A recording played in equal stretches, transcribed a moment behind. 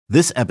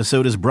This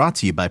episode is brought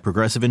to you by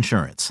Progressive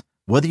Insurance.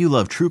 Whether you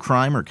love true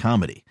crime or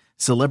comedy,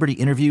 celebrity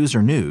interviews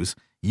or news,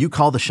 you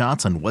call the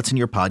shots on what's in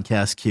your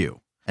podcast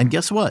queue. And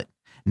guess what?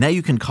 Now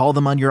you can call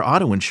them on your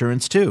auto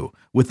insurance too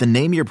with the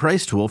Name Your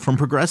Price tool from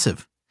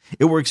Progressive.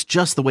 It works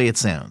just the way it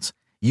sounds.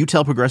 You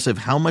tell Progressive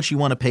how much you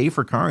want to pay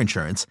for car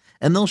insurance,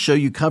 and they'll show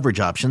you coverage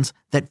options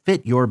that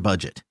fit your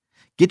budget.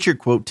 Get your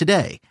quote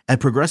today at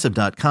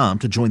Progressive.com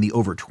to join the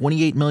over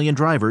 28 million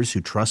drivers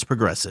who trust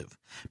Progressive.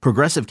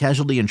 Progressive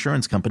Casualty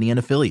Insurance Company and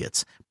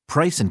Affiliates.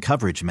 Price and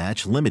coverage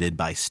match limited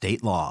by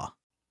state law.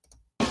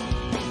 You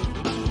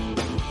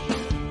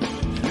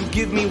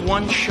give me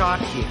one shot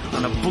here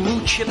on a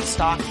blue chip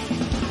stock.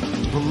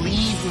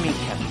 Believe me,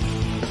 Kevin,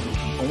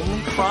 the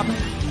only problem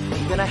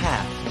you're going to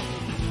have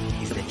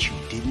is that you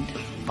didn't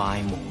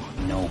buy more.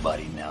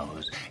 Nobody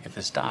knows if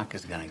the stock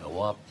is going to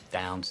go up,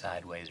 down,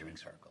 sideways, or in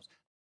circles.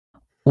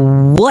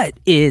 What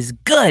is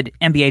good,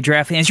 NBA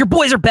draft fans? Your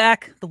boys are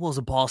back. The Wolves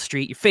of Ball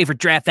Street, your favorite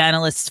draft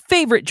analysts,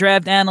 favorite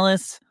draft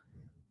analysts.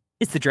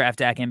 It's the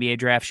Draftdaq NBA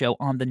Draft Show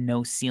on the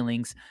No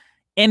Ceilings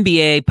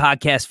NBA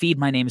podcast feed.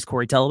 My name is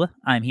Corey Tulaba.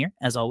 I'm here,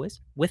 as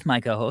always, with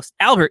my co-host,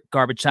 Albert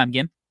Garbage Time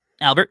Gim.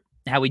 Albert,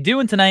 how we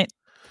doing tonight?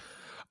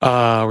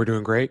 We're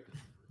doing great.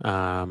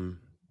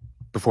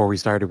 Before we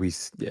started,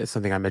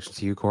 something I mentioned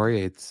to you,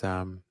 Corey. It's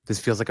this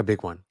feels like a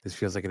big one. This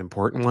feels like an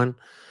important one.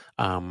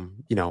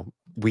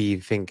 We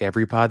think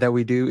every pod that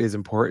we do is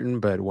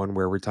important, but one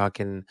where we're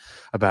talking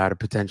about a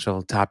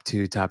potential top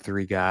 2, top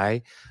 3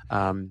 guy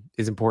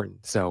is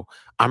important. So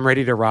I'm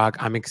ready to rock.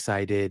 I'm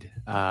excited.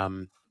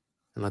 And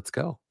let's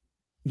go.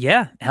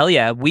 Yeah, hell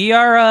yeah.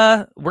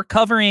 We're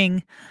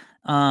covering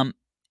a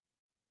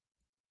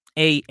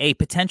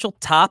potential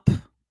top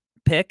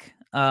pick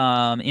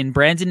in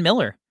Brandon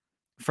Miller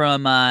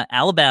from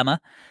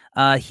Alabama.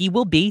 He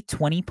will be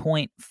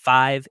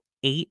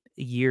 20.58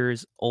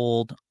 years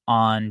old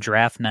on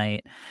draft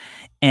night,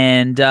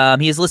 and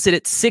he is listed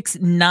at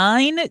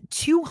 6'9",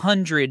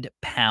 200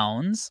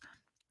 pounds.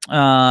 We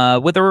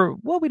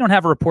don't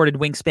have a reported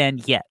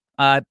wingspan yet,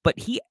 but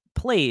he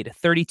played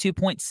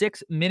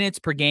 32.6 minutes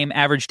per game,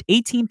 averaged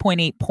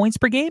 18.8 points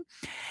per game,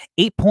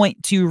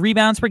 8.2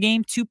 rebounds per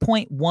game,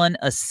 2.1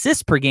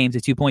 assists per game to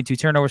 2.2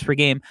 turnovers per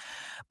game,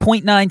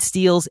 0.9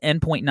 steals and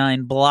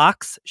 0.9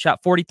 blocks,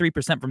 shot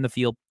 43% from the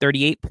field,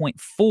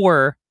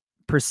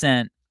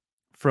 38.4%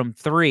 from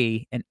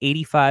 3, and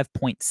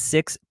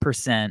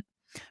 85.6%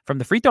 from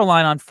the free throw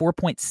line on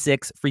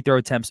 4.6 free throw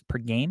attempts per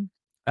game.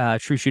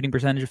 True shooting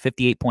percentage of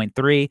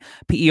 58.3,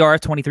 PER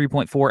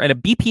 23.4, and a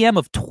BPM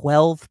of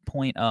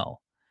 12.0,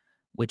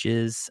 which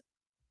is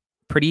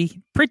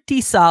pretty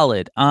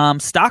solid.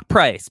 Stock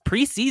price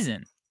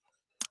preseason.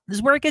 This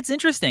is where it gets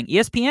interesting.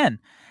 ESPN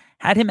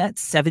had him at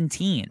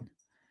 17.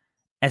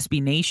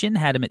 SB Nation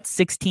had him at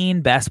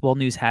 16. Basketball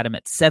News had him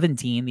at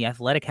 17. The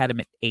Athletic had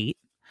him at 8.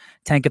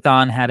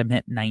 Tankathon had him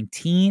at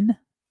 19.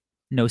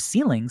 No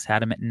Ceilings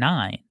had him at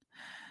 9.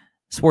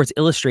 Sports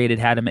Illustrated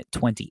had him at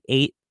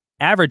 28.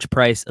 Average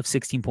price of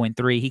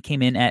 16.3. He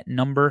came in at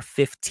number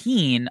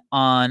 15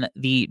 on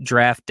the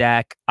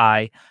Draftdaq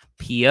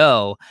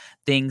IPO.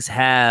 Things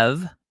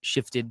have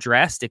shifted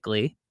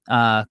drastically.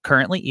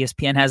 Currently,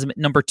 ESPN has him at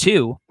number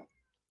 2.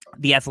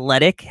 The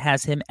Athletic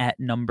has him at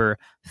number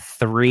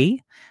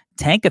 3.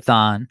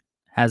 Tankathon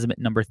has him at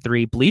number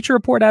 3. Bleacher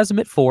Report has him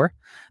at 4.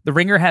 The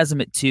Ringer has him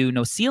at 2.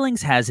 No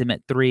Ceilings has him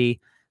at 3.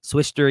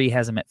 Swiss Theory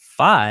has him at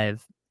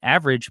 5.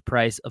 Average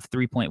price of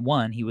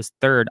 3.1. He was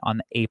 3rd on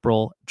the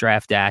April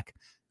Draftdaq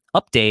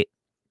update.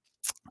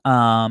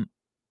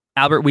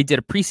 Albert, we did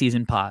a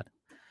preseason pod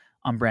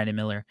on Brandon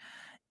Miller,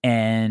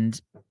 and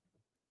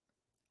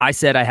I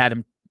said I had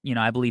him,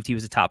 I believed he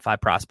was a top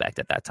 5 prospect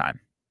at that time.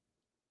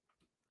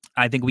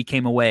 I think we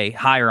came away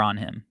higher on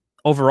him.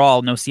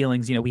 Overall, No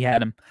Ceilings, we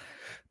had him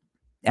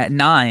at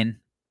 9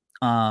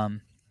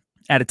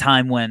 at a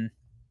time when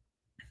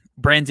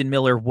Brandon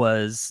Miller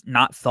was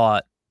not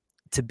thought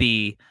to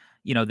be,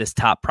 this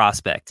top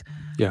prospect.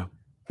 Yeah.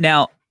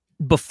 Now,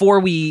 before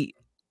we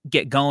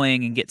get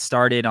going and get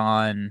started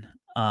on,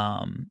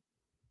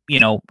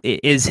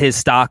 is his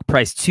stock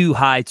price too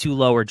high, too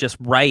low, or just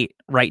right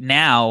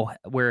now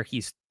where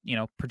he's,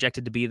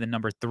 projected to be the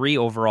number 3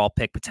 overall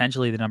pick,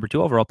 potentially the number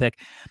 2 overall pick.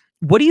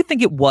 What do you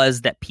think it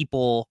was that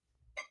people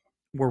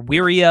were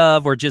weary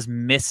of or just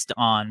missed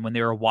on when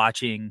they were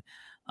watching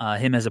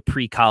him as a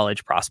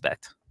pre-college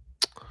prospect?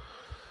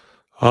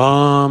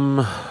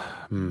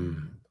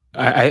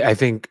 I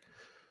think,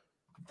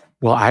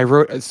 I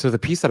wrote, so the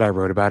piece that I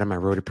wrote about him, I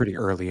wrote it pretty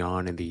early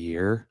on in the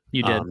year.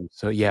 You did.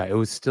 So yeah, it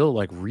was still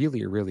like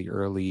really, really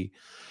early.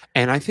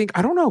 And I think,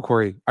 I don't know,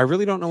 Corey, I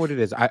really don't know what it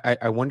is.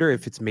 I wonder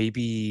if it's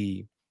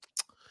maybe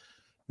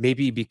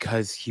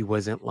because he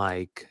wasn't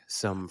like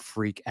some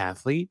freak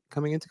athlete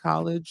coming into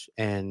college,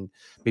 and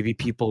maybe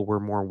people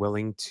were more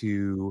willing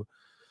to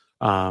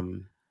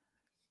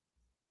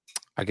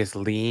I guess,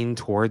 lean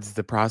towards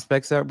the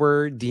prospects that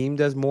were deemed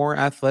as more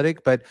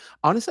athletic. But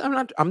honestly,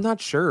 I'm not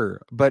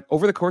sure. But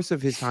over the course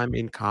of his time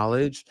in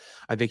college,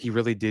 I think he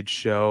really did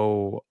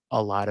show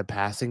a lot of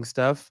passing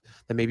stuff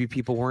that maybe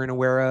people weren't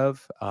aware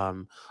of.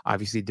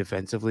 Obviously,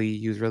 defensively,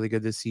 he was really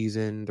good this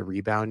season. The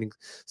rebounding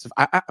stuff.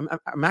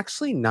 I'm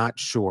actually not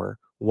sure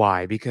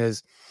why,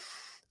 because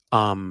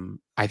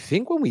I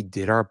think when we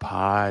did our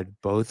pod,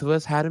 both of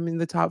us had him in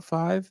the top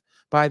 5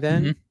 by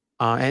then. Mm-hmm.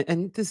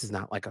 And this is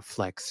not like a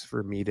flex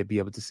for me to be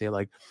able to say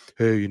like,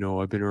 hey,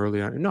 I've been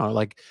early on. No,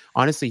 like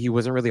honestly, he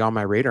wasn't really on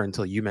my radar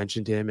until you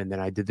mentioned him, and then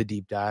I did the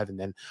deep dive, and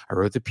then I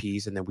wrote the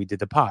piece, and then we did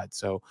the pod.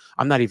 So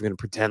I'm not even going to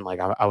pretend like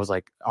I was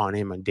like on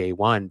him on day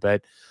one.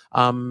 But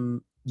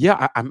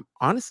yeah, I'm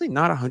honestly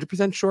not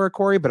 100% sure,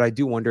 Corey, but I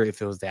do wonder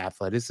if it was the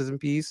athleticism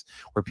piece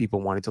where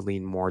people wanted to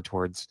lean more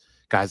towards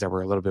guys that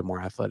were a little bit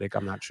more athletic.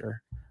 I'm not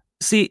sure.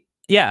 See,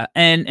 yeah,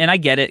 and I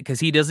get it, because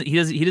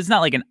he's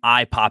not like an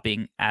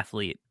eye-popping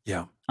athlete.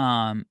 Yeah.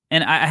 And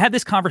I had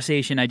this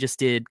conversation. I just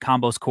did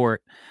Combos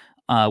Court,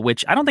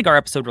 which I don't think our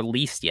episode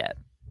released yet,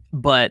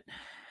 but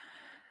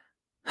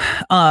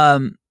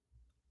I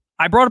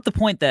brought up the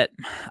point that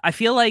I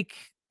feel like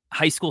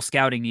high school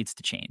scouting needs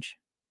to change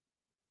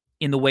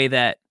in the way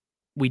that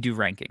we do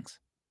rankings,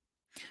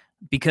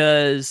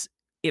 because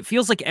it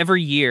feels like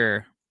every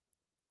year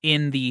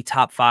in the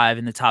top 5,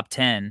 in the top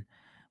 10,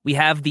 we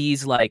have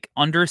these like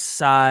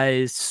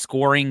undersized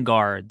scoring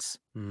guards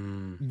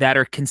that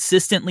are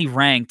consistently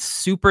ranked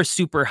super,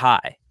 super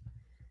high,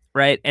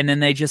 right? And then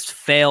they just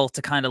fail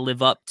to kind of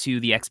live up to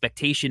the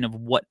expectation of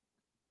what,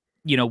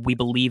 we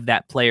believe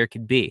that player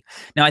could be.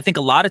 Now, I think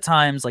a lot of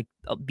times, like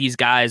these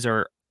guys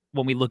are,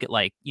 when we look at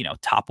like,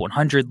 top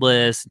 100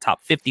 lists,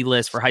 top 50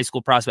 lists for high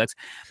school prospects,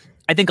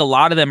 I think a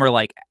lot of them are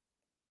like,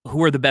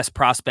 who are the best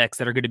prospects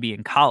that are going to be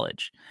in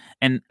college?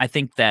 And I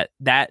think that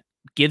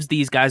gives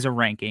these guys a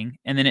ranking,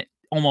 and then it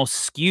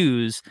almost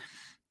skews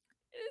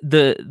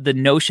the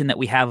notion that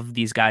we have of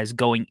these guys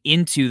going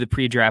into the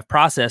pre-draft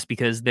process,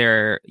 because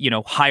they're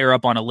higher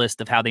up on a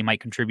list of how they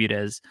might contribute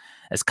as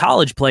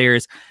college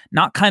players,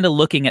 not kind of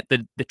looking at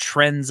the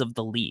trends of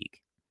the league.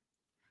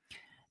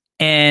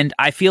 And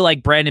I feel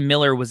like Brandon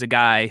Miller was a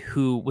guy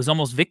who was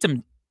almost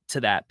victim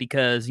to that,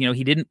 because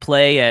he didn't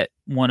play at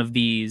one of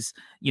these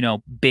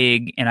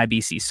big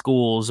NIBC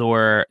schools,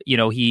 or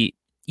he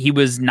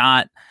was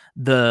not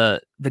the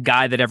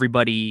guy that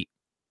everybody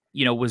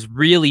was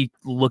really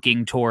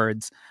looking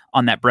towards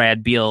on that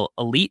Brad Beal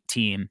elite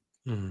team,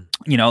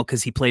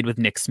 because he played with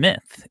Nick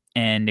Smith,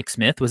 and Nick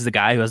Smith was the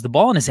guy who has the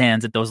ball in his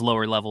hands at those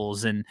lower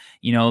levels, and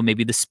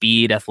maybe the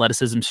speed,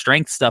 athleticism,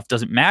 strength stuff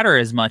doesn't matter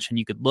as much, and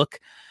you could look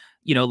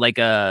like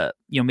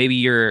maybe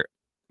you're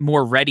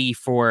more ready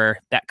for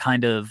that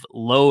kind of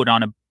load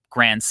on a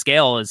grand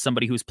scale as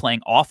somebody who's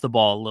playing off the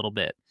ball a little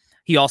bit.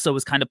 He also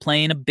was kind of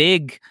playing a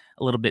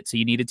little bit, so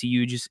you needed to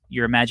use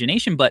your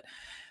imagination. But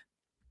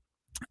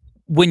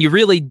when you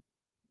really,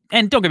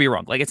 and don't get me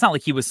wrong, like it's not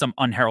like he was some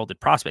unheralded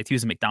prospect. He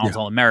was a McDonald's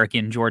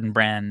All-American, Jordan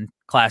Brand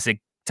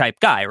classic type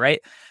guy, right?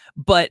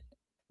 But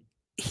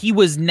he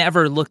was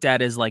never looked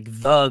at as like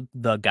the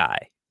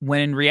guy,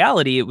 when in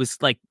reality it was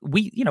like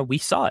we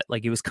saw it,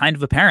 like it was kind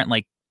of apparent,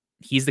 like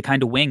he's the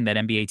kind of wing that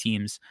NBA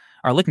teams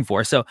are looking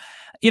for. So,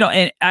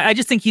 and I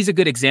just think he's a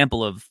good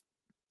example of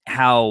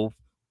how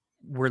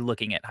we're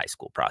looking at high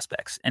school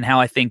prospects, and how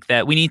I think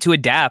that we need to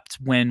adapt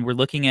when we're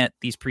looking at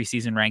these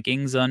preseason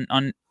rankings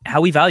on how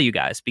we value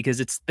guys,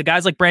 because it's the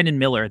guys like Brandon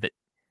Miller that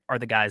are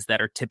the guys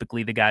that are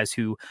typically the guys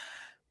who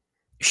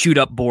shoot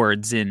up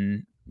boards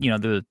in,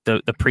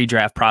 the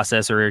pre-draft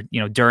process, or,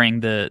 during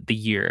the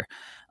year.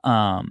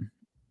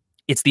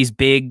 It's these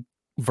big,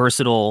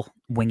 versatile,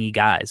 wingy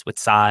guys with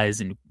size,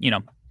 and,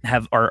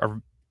 have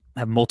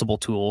multiple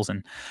tools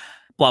and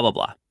blah, blah,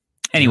 blah.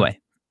 Anyway,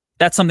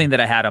 that's something that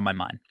I had on my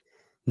mind.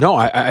 No,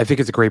 I think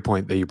it's a great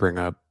point that you bring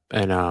up.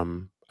 And I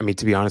mean,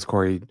 to be honest,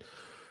 Corey,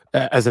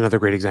 as another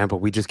great example,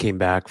 we just came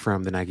back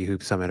from the Nike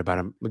Hoop Summit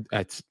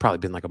it's probably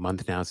been like a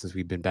month now since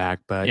we've been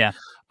back. But yeah,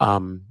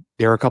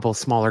 there are a couple of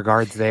smaller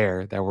guards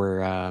there that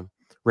were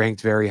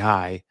ranked very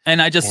high.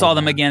 And I just saw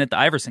them again at the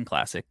Iverson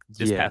Classic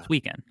this past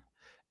weekend.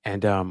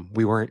 And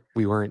we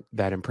weren't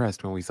that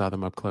impressed when we saw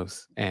them up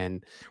close.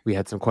 And we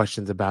had some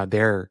questions about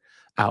their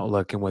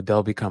outlook and what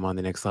they'll become on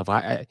the next level.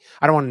 I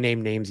don't want to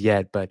name names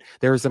yet, but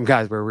there were some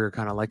guys where we were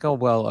kind of like, oh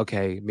well,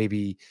 okay,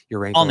 maybe you're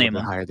ranked a little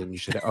bit higher than you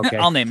should. Okay,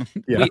 I'll name them.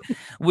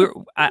 Yeah.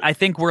 I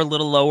think we're a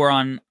little lower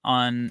on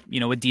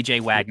with DJ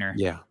Wagner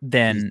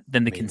than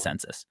the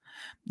consensus,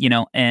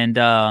 and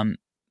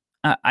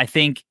I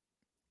think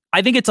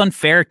it's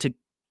unfair to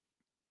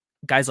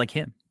guys like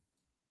him.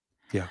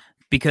 Yeah,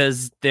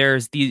 because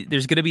there's going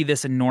to be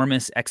this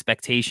enormous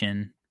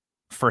expectation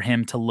for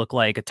him to look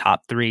like a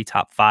top 3,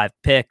 top 5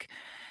 pick.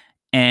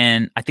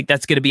 And I think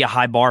that's going to be a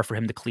high bar for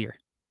him to clear.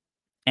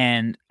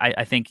 And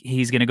I think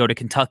he's going to go to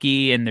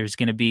Kentucky, and there's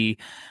going to be,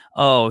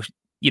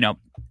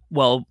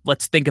 well,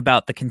 let's think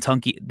about the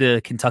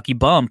Kentucky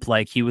bump.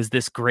 Like, he was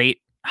this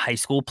great high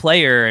school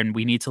player, and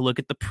we need to look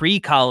at the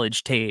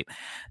pre-college tape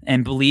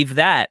and believe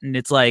that. And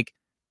it's like,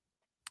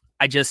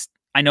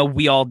 I know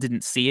we all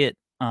didn't see it.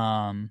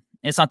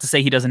 It's not to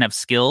say he doesn't have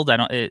skills.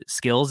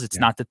 Skills. It's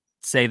not to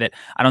say that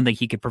I don't think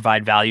he could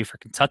provide value for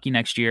Kentucky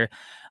next year.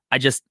 I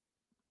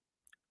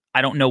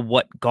don't know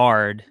what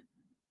guard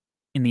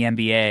in the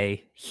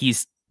NBA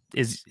is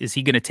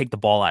he going to take the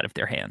ball out of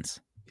their hands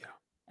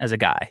as a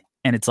guy?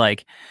 And it's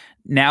like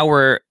now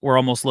we're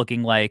almost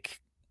looking like,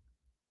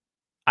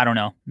 I don't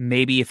know,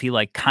 maybe if he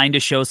like kind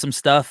of shows some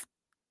stuff,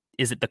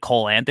 is it the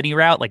Cole Anthony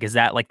route? Like, is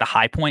that like the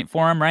high point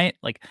for him, right?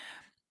 Like,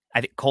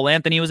 I think Cole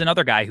Anthony was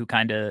another guy who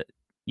kind of,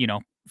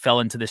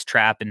 fell into this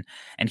trap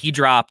and he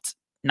dropped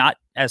not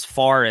as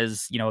far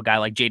as, a guy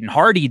like Jaden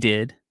Hardy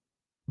did,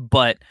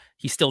 but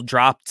he still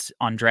dropped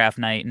on draft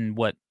night and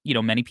what,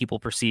 many people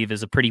perceive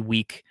as a pretty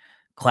weak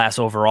class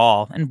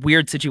overall, and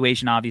weird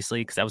situation,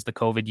 obviously, because that was the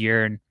COVID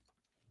year and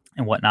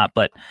whatnot.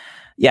 But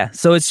yeah,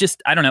 so it's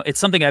just, I don't know. It's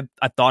something I've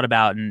thought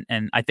about.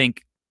 And I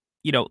think,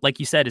 like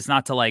you said, it's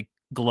not to like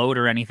gloat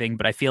or anything,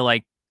 but I feel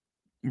like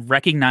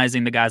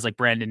recognizing the guys like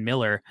Brandon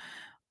Miller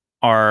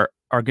are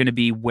going to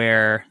be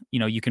where,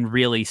 you can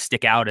really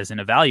stick out as an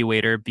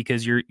evaluator,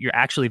 because you're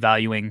actually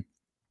valuing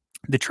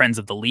the trends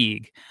of the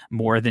league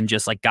more than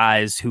just like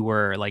guys who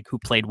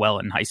played well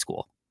in high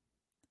school.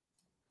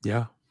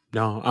 Yeah,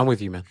 no, I'm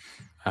with you, man.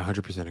 I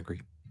 100%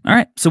 agree. All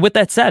right. So with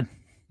that said,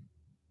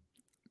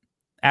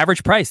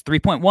 average price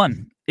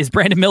 3.1. Is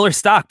Brandon Miller's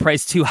stock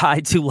priced too high,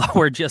 too low,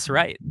 or just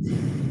right?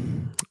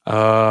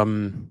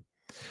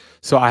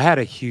 So I had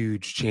a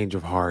huge change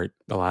of heart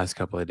the last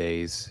couple of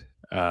days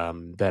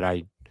that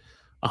I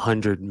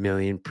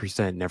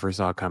 100,000,000% never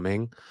saw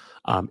coming.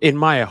 In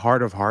my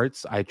heart of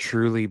hearts, I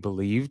truly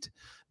believed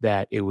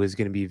that it was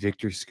going to be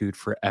Victor Scoot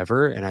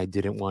forever, and I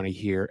didn't want to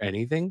hear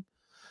anything.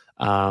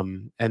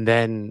 And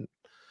then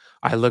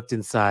I looked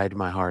inside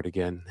my heart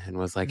again and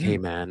was like, hey,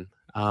 man,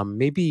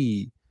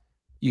 maybe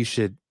you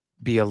should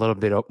be a little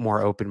bit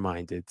more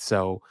open-minded.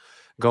 So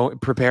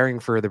preparing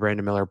for the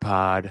Brandon Miller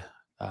pod,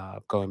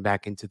 going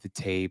back into the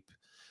tape,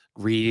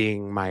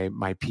 reading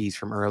my piece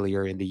from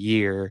earlier in the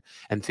year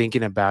and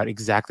thinking about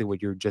exactly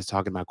what you're just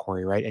talking about,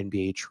 Corey, right?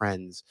 NBA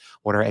trends.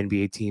 What are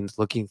NBA teams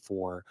looking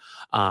for?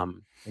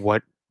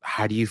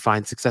 How do you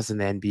find success in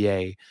the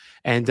NBA?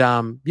 And,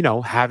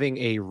 having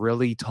a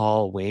really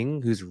tall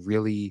wing who's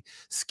really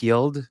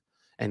skilled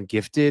and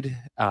gifted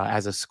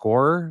as a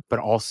scorer, but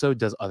also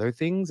does other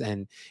things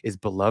and is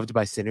beloved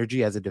by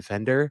synergy as a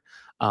defender.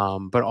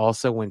 But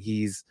also when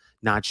he's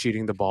not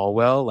shooting the ball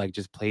well, like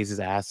just plays his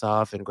ass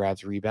off and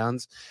grabs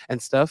rebounds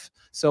and stuff.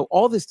 So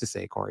all this to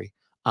say, Corey,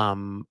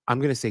 I'm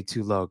going to say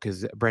too low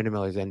because Brandon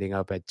Miller's ending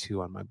up at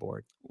 2 on my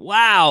board.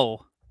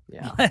 Wow.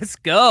 Yeah. Let's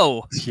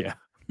go. Yeah.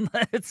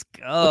 Let's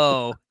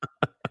go.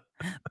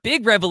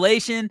 Big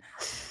revelation.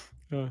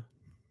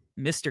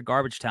 Mr.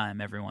 Garbage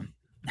Time, everyone.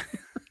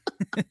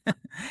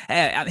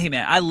 Hey,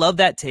 man, I love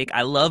that take.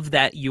 I love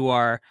that you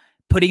are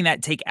putting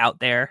that take out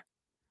there,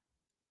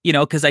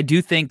 because I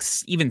do think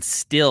even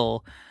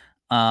still,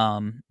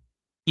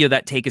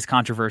 that take is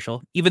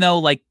controversial, even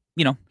though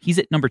he's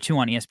at number 2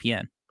 on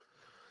ESPN.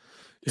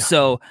 Yeah.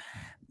 So,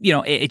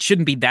 it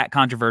shouldn't be that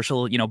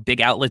controversial.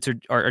 Big outlets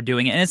are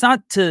doing it. And it's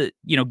not to,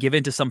 give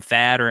into some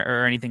fad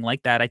or anything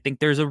like that. I think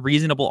there's a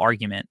reasonable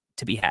argument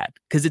to be had,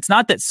 because it's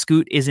not that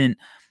Scoot isn't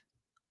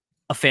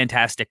a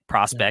fantastic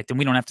prospect, and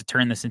we don't have to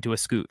turn this into a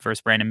Scoot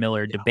versus Brandon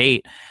Miller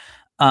debate.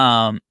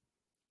 And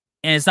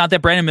it's not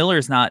that Brandon Miller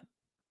is not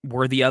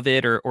worthy of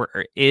it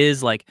or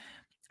is like,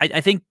 I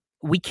think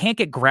we can't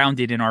get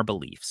grounded in our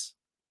beliefs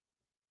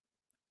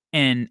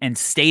and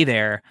stay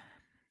there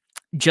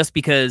just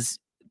because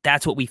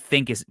that's what we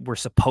think is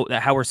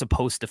how we're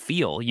supposed to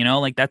feel,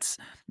 like that's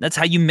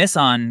how you miss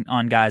on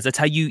guys. That's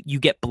how you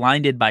get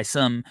blinded by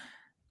some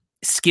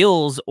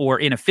skills or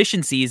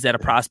inefficiencies that a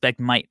prospect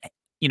might,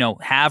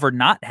 have or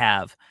not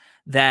have,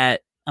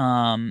 that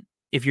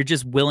if you're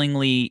just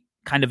willingly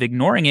kind of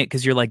ignoring it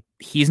because you're like,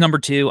 he's number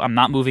 2, I'm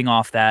not moving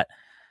off that,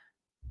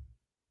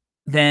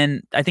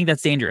 then I think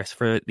that's dangerous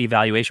for the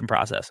evaluation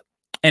process.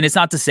 And it's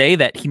not to say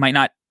that he might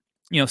not,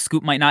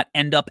 Scoot might not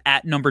end up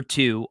at number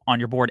 2 on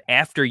your board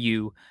after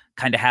you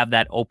kind of have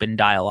that open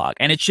dialogue.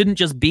 And it shouldn't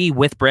just be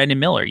with Brandon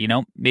Miller,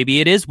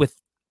 maybe it is with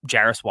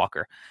Jarris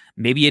Walker.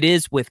 Maybe it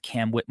is with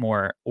Cam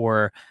Whitmore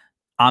or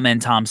Amen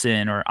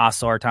Thompson or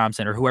Asar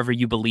Thompson or whoever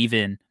you believe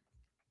in.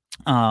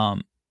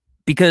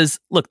 Because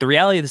look, the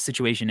reality of the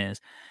situation is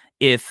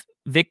if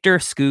Victor,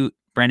 Scoot,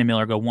 Brandon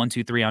Miller go 1,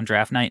 2, 3 on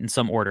draft night in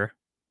some order,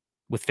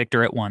 with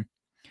Victor at 1,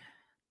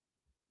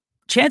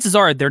 chances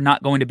are they're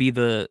not going to be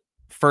the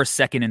first,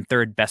 second, and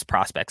third best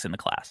prospects in the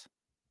class.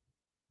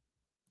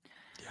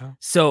 Yeah.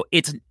 So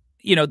it's,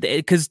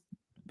 because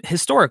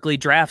historically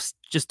drafts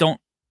just don't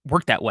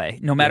work that way.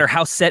 No matter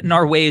how set in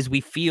our ways we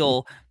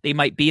feel they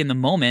might be in the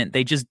moment,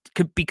 they just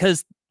could,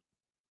 because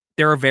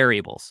there are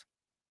variables.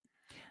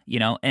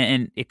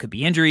 And it could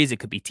be injuries, it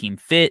could be team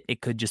fit,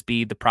 it could just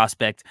be the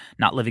prospect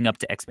not living up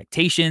to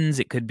expectations,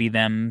 it could be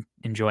them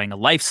enjoying a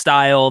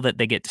lifestyle that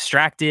they get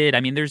distracted.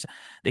 I mean,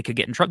 they could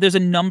get in trouble. There's a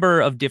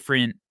number of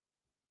different,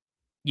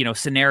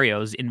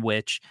 scenarios in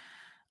which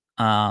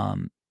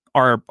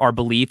our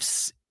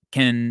beliefs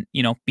can,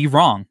 be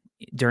wrong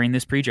during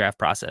this pre-draft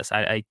process.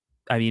 I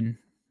mean,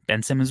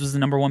 Ben Simmons was the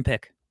number 1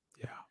 pick.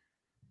 Yeah.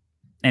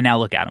 And now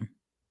look at him.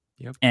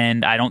 Yep.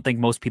 And I don't think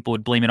most people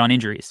would blame it on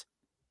injuries.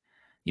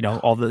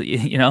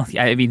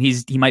 I mean,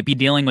 he might be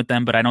dealing with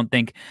them, but I don't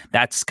think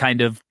that's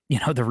kind of,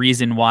 the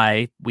reason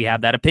why we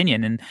have that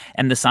opinion,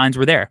 and the signs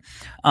were there.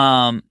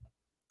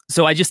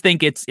 So I just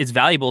think it's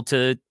valuable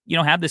to,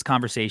 have this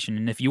conversation.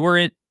 And if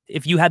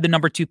you had the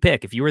number 2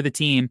 pick, if you were the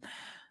team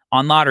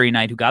on lottery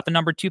night who got the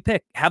number 2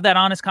 pick, have that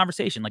honest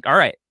conversation. Like, all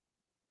right,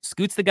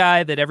 Scoot's the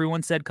guy that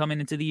everyone said coming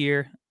into the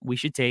year we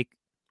should take.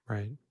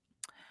 Right.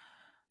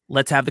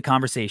 Let's have the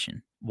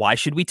conversation. Why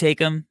should we take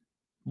him?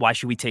 Why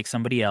should we take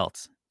somebody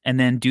else? And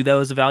then do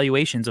those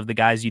evaluations of the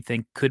guys you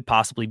think could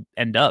possibly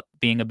end up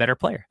being a better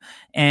player.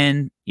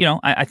 And,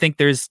 I think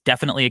there's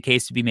definitely a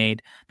case to be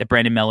made that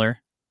Brandon Miller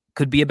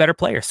could be a better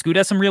player. Scoot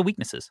has some real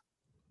weaknesses,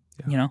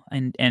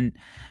 and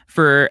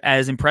for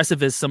as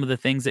impressive as some of the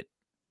things that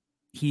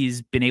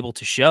he's been able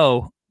to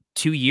show,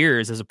 2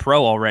 years as a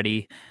pro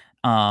already,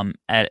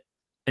 at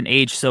an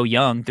age so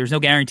young, there's no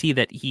guarantee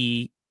that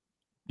he,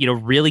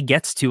 really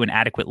gets to an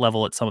adequate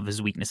level at some of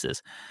his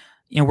weaknesses.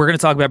 We're going to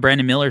talk about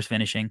Brandon Miller's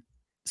finishing.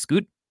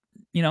 Scoot,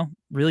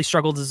 really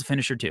struggled as a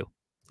finisher too.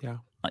 Yeah.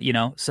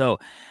 So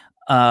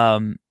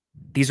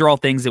these are all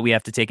things that we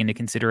have to take into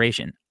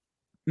consideration.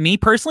 Me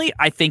personally,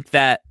 I think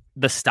that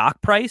the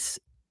stock price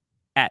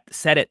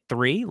set at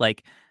 3,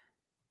 like,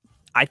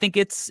 I think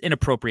it's an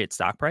appropriate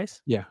stock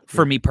price. Yeah.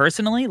 For me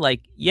personally,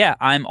 like, yeah,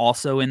 I'm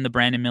also in the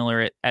Brandon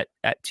Miller at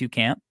 2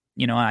 camp.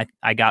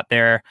 I got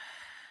there,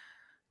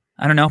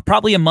 I don't know,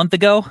 probably a month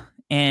ago.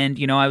 And,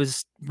 I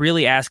was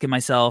really asking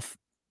myself,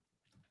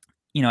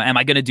 am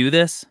I going to do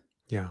this?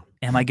 Yeah.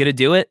 Am I going to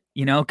do it?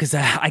 Because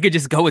I could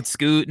just go with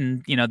Scoot,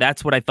 and,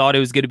 that's what I thought it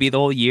was going to be the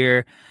whole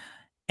year.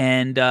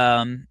 And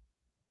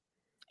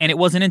it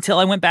wasn't until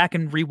I went back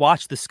and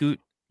rewatched the Scoot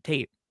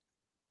tape.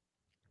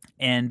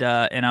 And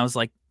I was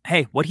like,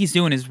 hey, what he's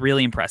doing is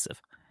really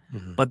impressive.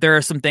 Mm-hmm. But there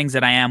are some things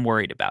that I am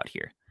worried about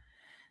here.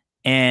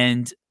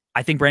 And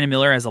I think Brandon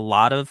Miller has a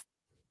lot of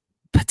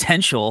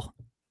potential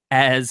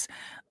as,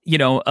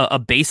 a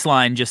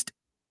baseline, just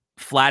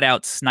flat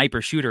out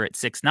sniper shooter at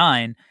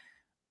 6'9".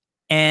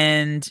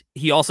 And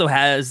he also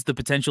has the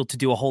potential to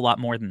do a whole lot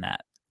more than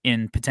that,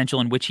 in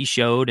potential in which he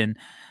showed. And,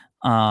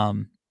 I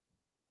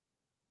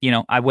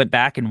went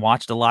back and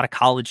watched a lot of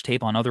college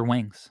tape on other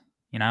wings.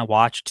 I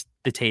watched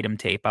the Tatum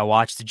tape. I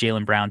watched the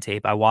Jaylen Brown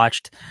tape. I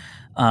watched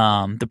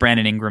the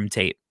Brandon Ingram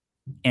tape.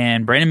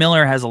 And Brandon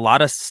Miller has a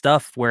lot of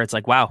stuff where it's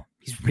like, wow,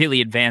 he's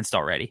really advanced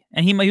already.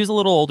 And he was a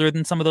little older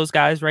than some of those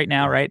guys right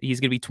now, right? He's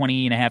going to be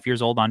 20 and a half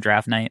years old on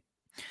draft night.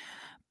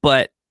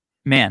 But,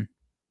 man,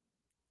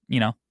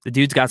 the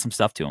dude's got some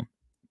stuff to him.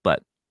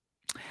 But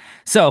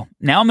so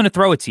now I'm going to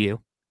throw it to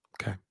you.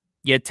 Okay.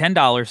 You had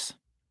 $10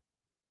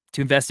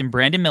 to invest in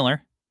Brandon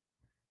Miller,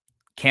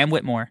 Cam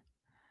Whitmore,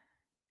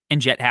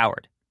 and Jet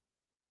Howard.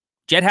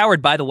 Jet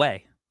Howard, by the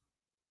way,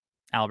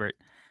 Albert,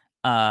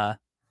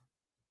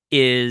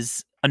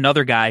 is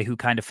another guy who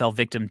kind of fell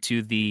victim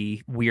to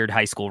the weird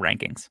high school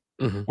rankings,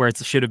 where it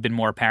should have been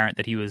more apparent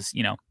that he was,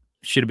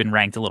 should have been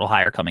ranked a little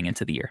higher coming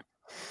into the year.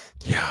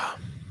 Yeah.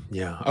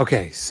 Yeah.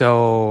 Okay.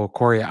 So,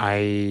 Corey, how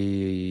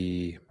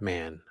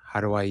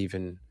do I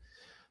even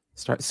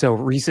start? So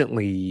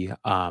recently,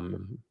 I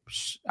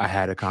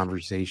had a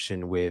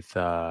conversation with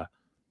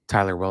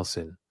Tyler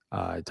Wilson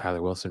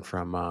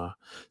from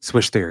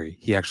Swish Theory.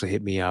 He actually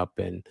hit me up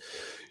and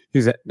he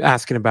was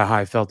asking about how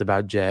I felt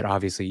about Jet.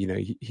 Obviously,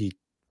 he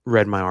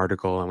read my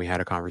article and we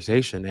had a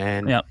conversation.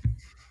 And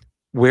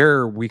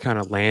where we kind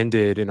of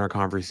landed in our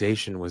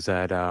conversation was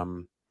that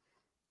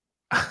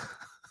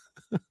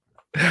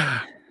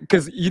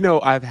because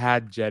I've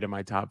had Jet in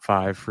my top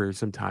 5 for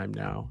some time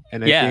now,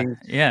 and I think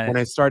when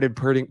I started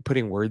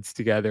putting words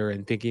together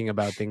and thinking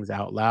about things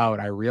out loud,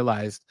 I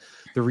realized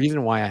the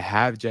reason why I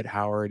have Jet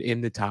Howard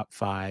in the top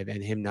 5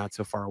 and him not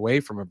so far away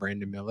from a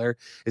Brandon Miller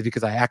is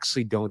because I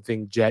actually don't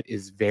think Jet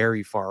is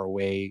very far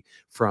away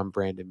from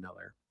Brandon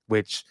Miller,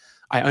 which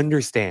I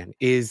understand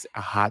is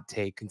a hot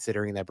take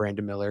considering that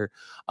Brandon Miller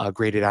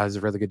graded out as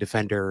a really good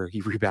defender.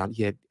 He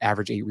had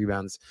average 8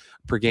 rebounds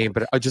per game.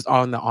 But just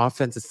on the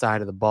offensive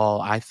side of the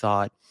ball, I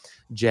thought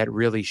Jet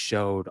really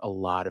showed a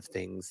lot of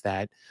things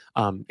that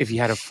if he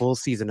had a full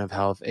season of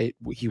health,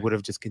 he would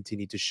have just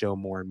continued to show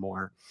more and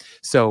more.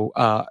 So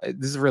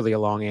this is really a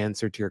long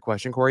answer to your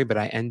question, Corey, but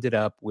I ended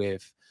up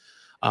with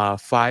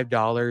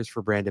 $5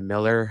 for Brandon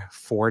Miller,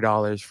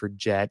 $4 for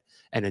Jet,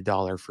 and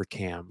 $1 for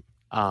Cam.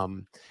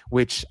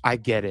 Which I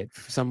get it.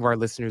 Some of our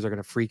listeners are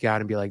going to freak out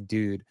and be like,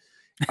 dude,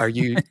 are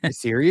you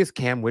serious?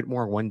 Cam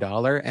Whitmore,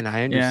 $1. And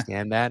I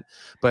understand that,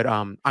 but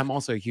I'm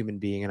also a human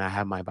being and I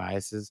have my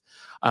biases.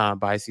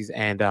 And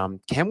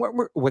Cam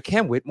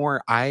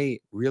Whitmore, I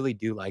really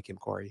do like him,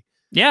 Corey.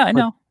 Yeah, I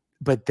know.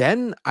 But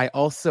then I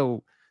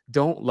also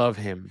don't love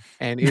him,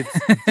 and it's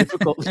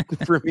difficult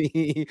for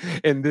me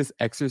in this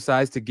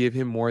exercise to give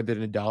him more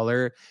than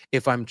 $1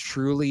 if I'm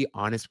truly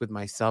honest with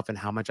myself and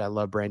how much I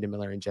love Brandon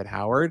Miller and Jet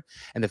Howard,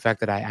 and the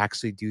fact that I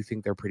actually do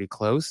think they're pretty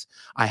close.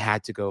 I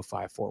had to go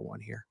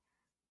 5-4-1 here.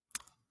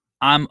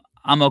 I'm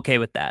I'm okay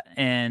with that.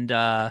 And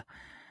I'm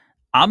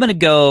going to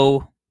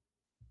go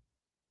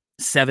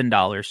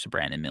 $7 to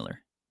Brandon Miller.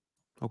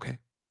 Okay.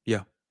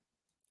 Yeah.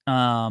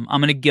 I'm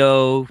going to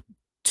go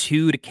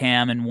 2 to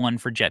Cam and 1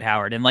 for Jet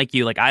Howard. And like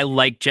you, like I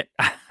like Jet,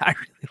 I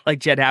really like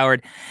Jet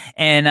Howard,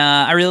 and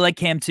I really like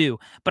Cam too.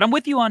 But I'm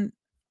with you on,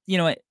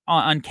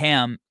 on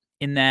Cam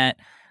in that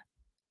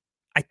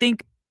I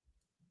think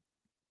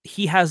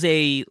he has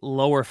a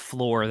lower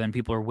floor than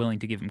people are willing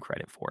to give him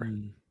credit for.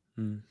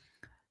 Mm-hmm.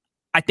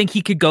 I think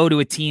he could go to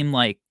a team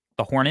like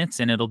the Hornets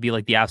and it'll be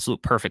like the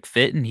absolute perfect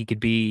fit, and he could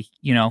be,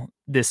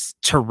 this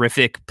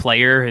terrific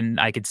player, and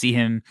I could see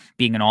him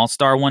being an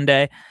all-star one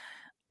day.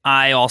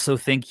 I also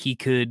think he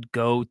could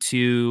go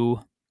to,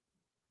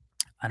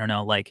 I don't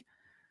know, like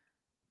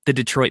the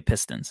Detroit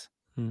Pistons,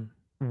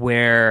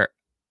 where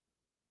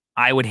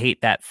I would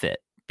hate that fit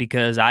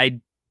because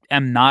I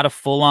am not a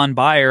full-on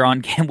buyer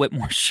on Cam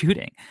Whitmore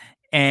shooting.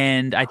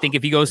 And I think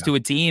if he goes to a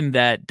team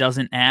that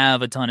doesn't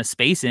have a ton of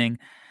spacing,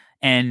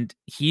 and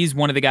he's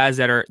one of the guys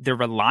that they're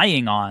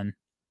relying on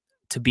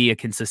to be a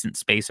consistent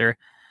spacer,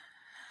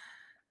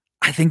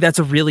 I think that's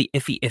a really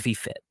iffy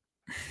fit.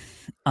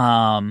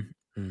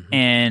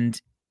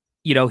 And,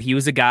 he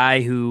was a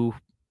guy who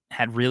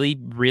had really,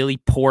 really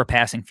poor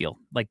passing field.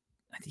 Like,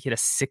 I think he had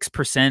a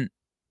 6%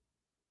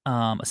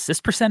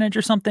 assist percentage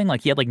or something.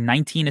 Like, he had like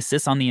 19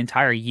 assists on the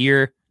entire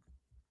year.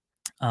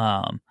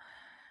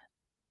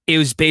 It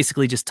was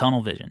basically just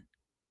tunnel vision,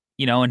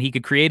 and he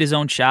could create his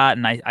own shot.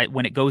 And I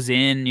when it goes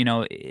in,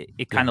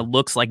 it kind of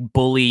looks like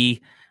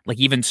bully, like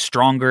even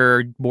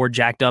stronger, more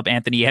jacked up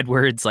Anthony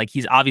Edwards. Like,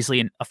 he's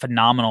obviously a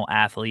phenomenal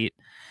athlete.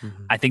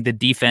 I think the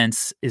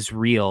defense is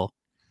real.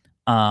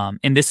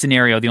 In this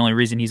scenario, the only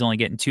reason he's only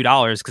getting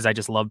 $2 because I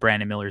just love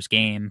Brandon Miller's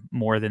game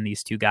more than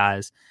these two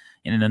guys.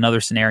 And in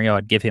another scenario,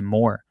 I'd give him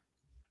more.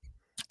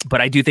 But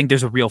I do think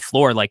there's a real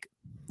floor. Like,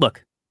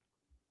 look,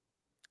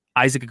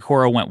 Isaac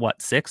Okoro went what,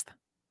 6th?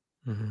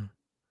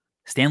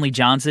 Stanley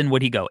Johnson,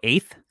 would he go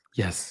 8th?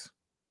 Yes.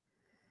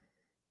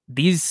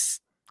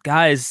 These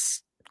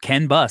guys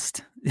can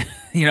bust.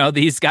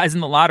 These guys in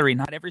the lottery,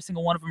 not every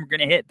single one of them are going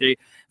to hit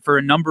for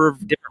a number of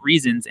different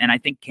reasons. And I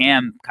think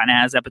Cam kind of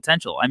has that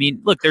potential. I mean,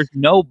 look, there's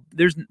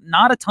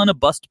not a ton of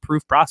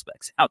bust-proof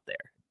prospects out there,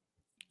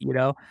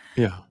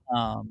 Yeah.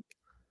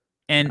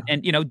 And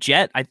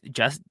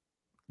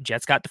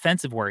Jet's got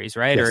defensive worries,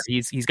 right? Yes. Or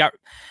he's got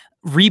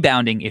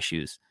rebounding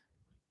issues,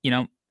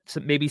 so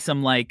maybe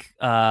some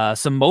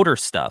some motor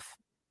stuff,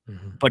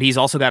 but he's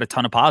also got a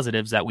ton of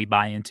positives that we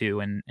buy into.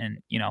 And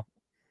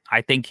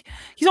I think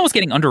he's almost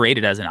getting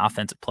underrated as an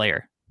offensive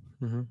player.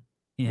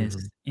 He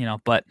is,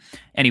 but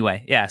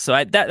anyway, yeah.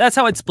 So that's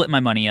how I'd split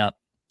my money up.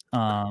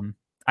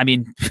 I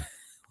mean,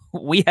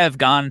 we have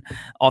gone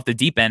off the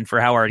deep end for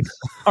how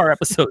our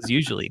episodes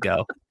usually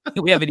go.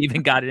 We haven't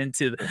even gotten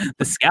into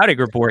the scouting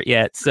report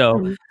yet.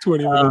 So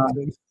 20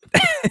 minutes.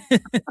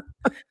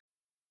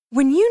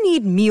 When you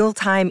need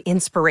mealtime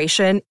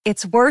inspiration,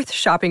 it's worth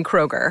shopping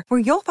Kroger, where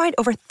you'll find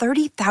over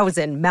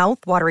 30,000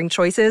 mouth-watering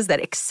choices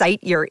that excite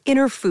your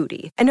inner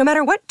foodie. And no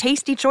matter what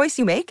tasty choice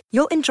you make,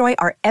 you'll enjoy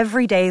our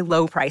everyday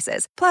low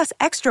prices, plus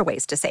extra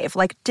ways to save,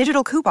 like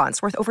digital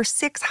coupons worth over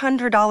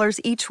 $600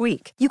 each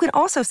week. You can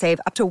also save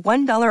up to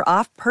 $1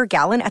 off per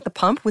gallon at the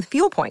pump with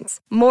fuel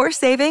points. More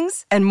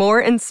savings and more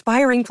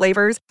inspiring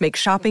flavors make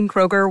shopping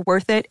Kroger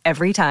worth it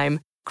every time.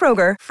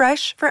 Kroger,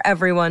 fresh for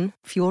everyone.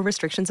 Fuel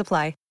restrictions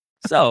apply.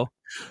 So,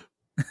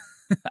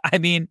 I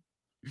mean,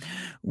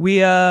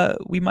 we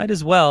might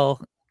as well,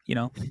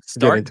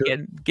 start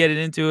getting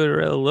into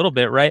it a little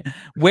bit, right?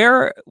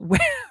 Where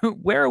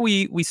are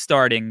we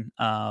starting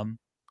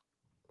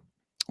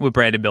with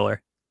Brandon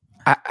Miller?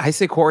 I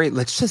say, Corey,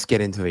 let's just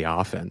get into the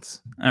offense.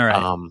 All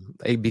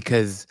right.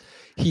 Because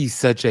he's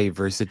such a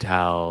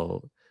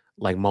versatile,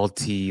 like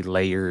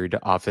multi-layered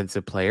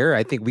offensive player.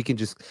 I think we can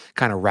just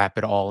kind of wrap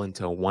it all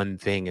into one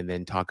thing and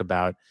then talk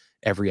about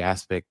every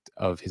aspect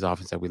of his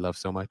offense that we love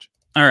so much.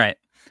 All right.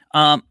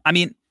 I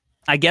mean,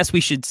 I guess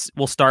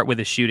we'll start with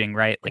his shooting,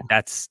 right? Like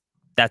that's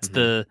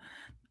the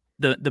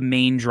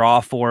main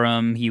draw for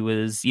him. He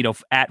was,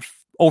 at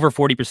over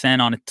 40%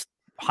 on a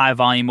high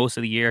volume most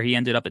of the year. He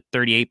ended up at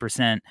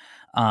 38%.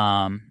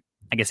 I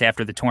guess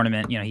after the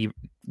tournament, he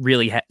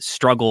really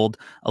struggled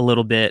a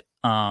little bit,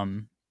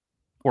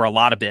 or a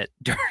lot of it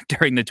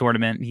during the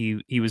tournament.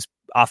 He was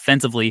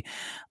offensively,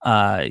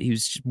 he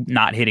was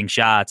not hitting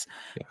shots,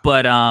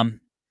 but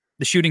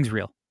the shooting's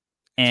real,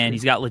 and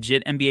he's got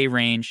legit NBA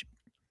range.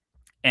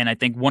 And I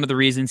think one of the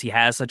reasons he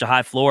has such a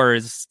high floor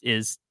is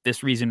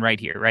this reason right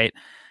here, right?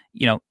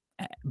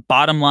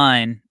 Bottom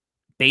line,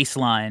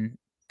 baseline,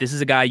 this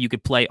is a guy you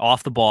could play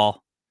off the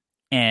ball,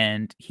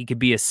 and he could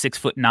be a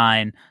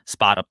 6'9"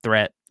 spot up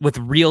threat with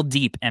real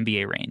deep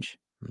NBA range.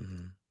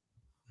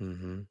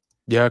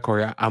 Yeah,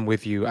 Corey, I'm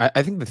with you.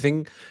 I think the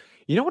thing,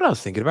 what I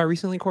was thinking about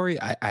recently, Corey,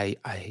 I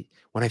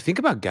when I think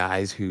about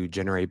guys who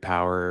generate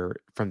power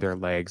from their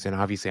legs, and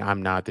obviously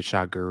I'm not the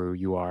shot guru,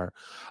 you are,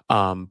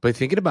 but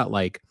thinking about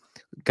like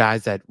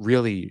guys that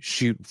really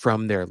shoot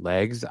from their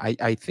legs,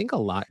 I think a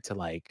lot to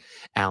like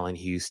Allen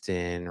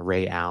Houston,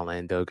 Ray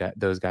Allen,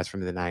 those guys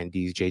from the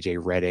 90s, JJ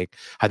Redick,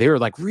 how they were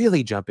like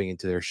really jumping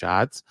into their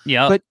shots.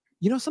 Yeah. But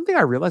something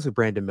I realized with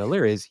Brandon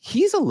Miller is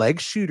he's a leg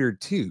shooter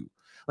too.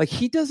 Like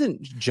he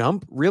doesn't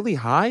jump really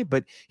high,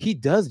 but he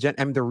does.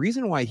 And the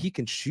reason why he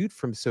can shoot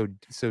from so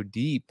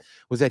deep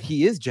was that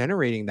he is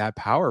generating that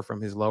power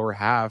from his lower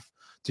half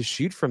to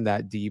shoot from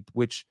that deep,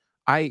 which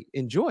I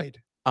enjoyed.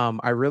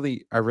 I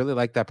really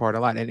like that part a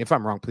lot. And if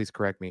I'm wrong, please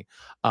correct me.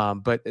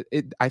 But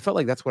I felt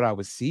like that's what I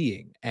was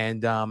seeing.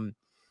 And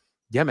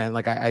yeah, man,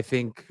 like I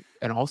think,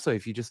 and also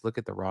if you just look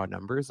at the raw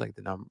numbers, like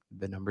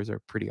the numbers are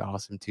pretty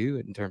awesome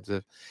too in terms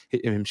of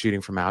him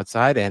shooting from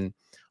outside. And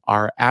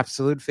our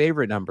absolute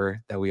favorite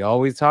number that we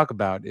always talk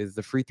about is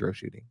the free throw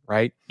shooting,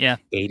 right? Yeah.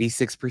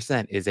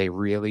 86% is a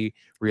really,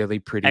 really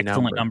pretty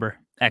Excellent number.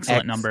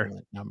 Excellent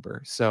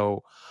number.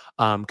 So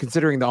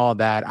considering all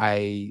that,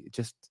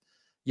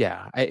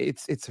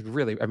 it's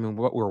really, I mean,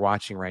 what we're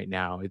watching right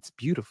now, it's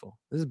beautiful.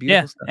 This is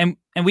beautiful stuff.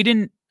 And we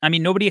didn't, I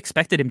mean, nobody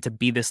expected him to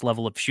be this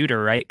level of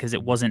shooter, right? Because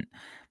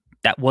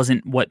that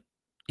wasn't what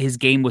his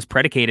game was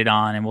predicated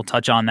on. And we'll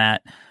touch on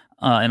that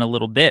in a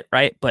little bit,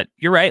 right? But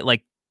you're right.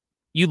 Like,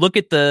 you look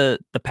at the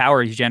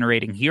power he's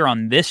generating here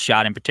on this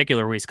shot in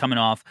particular, where he's coming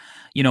off,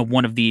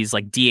 one of these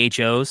like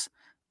DHOs,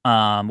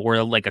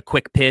 or like a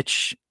quick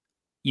pitch,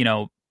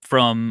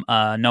 from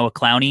Noah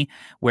Clowney,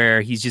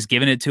 where he's just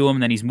giving it to him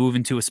and then he's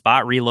moving to a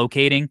spot,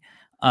 relocating.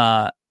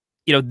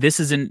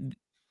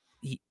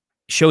 He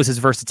shows his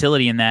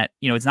versatility in that,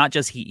 it's not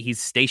just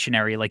he's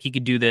stationary, like he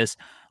could do this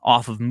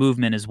off of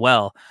movement as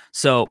well.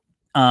 So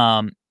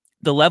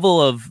the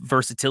level of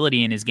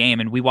versatility in his game,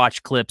 and we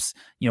watched clips,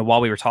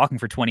 while we were talking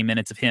for 20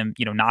 minutes of him,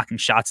 knocking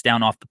shots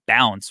down off the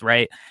bounce,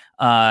 right?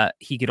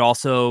 He could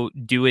also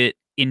do it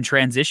in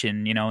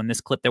transition, in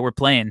this clip that we're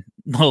playing,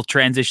 little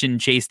transition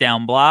chase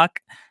down block.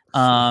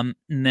 And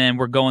then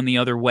we're going the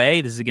other way.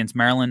 This is against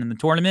Maryland in the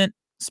tournament.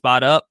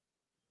 Spot up,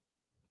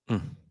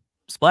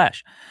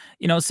 splash.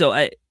 So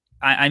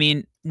I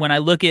mean, when I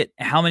look at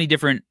how many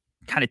different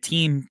kind of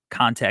team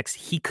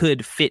contexts he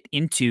could fit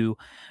into,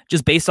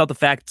 just based off the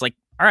fact it's like,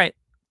 all right,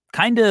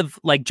 kind of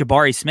like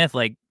Jabari Smith,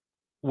 like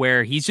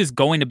where he's just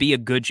going to be a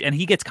good, and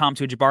he gets comped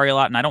to Jabari a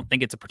lot, and I don't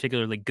think it's a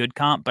particularly good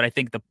comp, but I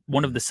think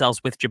one of the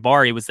sells with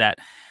Jabari was that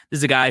this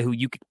is a guy who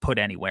you could put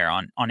anywhere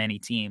on any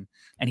team,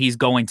 and he's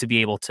going to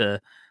be able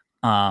to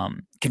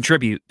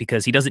contribute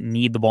because he doesn't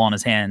need the ball in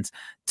his hands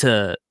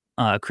to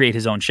create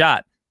his own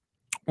shot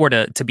or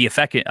to be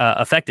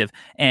effective.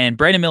 And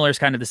Brandon Miller is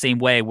kind of the same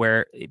way,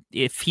 where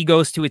if he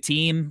goes to a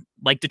team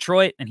like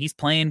Detroit and he's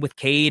playing with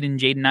Cade and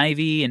Jaden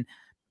Ivey, and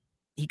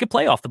he could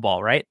play off the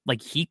ball, right?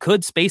 Like he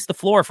could space the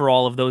floor for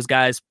all of those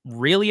guys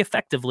really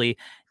effectively,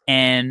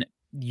 and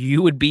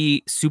you would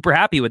be super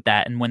happy with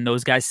that. And when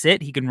those guys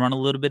sit, he can run a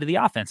little bit of the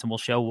offense, and we'll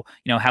show,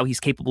 how he's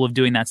capable of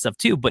doing that stuff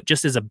too. But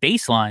just as a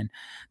baseline,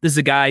 this is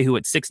a guy who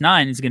at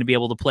 6'9" is going to be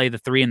able to play the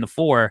 3 and the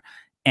 4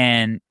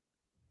 and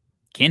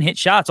can hit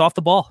shots off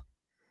the ball.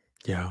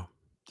 Yeah.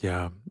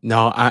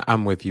 No,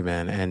 I'm with you,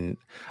 man. And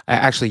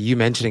actually, you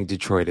mentioning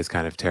Detroit is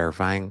kind of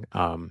terrifying.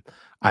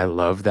 I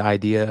love the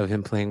idea of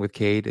him playing with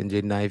Cade and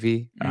Jaden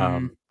Ivey,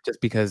 just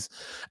because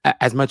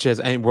as much as,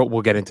 and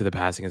we'll get into the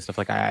passing and stuff,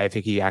 like I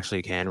think he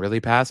actually can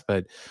really pass,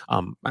 but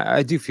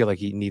I do feel like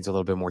he needs a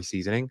little bit more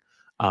seasoning,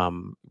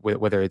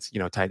 whether it's,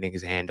 tightening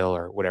his handle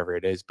or whatever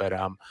it is. But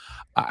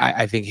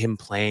I think him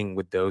playing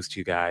with those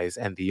two guys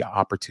and the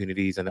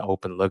opportunities and the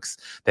open looks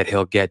that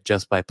he'll get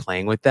just by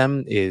playing with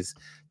them is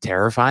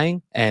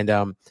terrifying.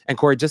 And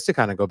Corey, just to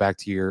kind of go back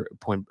to your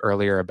point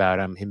earlier about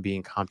him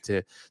being comped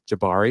to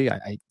Jabari,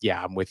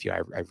 I'm with you.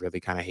 I really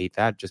kind of hate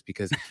that, just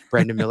because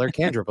Brandon Miller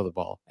can dribble the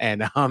ball,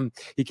 and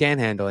he can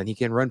handle, and he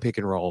can run pick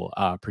and roll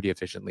pretty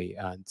efficiently.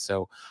 And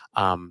so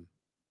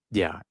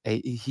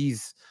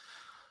he's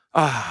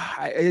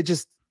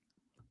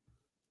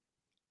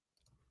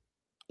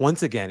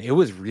once again, it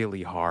was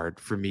really hard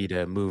for me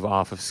to move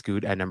off of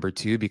Scoot at number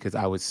 2 because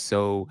I was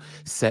so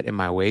set in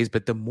my ways.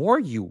 But the more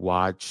you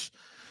watch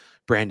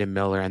Brandon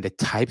Miller and the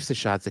types of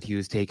shots that he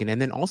was taking,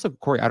 and then also,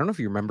 Corey, I don't know if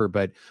you remember,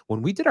 but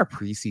when we did our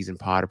preseason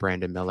pod of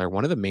Brandon Miller,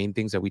 one of the main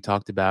things that we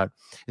talked about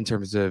in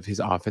terms of his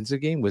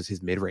offensive game was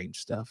his mid-range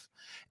stuff.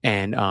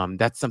 And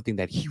that's something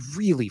that he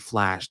really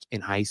flashed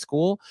in high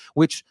school,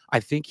 which I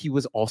think he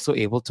was also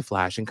able to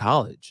flash in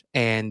college.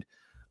 And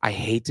I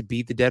hate to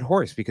beat the dead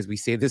horse because we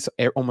say this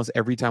almost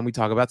every time we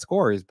talk about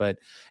scorers, but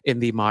in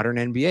the modern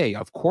NBA,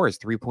 of course,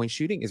 3-point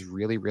shooting is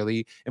really,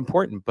 really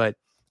important. But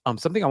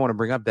something I want to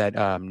bring up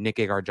that Nick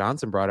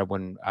Agar-Johnson brought up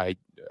when I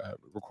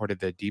recorded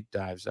the Deep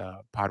Dives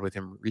pod with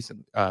him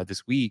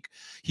this week,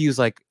 he was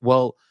like,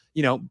 well,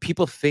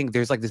 people think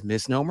there's like this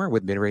misnomer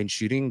with mid-range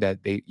shooting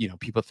that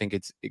people think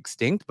it's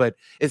extinct, but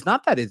it's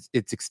not that it's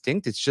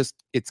extinct. It's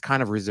just, it's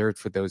kind of reserved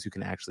for those who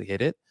can actually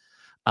hit it.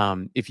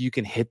 If you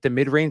can hit the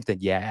mid-range, then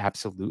yeah,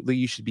 absolutely,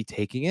 you should be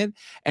taking it.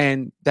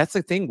 And that's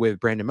the thing with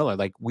Brandon Miller.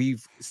 Like,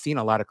 we've seen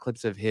a lot of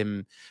clips of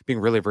him being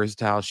really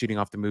versatile, shooting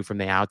off the move from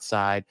the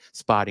outside,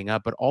 spotting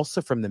up, but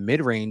also from the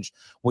mid-range.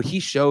 What he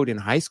showed in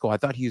high school, I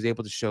thought he was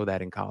able to show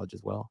that in college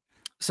as well.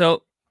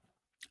 So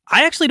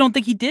I actually don't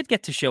think he did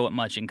get to show it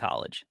much in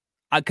college.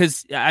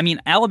 Because, I mean,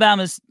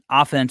 Alabama's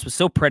offense was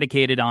so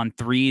predicated on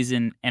threes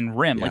and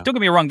rim. Yeah. Like, don't get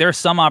me wrong, there are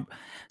some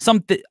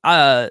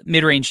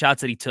mid-range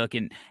shots that he took,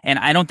 and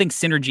I don't think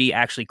Synergy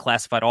actually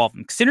classified all of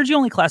them. Synergy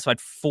only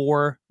classified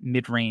 4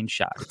 mid-range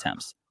shot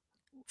attempts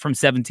from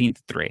 17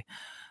 to 3,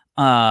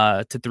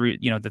 to 3,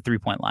 the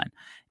 3-point line.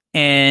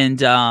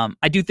 And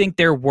I do think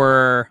there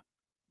were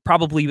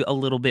probably a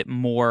little bit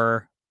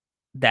more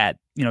that,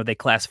 they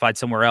classified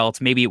somewhere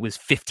else. Maybe it was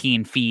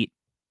 15 feet,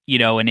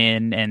 and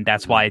in, and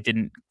that's why it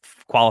didn't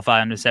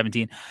qualify under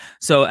 17.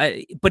 So,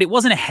 but it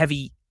wasn't a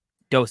heavy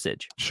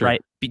dosage, Sure.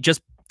 right?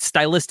 Just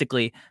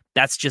stylistically,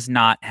 that's just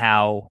not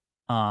how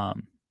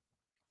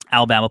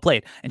Alabama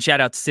played. And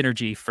shout out to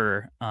Synergy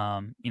for,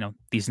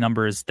 these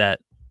numbers that,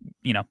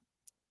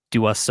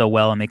 do us so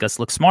well and make us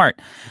look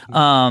smart.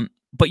 Mm-hmm.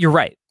 But you're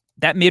right.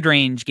 That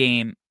mid-range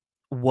game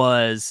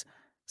was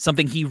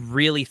something he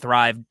really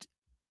thrived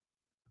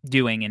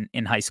doing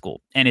in high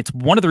school. And it's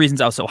one of the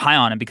reasons I was so high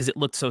on him, because it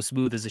looked so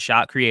smooth as a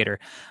shot creator.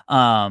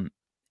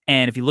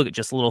 And if you look at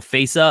just a little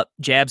face up,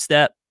 jab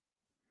step,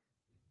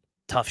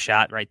 tough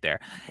shot right there.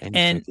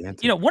 And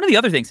one of the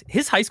other things,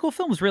 his high school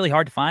film was really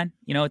hard to find.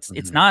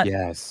 It's not,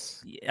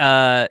 yes. you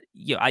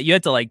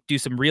had to like do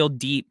some real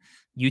deep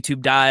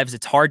YouTube dives.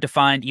 It's hard to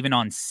find even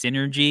on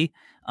Synergy.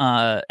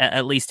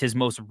 At least his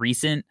most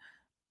recent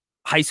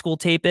high school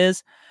tape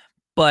is,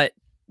 but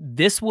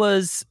this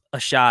was a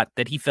shot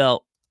that he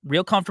felt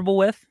real comfortable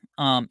with.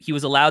 He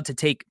was allowed to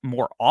take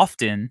more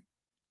often,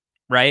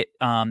 right?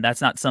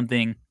 That's not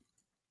something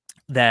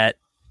that,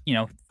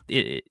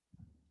 it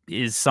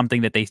is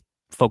something that they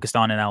focused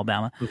on in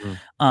Alabama.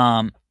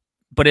 Mm-hmm.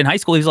 But in high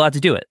school, he was allowed to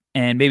do it.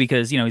 And maybe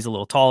because, he's a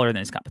little taller than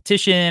his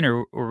competition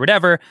or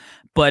whatever,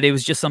 but it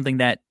was just something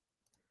that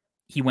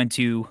he went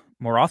to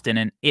more often.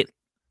 And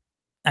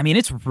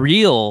it's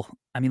real.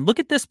 Look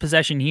at this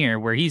possession here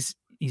where he's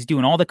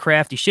doing all the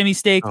crafty shimmy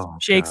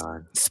shakes,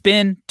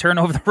 spin, turn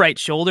over the right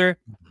shoulder,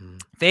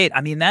 fade.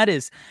 That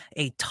is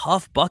a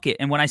tough bucket.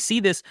 And when I see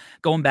this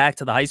going back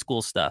to the high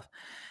school stuff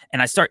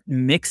and I start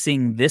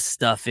mixing this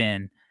stuff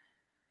in,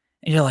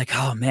 and you're like,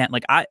 oh man,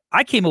 like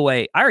I came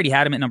away, I already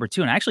had him at number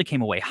 2, and I actually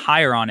came away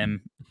higher on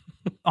him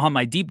on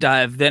my deep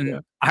dive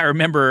than I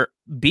remember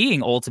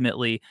being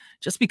ultimately,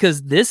 just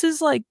because this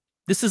is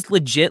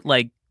legit,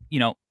 like,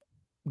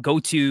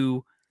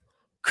 go-to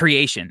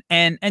creation.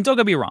 And don't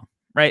get me wrong,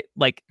 right?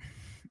 Like,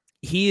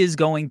 he is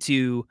going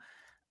to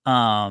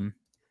have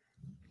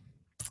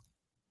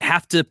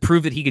to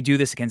prove that he could do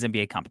this against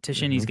NBA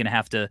competition. Mm-hmm. He's going to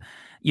have to,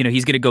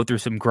 he's going to go through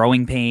some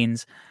growing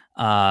pains,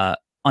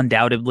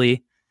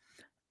 undoubtedly.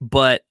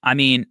 But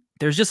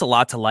there's just a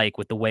lot to like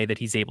with the way that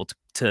he's able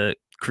to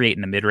create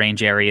in the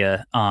mid-range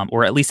area,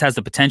 or at least has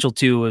the potential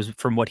to, is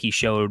from what he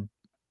showed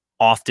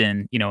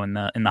often, in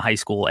the high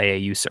school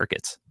AAU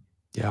circuits.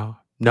 Yeah.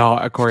 No,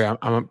 Corey,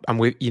 I'm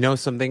with,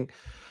 something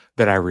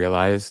that I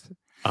realized,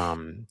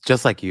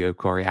 just like you,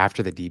 Corey,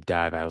 after the deep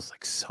dive, I was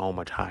like so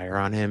much higher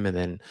on him. And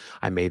then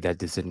I made that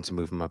decision to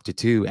move him up to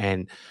 2.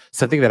 And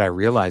something that I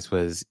realized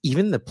was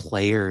even the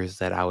players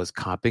that I was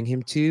comping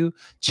him to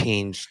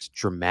changed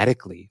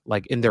dramatically.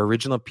 Like in the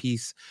original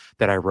piece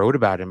that I wrote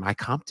about him, I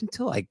comped him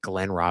to like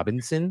Glenn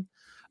Robinson.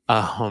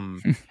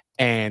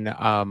 And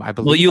I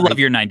believe, well, you love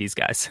your 90s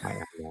guys.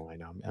 I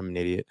know. I'm an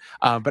idiot.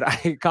 But I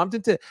comped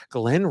into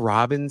Glenn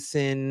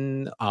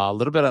Robinson, a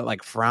little bit of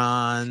like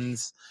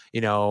Franz,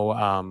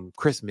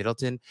 Chris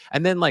Middleton.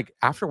 And then like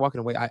after walking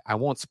away, I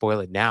won't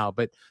spoil it now,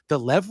 but the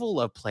level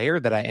of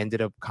player that I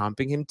ended up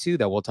comping him to,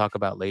 that we'll talk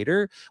about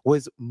later,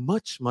 was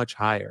much, much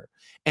higher.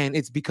 And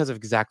it's because of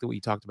exactly what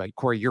you talked about.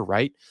 Corey, you're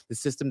right. The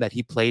system that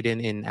he played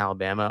in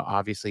Alabama,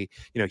 obviously,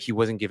 he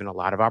wasn't given a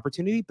lot of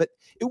opportunity, but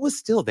it was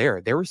still there.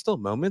 There were still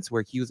moments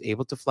where he was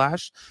able to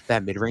flash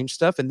that mid-range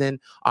stuff. And then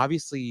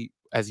obviously,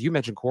 as you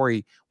mentioned,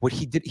 Corey, what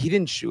he did, he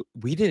didn't shoot.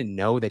 We didn't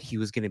know that he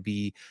was going to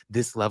be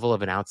this level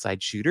of an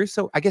outside shooter.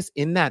 So I guess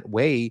in that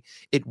way,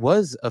 it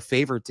was a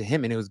favor to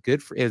him, and it was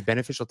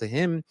beneficial to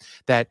him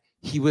that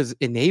he was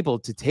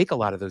enabled to take a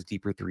lot of those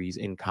deeper threes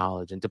in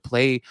college and to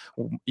play,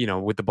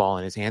 with the ball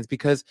in his hands,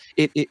 because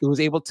it was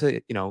able to,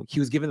 he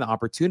was given the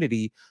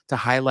opportunity to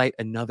highlight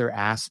another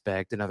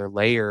aspect, another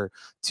layer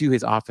to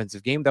his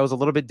offensive game that was a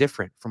little bit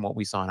different from what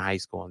we saw in high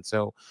school. And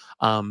so,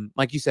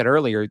 like you said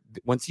earlier,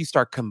 once you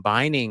start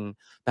combining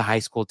the high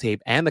school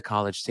tape and the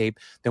college tape,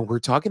 then we're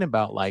talking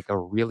about like a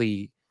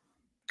really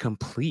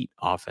complete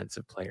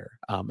offensive player,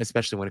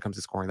 especially when it comes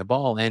to scoring the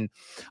ball. And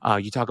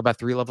you talk about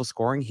 3-level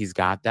scoring, he's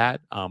got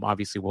that.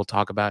 Obviously, we'll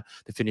talk about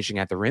the finishing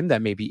at the rim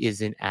that maybe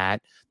isn't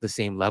at the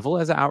same level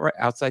as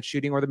outside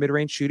shooting or the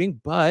mid-range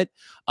shooting, but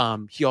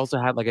he also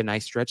had like a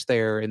nice stretch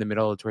there in the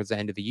middle towards the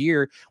end of the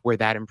year where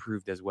that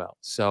improved as well.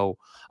 So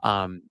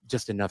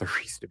just another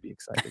reason to be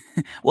excited.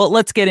 Well,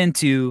 let's get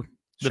into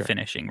the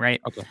finishing,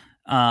 right? Okay.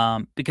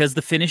 Because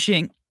the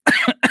finishing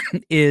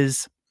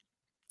is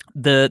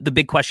the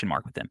big question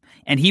mark with him.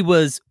 And he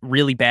was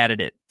really bad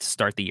at it to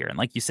start the year. And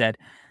like you said,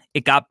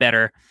 it got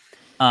better.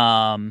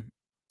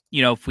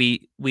 If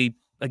we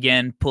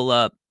again pull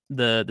up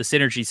the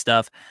synergy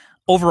stuff,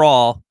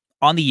 overall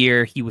on the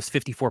year, he was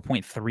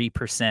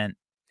 54.3%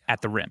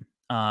 at the rim.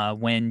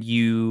 When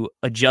you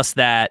adjust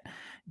that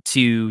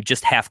to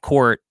just half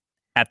court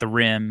at the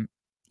rim,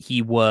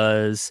 he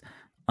was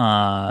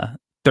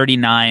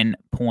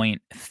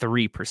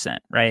 39.3%,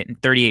 right? And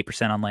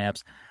 38% on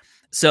layups.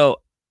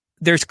 So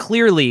there's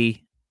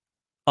clearly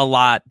a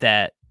lot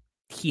that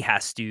he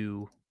has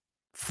to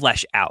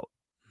flesh out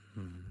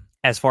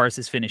as far as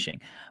his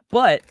finishing.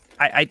 But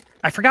I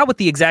forgot what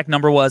the exact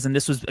number was, and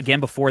this was again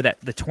before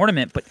the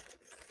tournament, but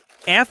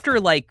after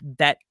like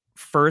that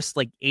first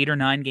like 8 or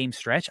 9 game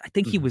stretch, I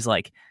think he was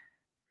like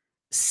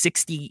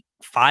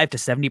 65 to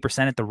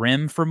 70% at the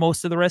rim for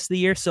most of the rest of the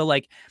year. So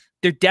like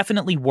there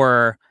definitely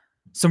were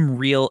some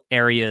real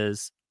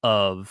areas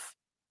of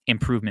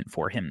improvement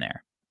for him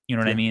there. You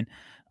know what I mean?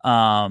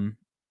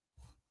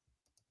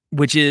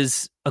 Which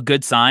is a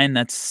good sign.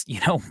 That's,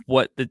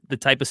 what the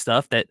type of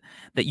stuff that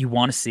you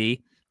want to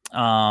see.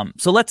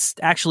 So let's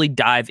actually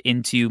dive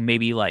into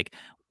maybe like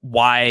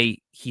why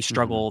he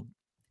struggled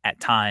at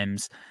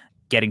times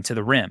getting to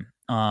the rim.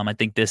 I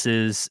think this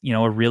is,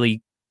 a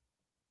really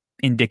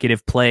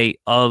indicative play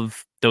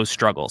of those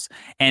struggles.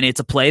 And it's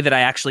a play that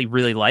I actually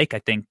really like. I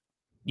think,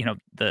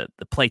 the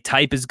play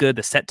type is good.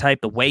 The set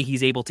type, the way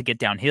he's able to get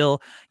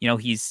downhill,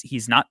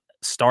 he's not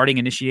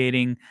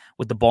initiating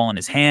with the ball in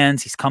his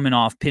hands. He's coming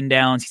off pin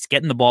downs. He's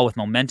getting the ball with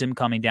momentum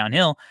coming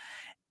downhill,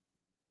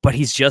 but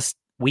he's just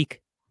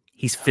weak.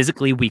 He's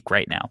physically weak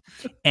right now.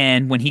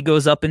 And when he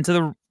goes up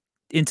into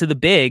the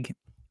big,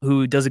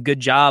 who does a good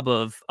job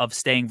of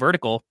staying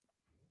vertical,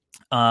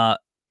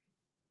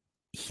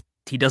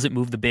 he doesn't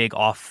move the big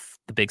off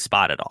the big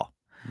spot at all.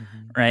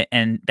 Right.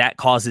 And that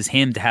causes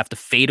him to have to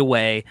fade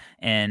away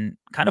and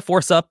kind of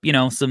force up,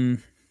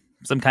 some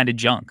kind of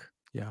junk.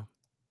 Yeah.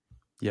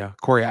 Yeah.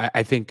 Corey,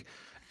 I think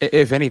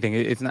if anything,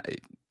 it's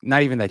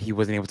not even that he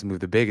wasn't able to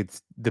move the big.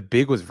 It's the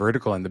big was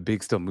vertical and the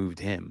big still moved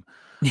him.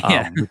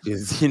 Which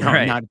is,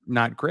 right.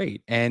 not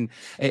great. And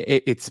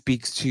it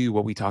speaks to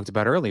what we talked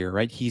about earlier,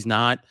 right? He's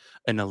not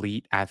an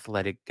elite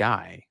athletic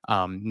guy.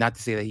 Not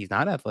to say that he's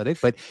not athletic,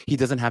 but he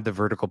doesn't have the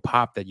vertical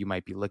pop that you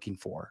might be looking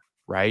for,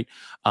 right?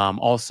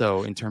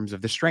 Also in terms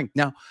of the strength.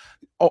 Now,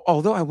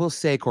 although I will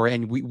say, Corey,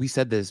 and we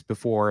said this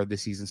before the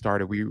season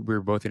started, we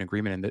were both in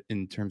agreement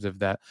in terms of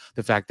the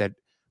fact that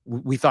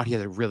we thought he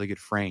had a really good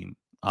frame.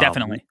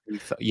 Definitely.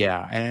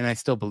 Yeah. And I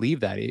still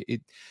believe that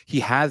he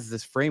has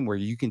this frame where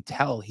you can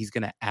tell he's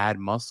going to add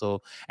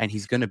muscle and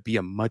he's going to be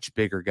a much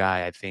bigger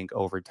guy, I think,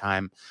 over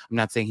time. I'm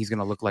not saying he's going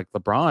to look like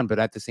LeBron, but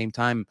at the same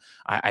time,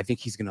 I think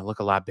he's going to look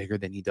a lot bigger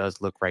than he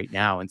does look right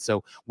now. And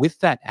so with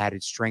that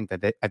added strength, I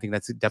think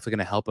that's definitely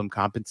going to help him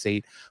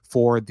compensate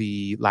for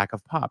the lack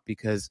of pop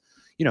because,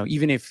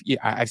 even if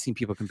I've seen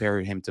people compare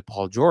him to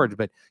Paul George,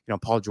 but,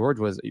 Paul George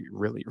was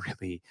really,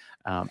 really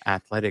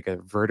athletic, a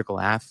vertical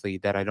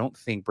athlete that I don't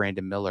think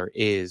Brandon Miller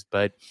is.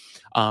 But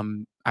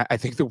I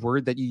think the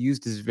word that you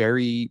used is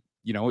very,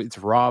 it's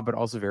raw, but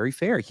also very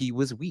fair. He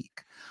was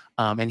weak.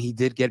 And he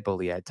did get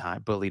bullied at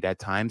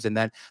times. And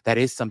that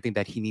is something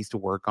that he needs to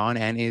work on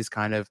and is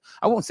kind of,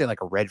 I won't say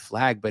like a red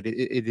flag, but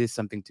it is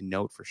something to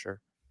note for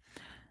sure.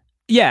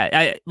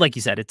 Yeah. Like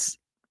you said,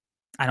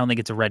 I don't think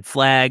it's a red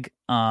flag.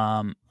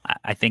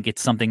 I think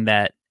it's something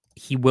that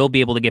he will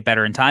be able to get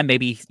better in time.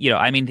 Maybe,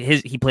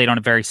 he played on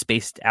a very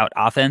spaced out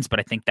offense, but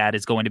I think that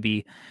is going to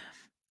be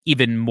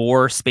even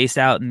more spaced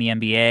out in the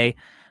NBA.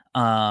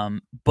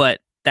 But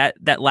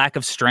that lack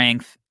of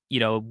strength,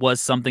 was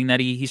something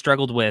that he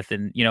struggled with.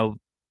 And,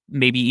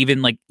 maybe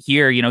even like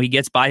here, he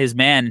gets by his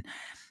man,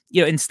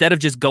 instead of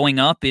just going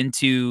up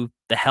into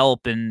the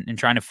help and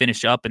trying to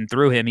finish up and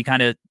through him, he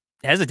kind of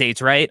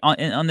hesitates right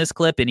on this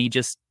clip. And he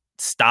just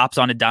stops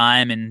on a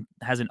dime and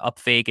has an up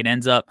fake and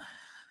ends up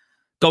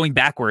going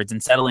backwards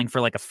and settling for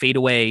like a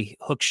fadeaway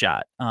hook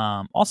shot.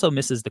 Also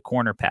misses the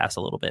corner pass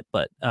a little bit,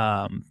 but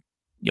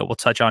we'll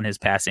touch on his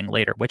passing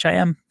later, which I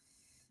am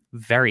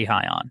very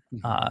high on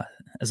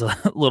as a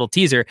little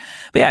teaser.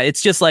 But yeah,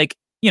 it's just like,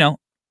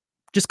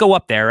 just go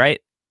up there, right?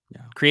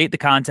 Yeah. Create the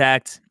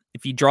contact.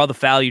 If you draw the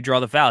foul, you draw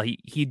the foul.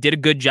 He did a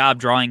good job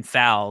drawing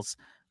fouls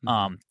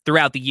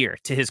throughout the year,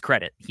 to his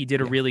credit. He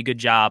did a really good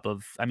job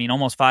of,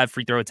 almost 5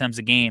 free throw attempts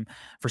a game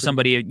for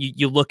somebody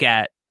you look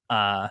at,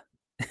 as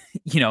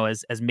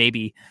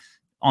maybe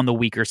on the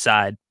weaker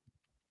side.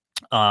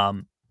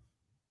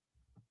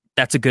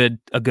 That's a good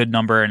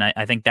number. And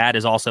I think that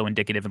is also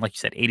indicative. And like you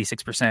said,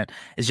 86%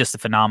 is just a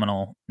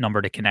phenomenal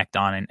number to connect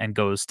on and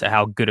goes to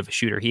how good of a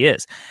shooter he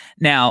is.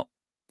 Now,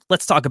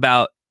 let's talk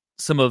about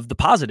some of the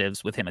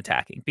positives with him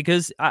attacking,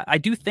 because I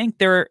do think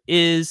there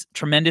is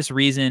tremendous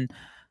reason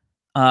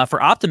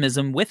for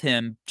optimism with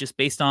him, just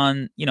based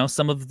on,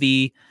 some of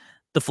the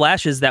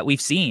flashes that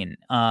we've seen.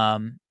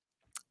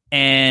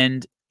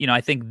 And,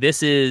 I think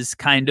this is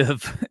kind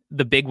of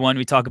the big one.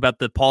 We talk about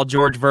the Paul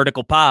George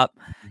vertical pop.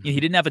 he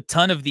didn't have a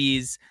ton of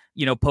these,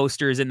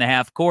 posters in the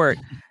half court.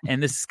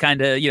 And this is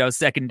kind of,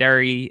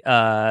 secondary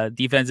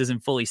defense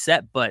isn't fully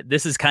set, but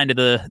this is kind of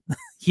the,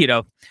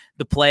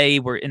 the play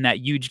where in that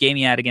huge game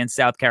he had against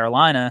South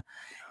Carolina.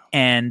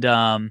 And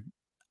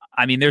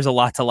there's a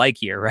lot to like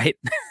here, right?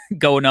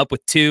 Going up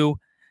with 2,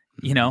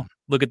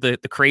 look at the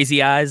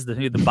crazy eyes,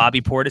 the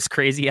Bobby Portis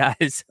crazy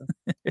eyes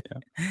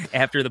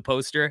after the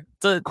poster.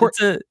 This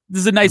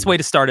is a nice way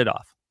to start it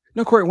off.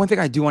 No, Corey, one thing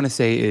I do want to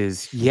say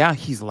is,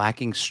 he's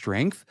lacking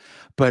strength,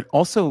 but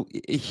also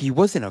he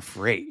wasn't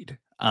afraid.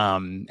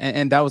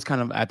 And that was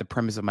kind of at the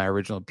premise of my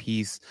original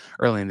piece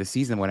early in the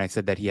season when I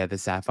said that he had the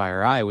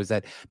sapphire eye, was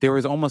that there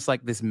was almost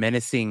like this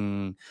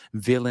menacing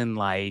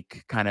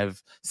villain-like kind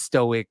of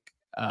stoic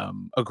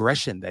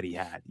aggression that he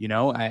had.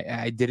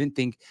 I didn't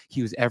think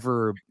he was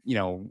ever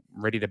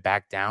ready to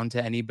back down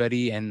to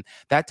anybody, and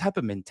that type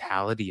of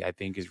mentality I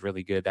think is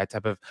really good. That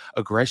type of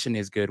aggression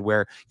is good,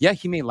 where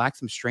he may lack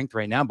some strength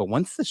right now, but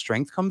once the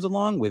strength comes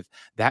along with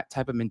that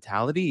type of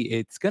mentality,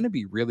 it's going to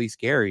be really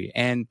scary.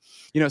 And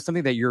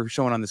something that you're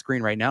showing on the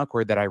screen right now,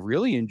 Corey, that I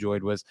really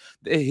enjoyed was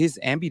his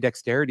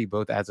ambidexterity,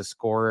 both as a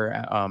scorer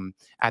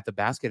at the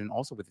basket and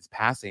also with his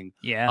passing.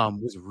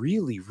 Was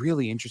really,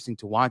 really interesting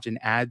to watch, and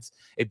adds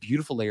a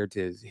beautiful layer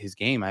to his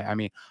game.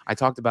 I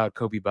talked about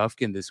Kobe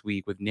Buffkin this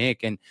week with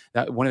Nick, and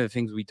that one of the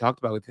things we talked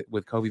about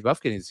with Kobe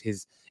Buffkin is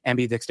his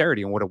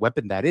ambidexterity and what a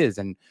weapon that is.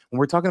 And when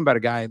we're talking about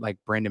a guy like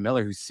Brandon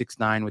Miller, who's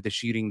 6'9", with the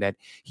shooting that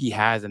he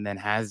has, and then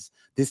has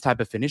this type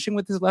of finishing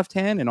with his left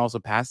hand and also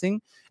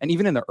passing, and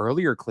even in the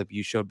earlier clip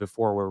you showed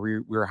before where we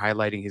were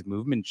highlighting his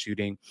movement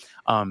shooting,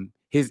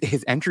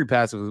 his entry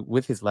pass was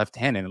with his left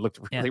hand, and it looked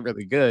really,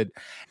 really good.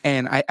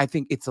 And I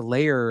think it's a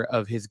layer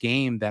of his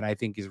game that I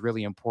think is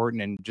really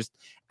important, and just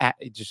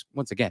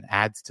once again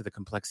adds to the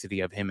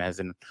complexity of him as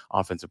an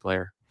offensive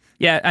player.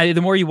 Yeah,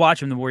 the more you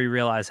watch him, the more you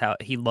realize how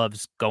he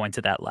loves going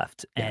to that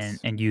left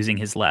and using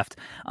his left.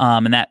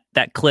 And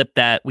that clip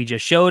that we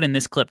just showed and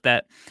this clip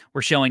that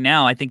we're showing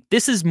now, I think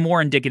this is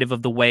more indicative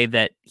of the way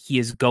that he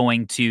is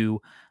going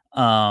to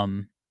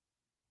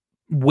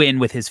win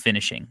with his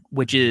finishing,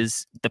 which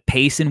is the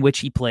pace in which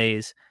he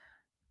plays,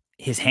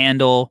 his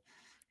handle,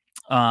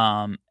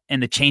 and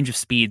the change of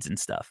speeds and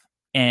stuff.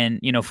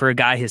 And, for a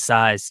guy his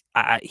size,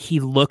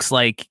 he looks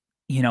like,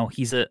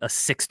 he's a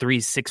 6'3",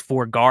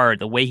 6'4" guard.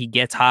 The way he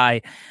gets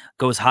high,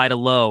 goes high to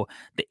low,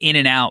 the in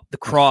and out, the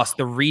cross,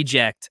 the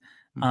reject,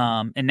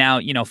 and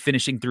now,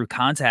 finishing through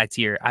contact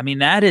here.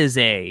 That is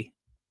a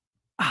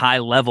high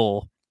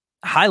level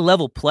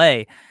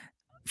play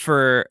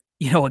for,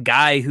 a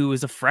guy who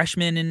was a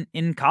freshman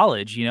in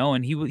college,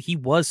 and he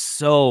was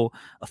so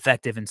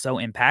effective and so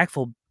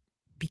impactful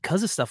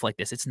because of stuff like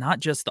this. It's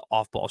not just the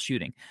off-ball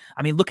shooting.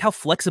 Look how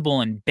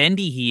flexible and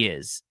bendy he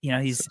is.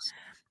 He's,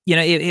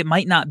 it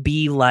might not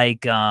be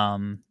like,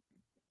 end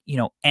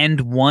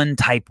one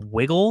type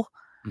wiggle,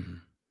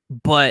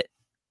 but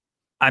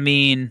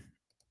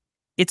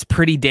it's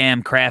pretty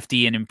damn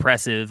crafty and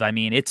impressive.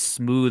 It's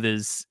smooth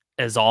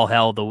as all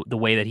hell, the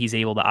way that he's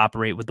able to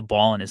operate with the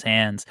ball in his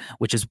hands,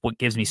 which is what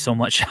gives me so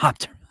much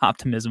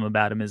optimism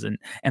about him as an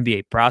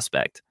NBA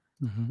prospect.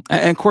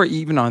 And Corey,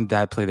 even on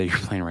that play that you're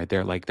playing right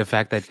there, like the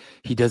fact that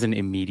he doesn't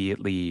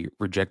immediately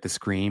reject the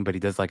screen, but he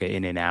does like an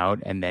in and out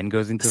and then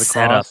goes into the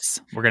setups.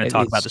 Cross. We're going to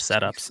talk about the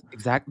setups.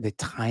 Exactly. The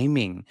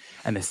timing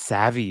and the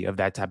savvy of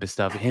that type of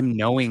stuff, him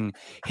knowing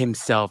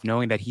himself,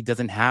 knowing that he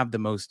doesn't have the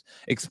most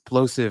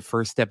explosive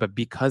first step, but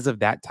because of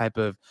that type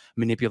of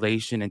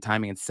manipulation and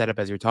timing and setup,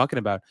 as you're talking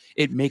about,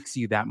 it makes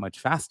you that much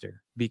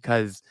faster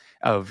because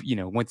of,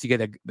 once you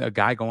get a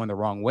guy going the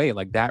wrong way,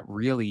 like that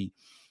really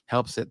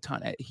helps a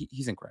ton.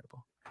 He's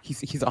incredible.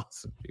 He's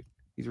awesome, dude.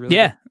 He's really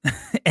good.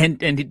 and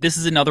this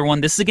is another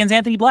one. This is against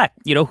Anthony Black,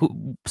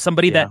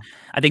 somebody that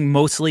I think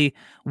mostly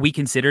we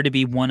consider to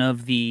be one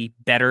of the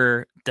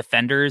better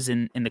defenders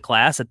in the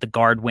class at the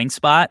guard wing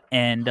spot.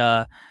 And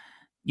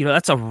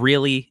that's a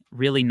really,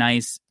 really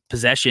nice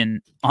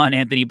possession on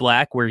Anthony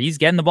Black where he's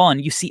getting the ball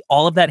and you see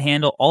all of that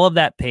handle, all of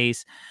that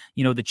pace,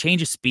 the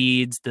change of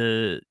speeds,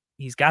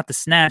 he's got the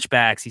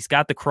snatchbacks, he's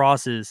got the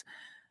crosses.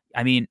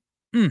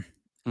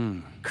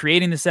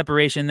 Creating the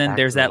separation, then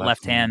there's that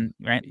left hand,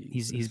 right?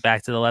 He's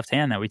back to the left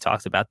hand that we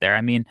talked about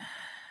there.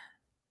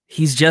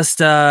 He's just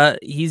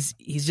he's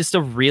just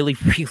a really,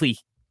 really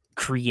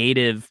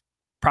creative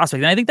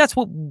prospect. And I think that's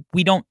what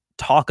we don't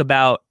talk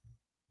about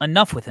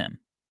enough with him.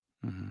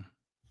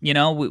 We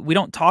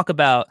don't talk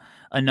about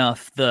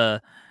enough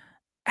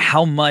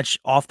how much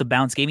off the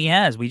bounce game he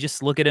has. We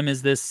just look at him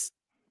as this,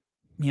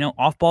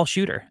 off ball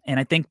shooter. And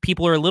I think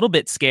people are a little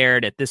bit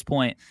scared at this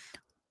point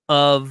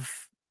of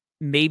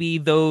maybe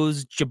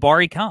those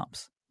Jabari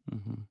comps.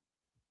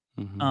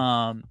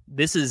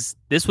 This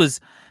was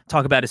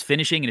talk about his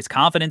finishing and his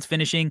confidence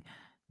finishing,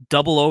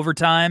 double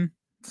overtime,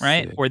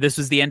 right? Sick. Or this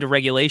was the end of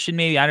regulation,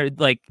 maybe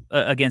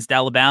against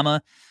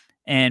Alabama,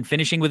 and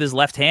finishing with his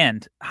left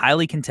hand,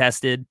 highly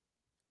contested,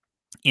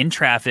 in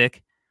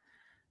traffic.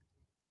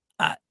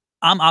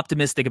 I'm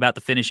optimistic about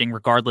the finishing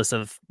regardless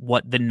of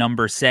what the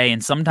numbers say.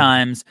 And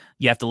sometimes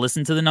you have to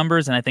listen to the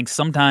numbers. And I think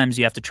sometimes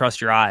you have to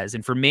trust your eyes.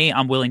 And for me,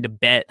 I'm willing to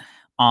bet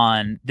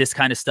on this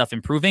kind of stuff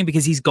improving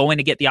because he's going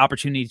to get the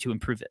opportunity to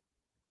improve it.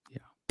 Yeah.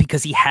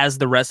 Because he has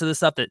the rest of the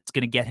stuff that's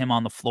going to get him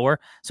on the floor.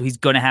 So he's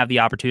going to have the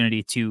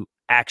opportunity to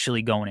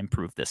actually go and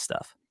improve this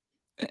stuff.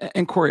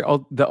 And Corey,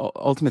 the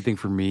ultimate thing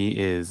for me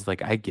is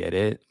like, I get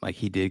it. Like,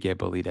 he did get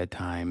bullied at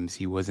times.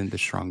 He wasn't the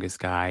strongest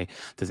guy,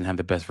 doesn't have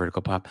the best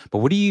vertical pop. But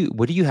what do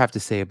you have to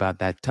say about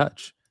that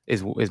touch?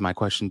 Is my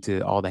question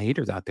to all the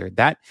haters out there.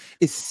 That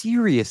is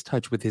serious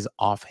touch with his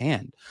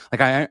offhand.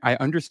 Like, I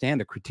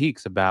understand the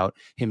critiques about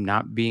him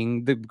not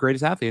being the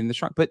greatest athlete in the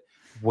strong, but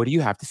what do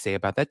you have to say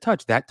about that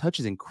touch? That touch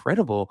is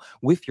incredible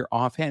with your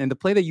offhand. And the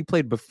play that you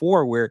played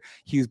before where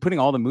he was putting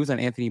all the moves on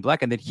Anthony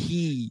Black and then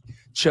he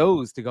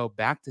chose to go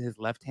back to his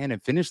left hand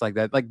and finish like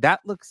that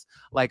looks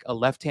like a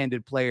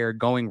left-handed player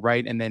going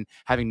right and then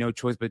having no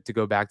choice but to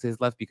go back to his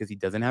left because he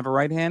doesn't have a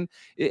right hand.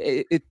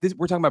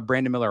 We're talking about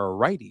Brandon Miller, a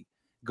righty,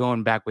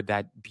 going back with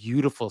that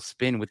beautiful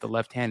spin with the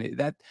left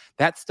hand.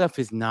 That stuff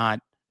is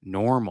not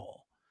normal.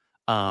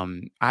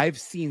 I've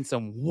seen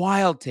some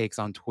wild takes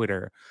on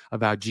Twitter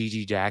about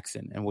Gigi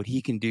Jackson and what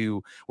he can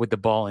do with the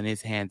ball in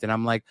his hands. And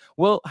I'm like,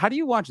 well, how do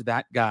you watch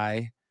that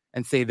guy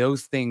and say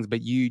those things,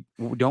 but you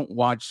don't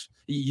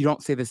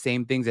say the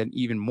same things and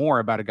even more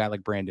about a guy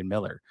like Brandon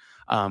Miller,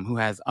 who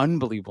has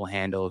unbelievable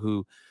handle,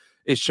 who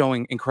is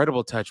showing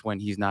incredible touch when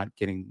he's not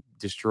getting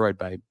destroyed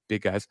by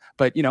big guys.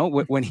 But,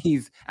 when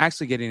he's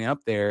actually getting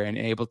up there and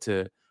able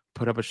to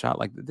put up a shot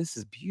like this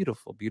is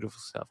beautiful, beautiful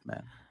stuff,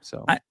 man.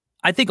 So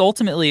I think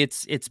ultimately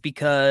it's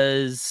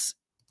because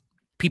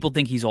people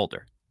think he's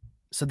older.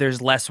 So there's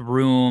less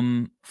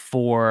room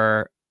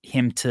for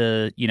him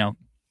to,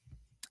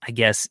 I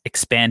guess,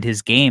 expand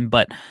his game.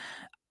 But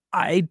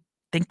I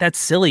think that's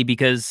silly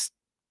because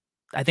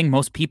I think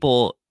most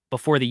people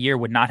before the year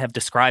would not have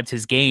described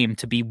his game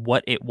to be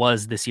what it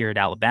was this year at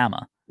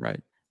Alabama.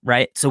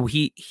 Right. So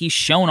he's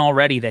shown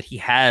already that he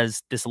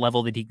has this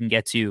level that he can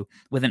get to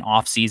with an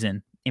off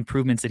season,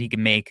 improvements that he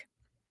can make.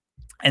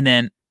 And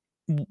then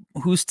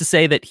who's to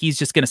say that he's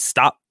just going to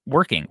stop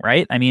working,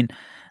 right? I mean,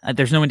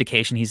 there's no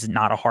indication he's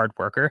not a hard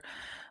worker.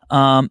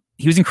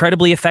 He was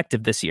incredibly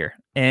effective this year.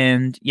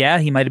 And yeah,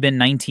 he might have been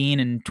 19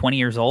 and 20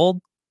 years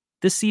old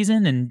this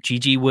season. And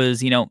Gigi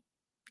was,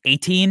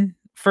 18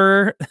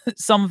 for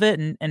some of it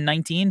and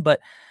 19.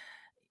 But,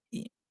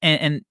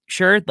 and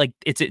sure, like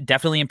it's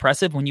definitely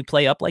impressive when you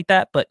play up like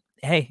that. But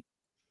hey,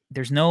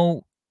 there's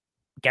no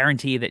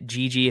guarantee that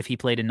Gigi, if he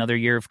played another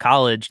year of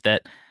college,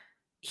 that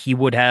he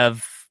would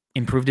have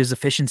improved his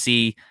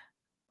efficiency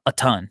a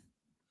ton.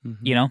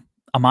 Mm-hmm.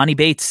 Amani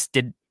Bates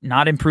did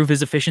not improve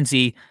his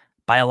efficiency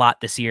by a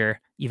lot this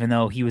year, even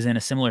though he was in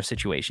a similar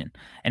situation.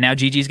 And now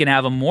Gigi's going to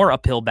have a more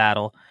uphill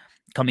battle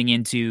coming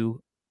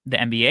into the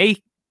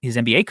NBA, his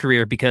NBA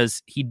career,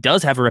 because he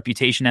does have a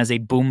reputation as a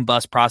boom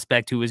bust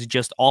prospect who is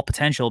just all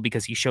potential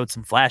because he showed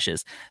some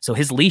flashes. So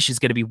his leash is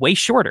going to be way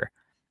shorter.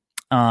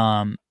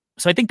 So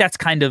I think that's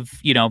kind of,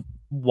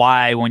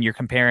 why when you're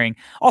comparing.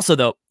 Also,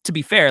 though, to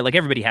be fair, like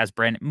everybody has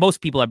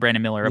most people have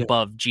Brandon Miller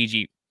above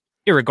Gigi,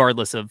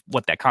 irregardless of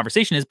what that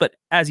conversation is. But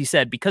as you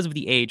said, because of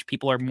the age,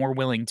 people are more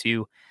willing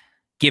to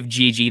give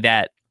Gigi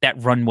that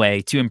runway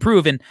to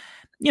improve. And,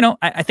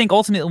 I think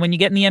ultimately when you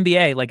get in the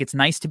NBA, like it's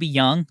nice to be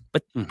young,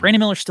 but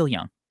Brandon Miller's still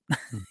young.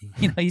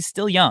 He's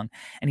still young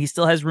and he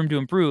still has room to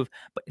improve,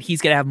 but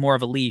he's going to have more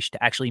of a leash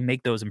to actually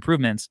make those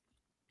improvements,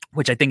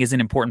 which I think is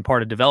an important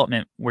part of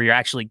development where you're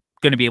actually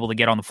going to be able to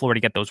get on the floor to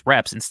get those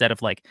reps instead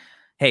of like,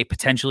 hey,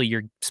 potentially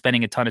you're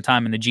spending a ton of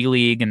time in the G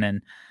League and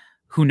then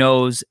who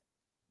knows,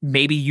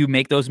 maybe you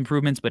make those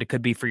improvements, but it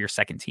could be for your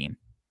second team.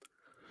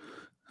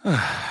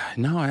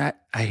 No,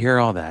 I hear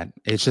all that.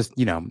 It's just,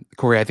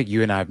 Corey, I think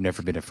you and I have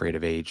never been afraid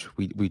of age.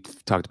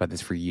 We've talked about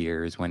this for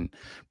years when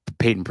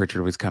Peyton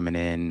Pritchard was coming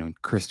in,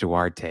 and Chris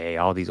Duarte,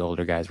 all these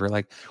older guys. We're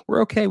like,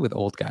 we're okay with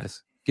old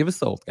guys. Give us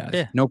the old guys.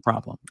 Yeah. No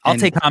problem. I'll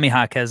take Jaime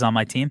Jaquez on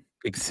my team.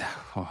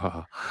 Exactly.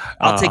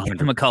 I'll take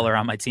Kevin McCullough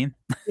on my team.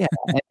 Yeah.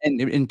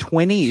 And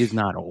 20 is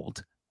not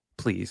old.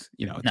 Please.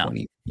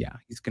 20. Yeah.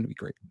 He's going to be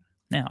great.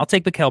 Yeah. I'll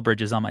take Mikal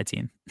Bridges on my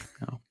team.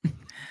 Oh.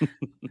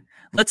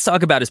 Let's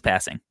talk about his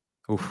passing.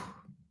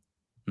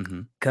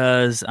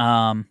 Because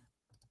I'm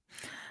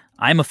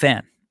a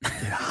fan.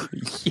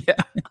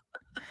 Yeah.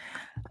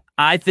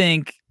 I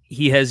think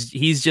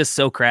he's just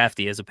so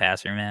crafty as a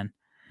passer, man.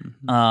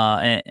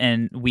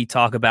 And we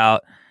talk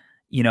about,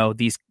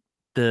 these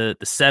the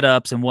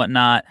setups and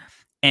whatnot.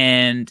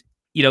 And,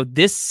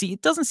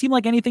 it doesn't seem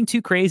like anything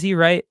too crazy,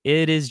 right?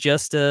 It is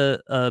just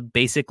a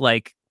basic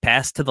like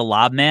pass to the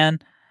lob man,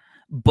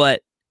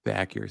 but the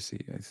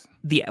accuracy is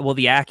the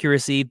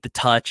accuracy, the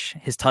touch,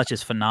 his touch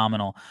is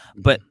phenomenal.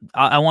 But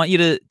I want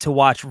you to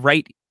watch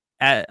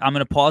I'm going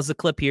to pause the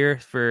clip here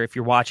for if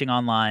you're watching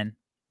online.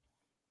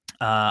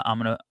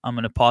 I'm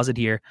going to pause it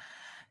here.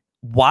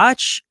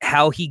 Watch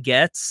how he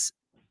gets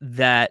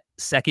that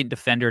second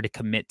defender to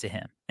commit to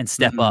him and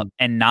step up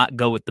and not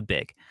go with the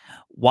big.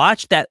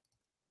 Watch that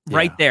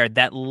right there,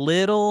 that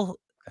little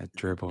That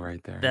dribble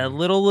right there. That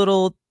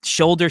little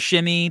shoulder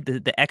shimmy,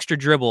 the extra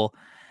dribble.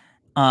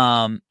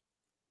 And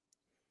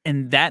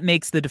that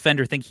makes the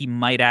defender think he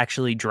might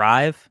actually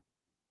drive,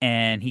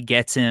 and he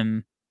gets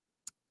him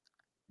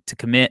to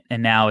commit,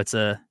 and now it's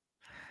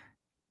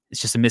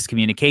just a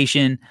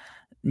miscommunication.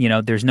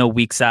 There's no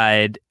weak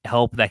side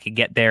help that could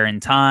get there in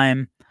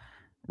time,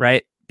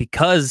 right?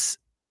 Because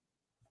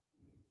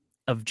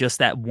of just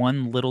that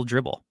one little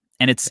dribble.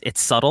 And it's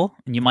subtle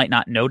and you might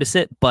not notice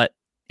it, but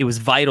it was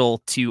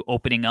vital to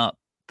opening up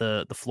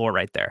the floor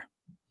right there.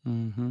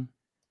 Mm-hmm.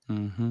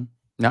 Mm-hmm.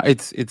 No,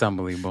 it's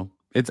unbelievable.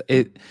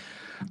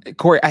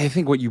 Corey, I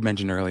think what you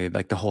mentioned earlier,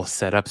 like the whole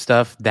setup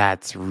stuff,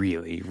 that's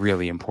really,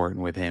 really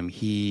important with him.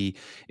 He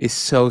is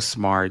so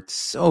smart,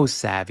 so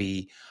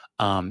savvy,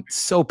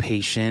 so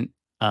patient.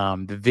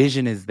 The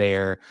vision is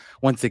there.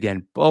 Once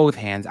again, both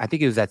hands. I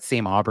think it was that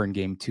same Auburn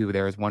game too.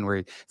 There was one where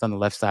it's on the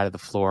left side of the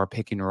floor,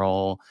 pick and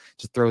roll,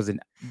 just throws in.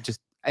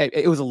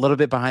 It was a little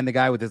bit behind the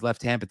guy with his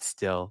left hand, but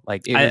still,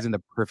 like it was in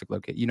the perfect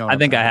location. I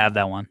think I have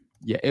that one.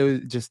 Yeah, it was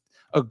just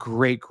a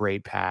great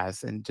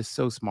pass and just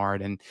so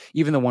smart. And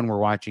even the one we're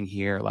watching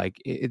here,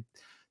 like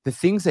the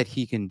things that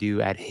he can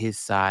do at his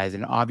size,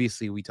 and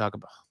obviously we talk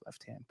about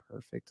left hand,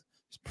 perfect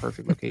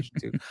location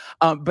too.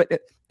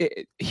 But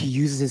he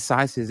uses his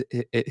size to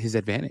his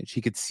advantage.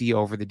 He could see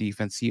over the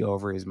defense, see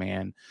over his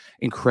man.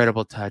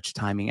 Incredible touch,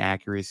 timing,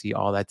 accuracy,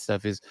 all that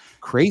stuff is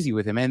crazy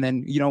with him. And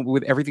then,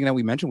 with everything that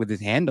we mentioned with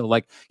his handle,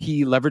 like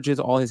he leverages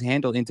all his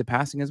handle into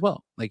passing as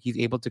well. Like he's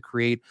able to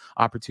create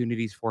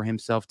opportunities for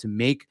himself to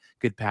make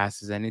good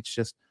passes. And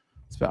it's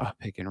about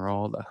pick and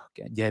roll. Oh,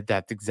 yeah,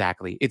 that's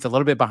exactly. It's a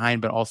little bit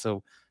behind, but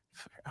also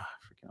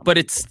but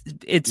it's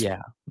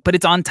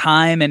on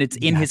time and it's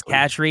in his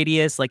catch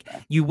radius. Like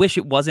you wish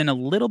it wasn't a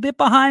little bit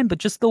behind, but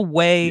just the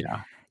way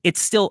it's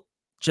still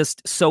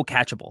just so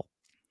catchable.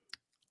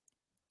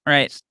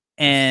 Right.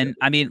 And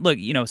I mean, look,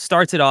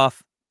 starts it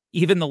off,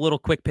 even the little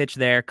quick pitch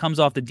there comes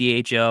off the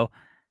DHO.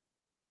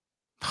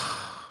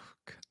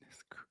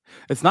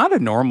 It's not a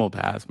normal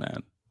pass,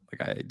 man.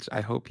 Like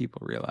I hope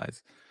people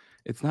realize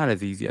it's not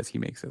as easy as he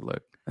makes it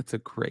look. That's a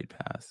great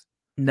pass.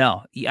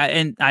 No,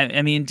 and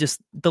I mean,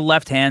 just the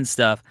left hand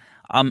stuff.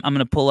 I'm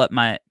gonna pull up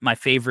my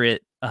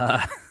favorite.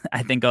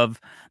 I think of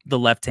the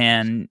left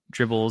hand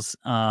dribbles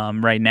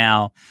right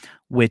now,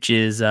 which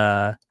is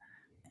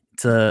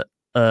it's a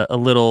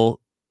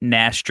little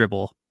Nash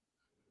dribble.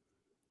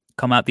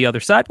 Come out the other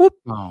side, whoop!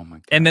 Oh my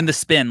god! And then the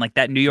spin, like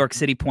that New York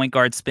City point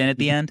guard spin at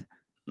the end.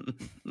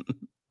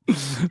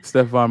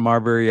 Stephon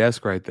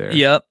Marbury-esque right there.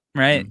 Yep,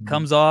 right. Mm-hmm.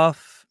 Comes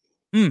off.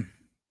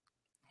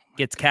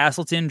 Gets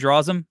Castleton,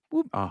 draws him.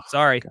 Whoop,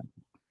 sorry. God.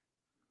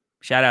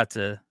 Shout out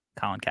to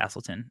Colin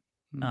Castleton,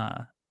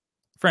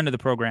 friend of the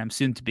program,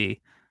 soon to be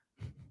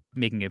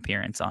making an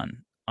appearance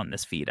on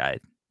this feed, I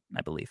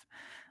believe.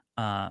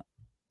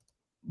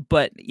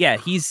 But yeah,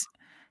 he's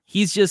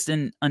just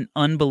an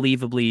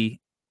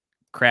unbelievably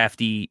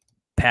crafty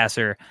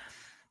passer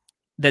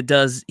that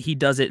does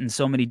it in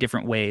so many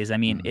different ways. I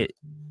mean,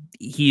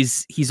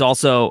 he's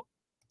also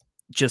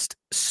just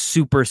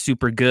super,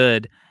 super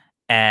good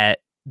at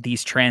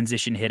these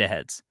transition hit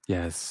aheads.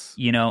 Yes.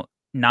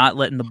 Not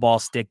letting the ball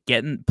stick,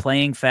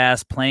 playing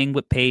fast, playing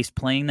with pace,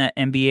 playing that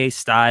NBA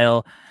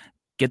style,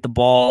 get the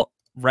ball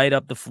right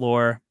up the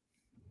floor.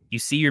 You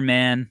see your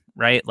man,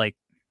 right? Like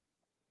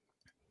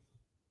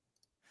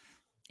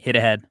hit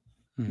ahead,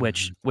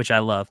 which I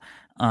love.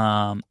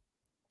 I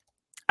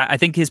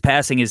think his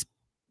passing is,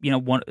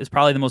 is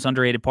probably the most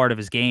underrated part of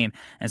his game.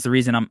 And it's the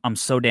reason I'm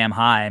so damn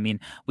high. I mean,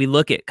 we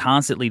look at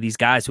constantly these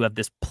guys who have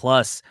this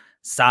plus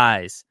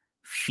size,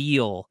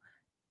 feel,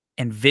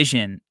 and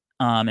vision,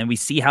 and we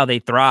see how they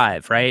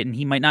thrive, right? And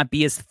he might not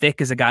be as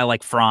thick as a guy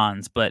like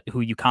Franz, but who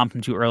you comped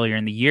him to earlier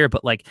in the year,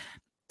 but like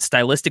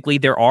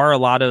stylistically, there are a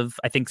lot of,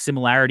 I think,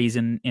 similarities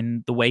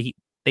in the way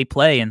they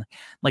play. And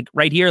like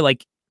right here,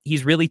 like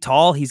he's really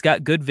tall, he's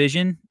got good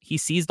vision, he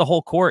sees the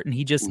whole court, and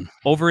he just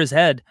over his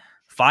head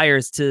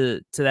fires to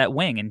that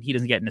wing, and he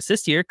doesn't get an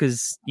assist here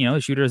because the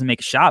shooter doesn't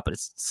make a shot, but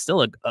it's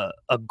still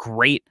a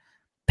great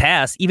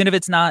pass, even if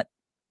it's not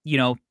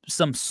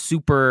some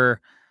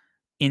super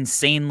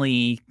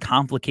insanely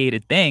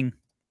complicated thing.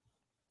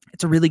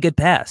 It's a really good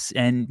pass,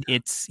 and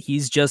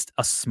he's just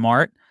a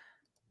smart,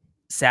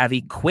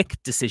 savvy, quick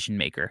decision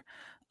maker.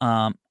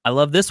 I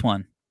love this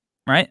one,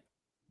 right?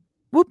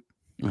 Whoop!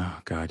 Oh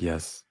God,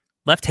 yes.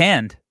 Left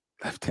hand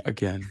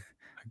again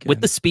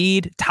with the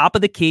speed, top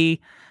of the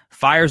key,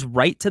 fires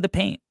right to the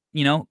paint.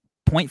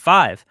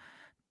 0.5.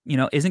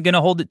 Isn't going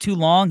to hold it too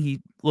long.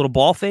 He little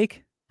ball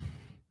fake,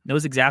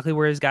 knows exactly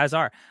where his guys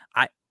are.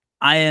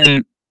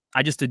 I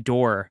just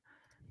adore.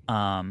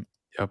 I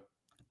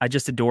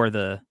just adore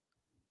the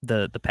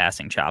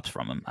passing chops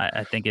from him.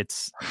 I think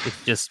it's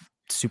just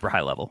super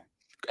high level.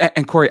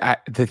 And Corey,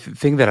 the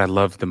thing that I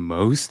love the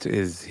most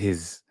is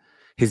his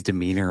his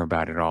demeanor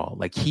about it all.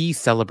 Like, he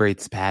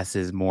celebrates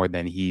passes more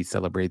than he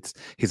celebrates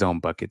his own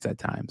buckets at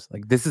times.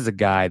 Like, this is a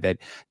guy that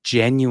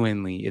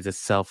genuinely is a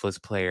selfless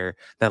player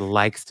that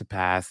likes to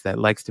pass, that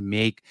likes to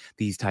make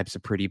these types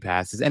of pretty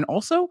passes. And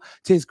also,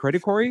 to his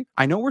credit, Corey,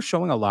 I know we're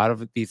showing a lot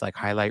of these like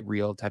highlight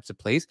reel types of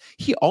plays.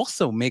 He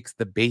also makes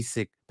the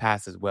basic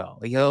pass as well.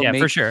 Like, he'll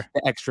make for sure.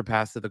 the extra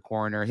pass to the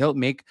corner. He'll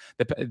make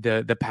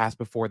the pass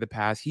before the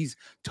pass. He's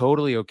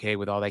totally okay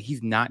with all that.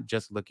 He's not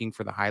just looking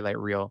for the highlight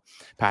reel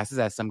passes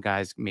as some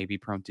guys may be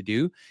prone to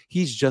do.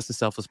 He's just a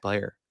selfless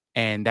player.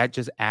 And that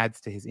just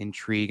adds to his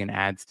intrigue and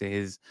adds to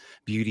his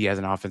beauty as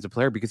an offensive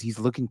player because he's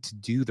looking to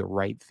do the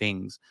right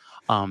things.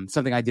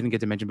 Something I didn't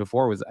get to mention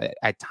before was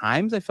at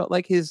times I felt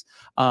like his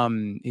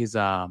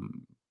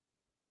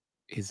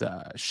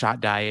shot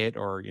diet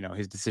or, you know,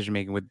 his decision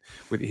making with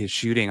his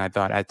shooting, I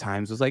thought at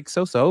times was like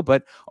so.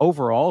 But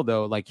overall,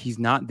 though, like, he's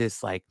not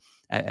this, like,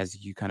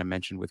 as you kind of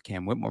mentioned with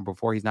Cam Whitmore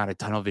before, he's not a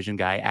tunnel vision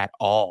guy at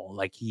all.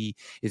 Like, he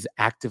is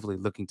actively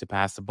looking to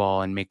pass the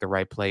ball and make the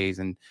right plays,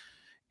 and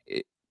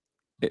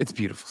it's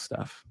beautiful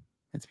stuff.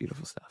 It's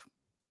beautiful stuff.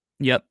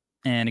 Yep.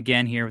 And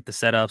again, here with the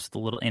setups, the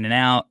little in and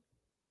out,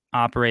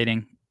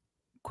 operating,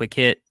 quick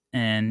hit,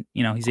 and,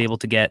 you know, he's able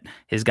to get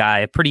his guy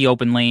a pretty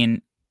open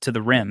lane to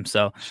the rim.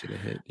 So should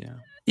have hit.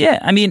 Yeah.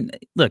 I mean,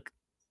 look,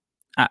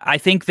 I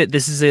think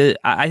that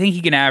I think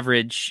he can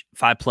average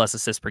 5+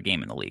 assists per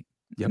game in the league.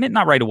 Yep. I mean,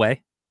 not right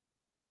away,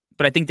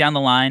 but I think down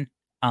the line,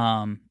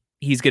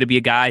 he's going to be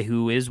a guy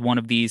who is one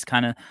of these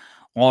kind of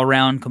all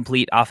around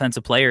complete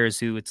offensive players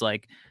who it's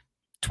like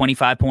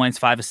 25 points,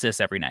 5 assists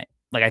every night.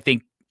 Like, I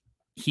think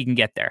he can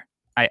get there.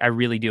 I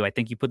really do. I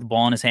think you put the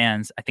ball in his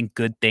hands, I think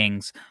good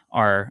things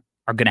are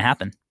going to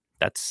happen.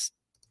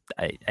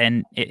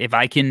 And if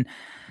I can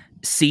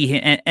see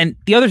him, and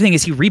the other thing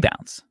is he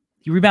rebounds.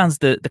 He rebounds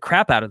the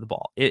crap out of the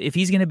ball. If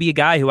he's going to be a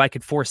guy who I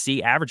could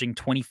foresee averaging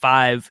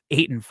 25,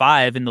 8, and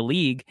 5 in the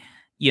league,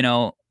 you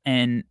know,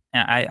 and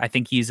I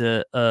think he's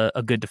a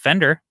good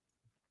defender.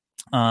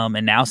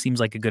 And now seems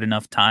like a good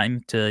enough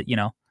time to, you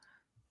know,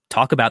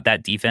 talk about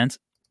that defense.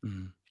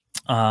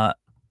 Mm-hmm.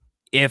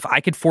 If I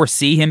could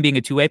foresee him being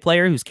a two-way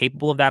player who's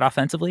capable of that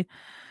offensively,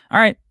 all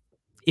right.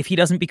 If he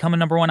doesn't become a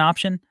number 1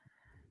 option,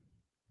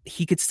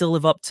 he could still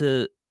live up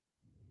to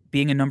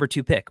being a number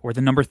 2 pick or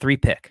the number 3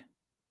 pick.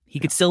 He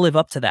could still live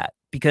up to that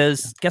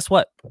because guess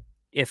what?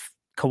 If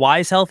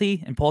Kawhi is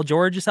healthy and Paul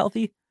George is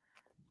healthy,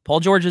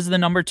 Paul George is the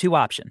number 2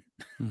 option.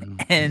 Mm-hmm.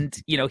 And,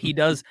 you know,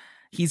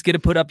 he's going to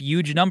put up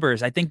huge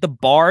numbers. I think the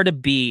bar to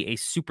be a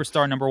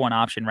superstar number 1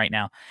 option right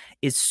now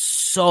is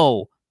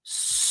so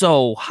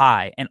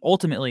high. And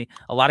ultimately,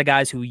 a lot of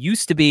guys who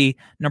used to be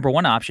number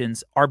 1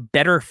 options are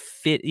better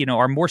fit, you know,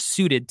 are more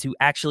suited to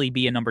actually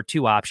be a number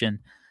 2 option.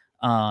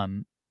 I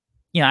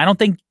don't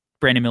think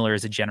Brandon Miller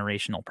is a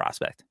generational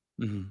prospect.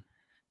 Mm-hmm.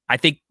 I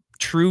think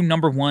true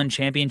number 1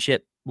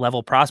 championship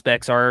level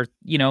prospects are,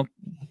 you know,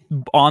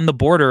 on the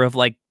border of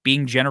like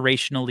being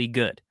generationally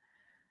good.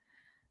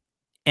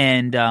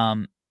 And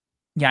I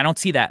don't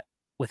see that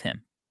with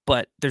him,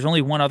 but there's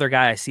only one other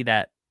guy I see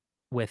that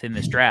with in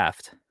this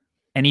draft.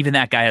 And even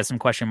that guy has some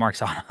question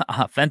marks on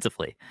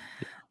offensively.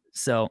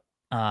 So,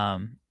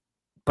 but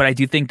I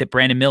do think that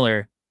Brandon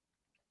Miller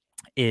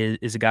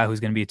is a guy who's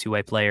going to be a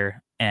two-way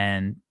player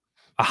and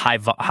a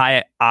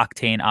high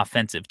octane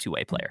offensive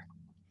two-way player.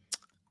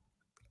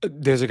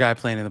 There's a guy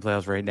playing in the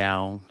playoffs right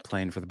now,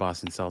 playing for the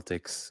Boston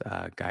Celtics.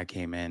 Guy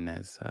came in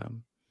as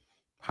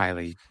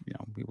highly, you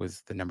know, he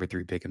was the number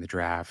 3 pick in the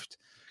draft,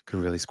 could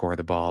really score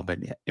the ball, but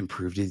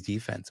improved his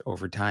defense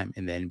over time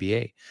in the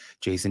NBA.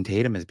 Jason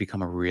Tatum has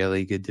become a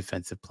really good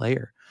defensive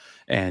player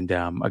and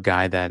a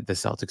guy that the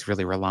Celtics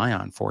really rely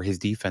on for his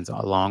defense,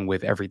 along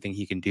with everything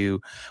he can do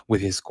with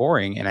his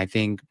scoring. And I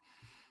think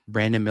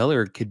Brandon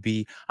Miller could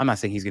be, I'm not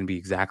saying he's going to be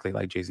exactly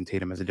like Jason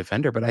Tatum as a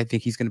defender, but I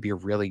think he's going to be a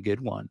really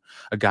good one.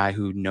 A guy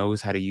who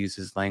knows how to use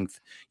his length,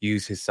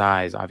 use his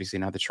size, obviously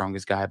not the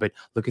strongest guy, but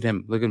look at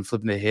him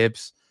flipping the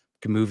hips,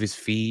 can move his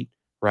feet,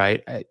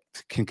 right?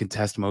 Can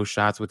contest most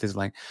shots with his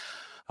length.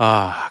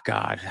 Oh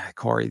God,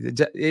 Corey,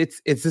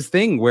 it's this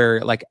thing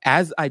where, like,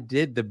 as I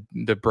did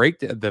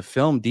the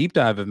film deep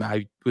dive of him,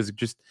 I was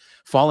just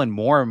falling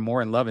more and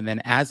more in love. And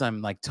then as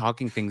I'm like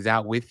talking things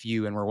out with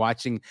you and we're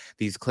watching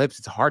these clips,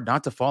 it's hard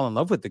not to fall in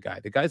love with the guy.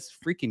 The guy's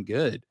freaking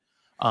good.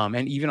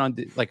 And even on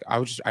like,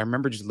 I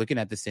remember just looking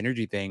at the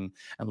synergy thing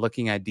and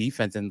looking at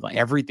defense, and like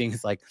everything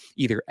is like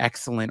either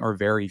excellent or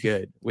very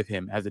good with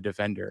him as a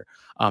defender.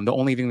 The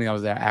only thing that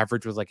was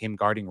average was like him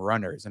guarding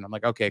runners. And I'm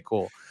like, okay,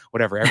 cool,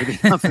 whatever.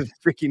 Everything else is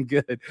freaking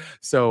good.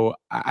 So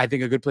I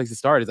think a good place to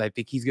start is I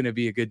think he's going to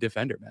be a good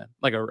defender, man.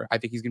 I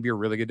think he's going to be a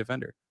really good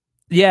defender.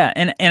 Yeah.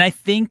 And I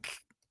think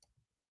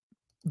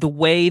the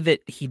way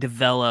that he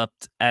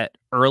developed at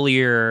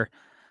earlier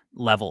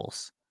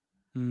levels,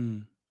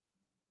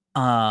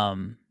 I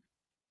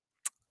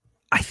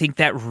think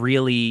that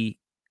really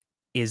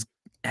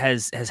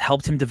has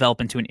helped him develop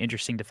into an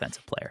interesting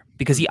defensive player,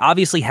 because he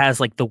obviously has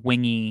like the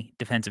wingy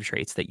defensive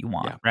traits that you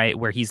want, right?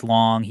 Where he's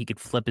long, he could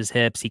flip his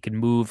hips, he can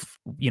move,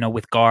 you know,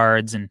 with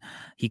guards, and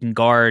he can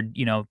guard,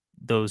 you know,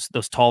 those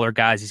taller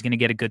guys. He's going to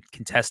get a good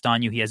contest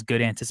on you. He has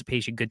good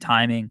anticipation, good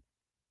timing.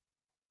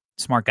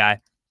 Smart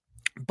guy.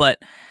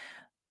 But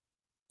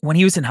when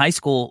he was in high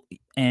school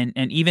and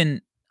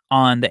even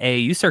on the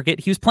AAU circuit,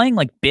 he was playing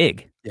like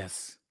big.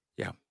 Yes.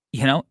 Yeah.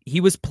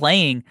 He was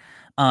playing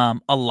a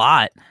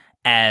lot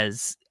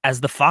as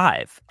the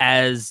 5,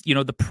 as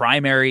the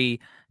primary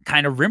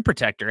kind of rim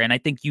protector. And I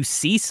think you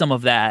see some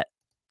of that,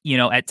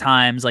 at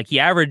times. Like he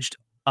averaged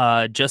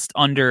just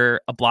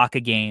under a block a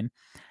game.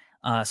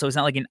 So it's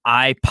not like an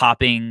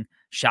eye-popping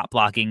shot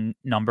blocking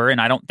number. And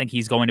I don't think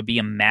he's going to be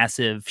a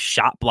massive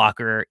shot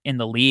blocker in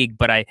the league,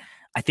 but I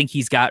think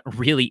he's got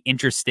really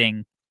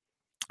interesting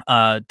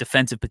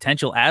defensive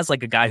potential as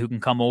like a guy who can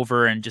come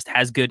over and just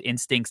has good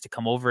instincts to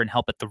come over and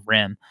help at the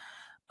rim.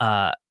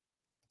 I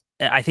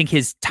think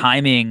his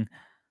timing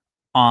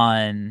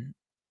on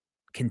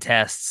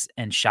contests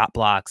and shot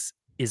blocks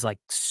is like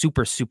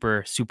super,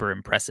 super, super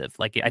impressive.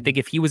 Like I think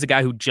if he was a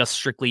guy who just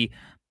strictly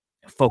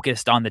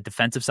focused on the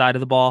defensive side of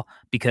the ball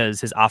because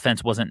his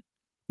offense wasn't,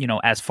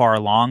 as far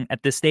along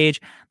at this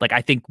stage, like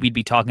I think we'd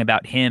be talking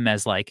about him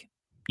as like,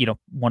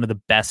 one of the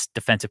best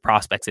defensive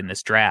prospects in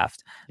this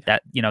draft.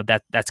 Yeah.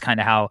 That's kind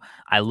of how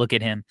I look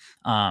at him.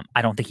 I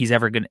don't think he's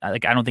ever going to, I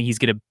don't think he's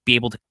going to be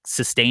able to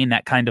sustain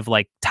that kind of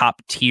like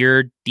top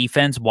tier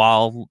defense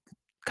while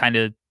kind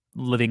of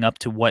living up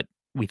to what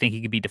we think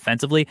he could be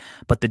defensively,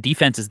 but the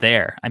defense is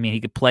there. I mean, he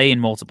could play in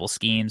multiple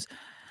schemes.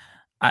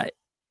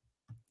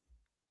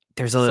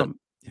 There's a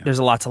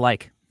lot to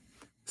like.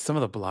 Some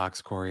of the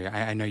blocks, Corey,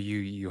 I know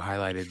you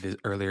highlighted this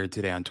earlier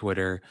today on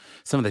Twitter.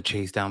 Some of the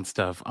chase down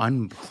stuff,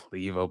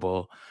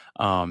 unbelievable.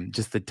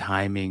 Just the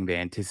timing, the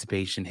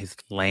anticipation, his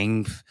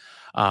length.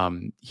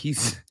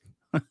 He's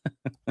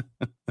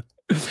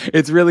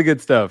it's really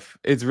good stuff.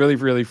 It's really,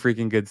 really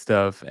freaking good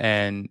stuff.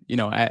 And,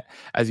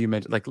 as you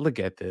mentioned, like, look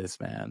at this,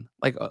 man.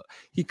 Like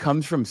he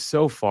comes from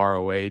so far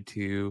away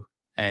too.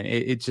 And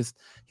it just,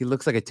 he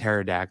looks like a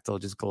pterodactyl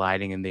just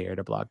gliding in the air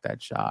to block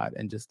that shot.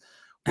 And just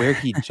where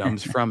he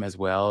jumps from as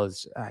well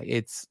is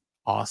it's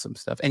awesome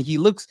stuff. And he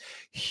looks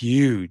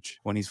huge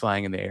when he's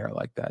flying in the air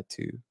like that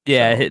too.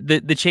 Yeah. So,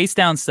 the chase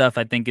down stuff,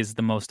 I think, is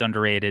the most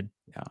underrated,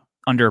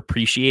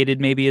 underappreciated,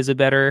 maybe is a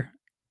better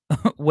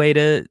way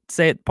to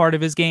say it, part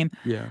of his game.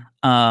 Yeah.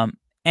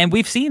 And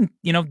we've seen,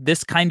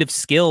 this kind of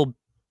skill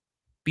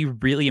be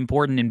really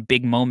important in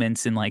big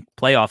moments in like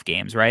playoff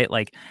games, right?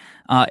 Like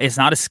it's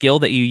not a skill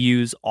that you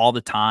use all the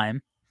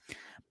time,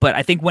 but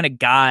I think when a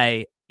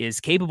guy is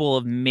capable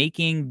of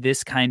making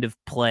this kind of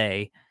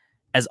play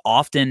as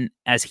often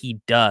as he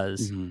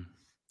does,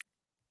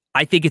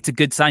 I think it's a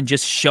good sign,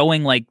 just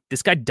showing like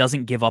this guy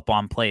doesn't give up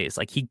on plays.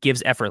 Like he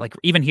gives effort. Like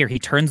even here, he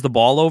turns the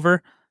ball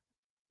over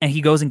and he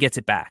goes and gets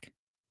it back.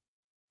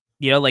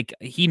 Like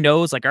he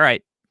knows like, all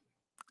right,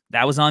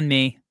 that was on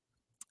me.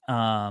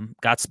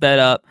 Got sped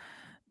up,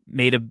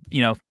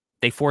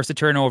 they forced a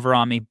turnover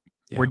on me.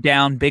 Yeah. We're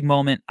down, big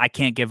moment. I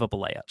can't give up a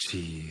layup.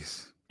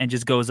 Jeez. And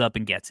just goes up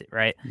and gets it,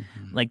 right?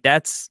 Like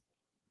it's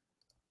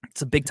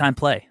a big time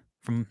play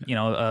from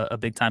a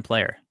big time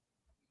player.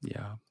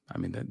 Yeah, I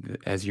mean,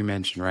 as you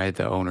mentioned, right?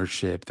 The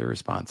ownership, the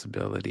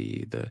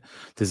responsibility, the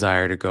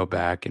desire to go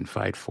back and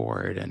fight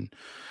for it, and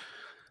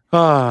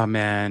oh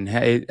man,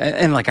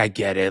 and like I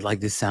get it. Like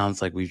this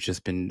sounds like we've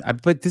just been,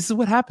 but this is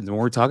what happens when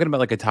we're talking about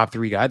like a top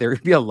 3 guy. There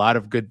would be a lot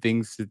of good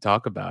things to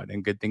talk about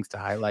and good things to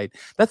highlight.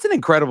 That's an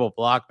incredible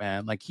block,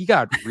 man. Like he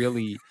got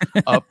really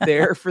up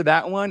there for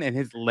that one, and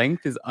his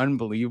length is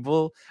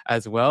unbelievable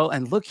as well.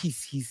 And look, he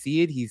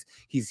see it. He's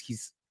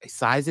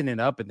sizing it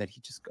up, and then he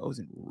just goes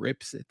and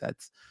rips it.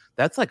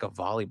 That's like a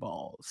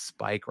volleyball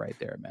spike right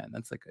there, man.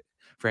 That's like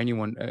for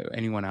anyone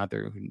out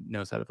there who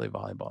knows how to play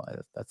volleyball,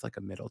 that's like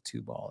a middle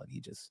 2 ball, and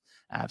he just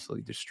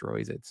absolutely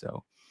destroys it.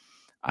 So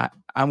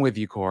I'm with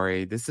you,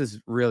 Corey. This is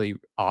really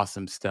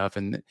awesome stuff,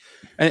 and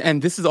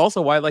this is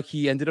also why like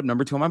he ended up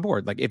number 2 on my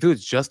board. Like if it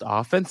was just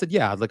offense, then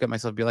yeah, I'd look at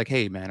myself and be like,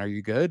 hey man, are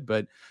you good?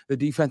 But the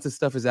defensive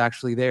stuff is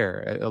actually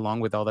there, along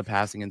with all the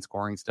passing and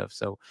scoring stuff.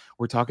 So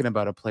we're talking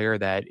about a player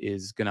that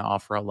is going to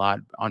offer a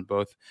lot on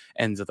both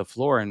ends of the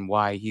floor, and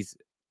why he's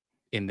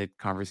in the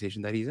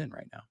conversation that he's in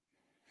right now.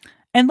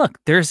 And look,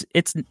 he's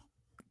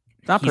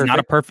not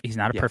a perfect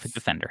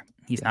defender.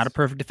 He's not a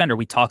perfect defender.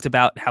 We talked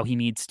about how he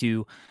needs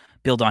to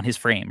build on his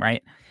frame,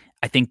 right?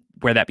 I think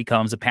where that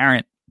becomes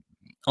apparent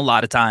a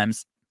lot of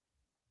times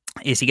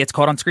is he gets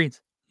caught on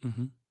screens.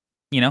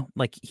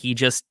 Like he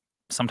just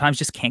sometimes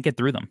just can't get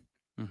through them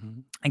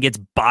and gets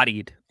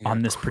bodied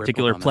on this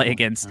particular play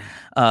against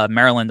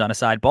Maryland on a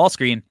side ball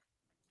screen.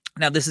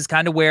 Now, this is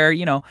kind of where,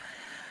 the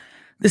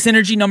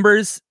synergy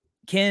numbers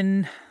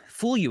can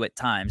fool you at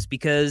times,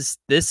 because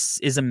this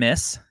is a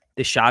miss.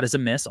 This shot is a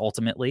miss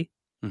ultimately,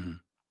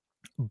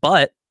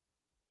 but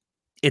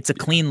it's a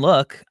clean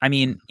look. I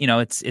mean,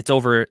 it's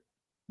over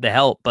the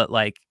help, but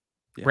like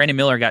Brandon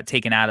Miller got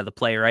taken out of the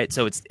play, right?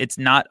 So it's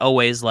not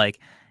always like,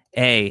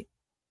 hey,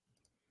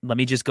 let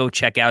me just go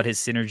check out his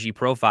Synergy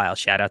profile.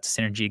 Shout out to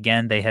Synergy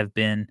again. They have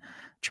been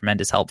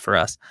tremendous help for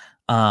us.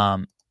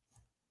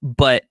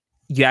 But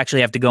you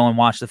actually have to go and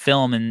watch the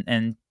film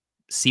and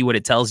see what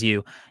it tells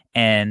you.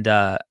 And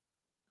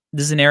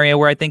this is an area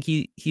where I think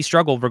he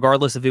struggled,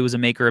 regardless if it was a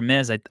make or a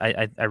miss.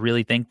 I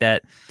really think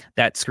that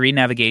screen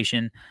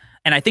navigation,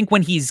 and I think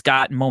when he's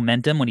got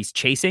momentum, when he's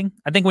chasing,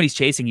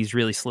 he's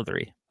really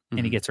slithery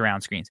and he gets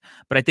around screens.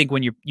 But I think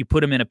when you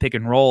put him in a pick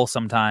and roll,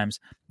 sometimes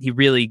he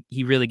really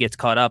gets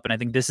caught up. And I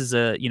think this is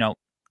a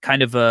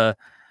kind of a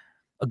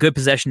good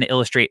possession to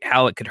illustrate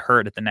how it could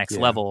hurt at the next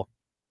level,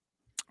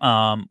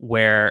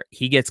 where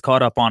he gets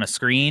caught up on a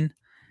screen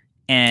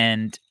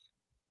and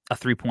a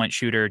 3-point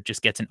shooter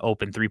just gets an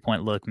open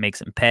 3-point look,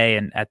 makes him pay.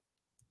 And at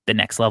the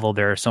next level,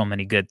 there are so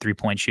many good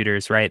 3-point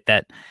shooters, right?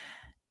 That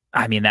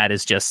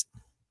is just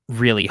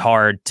really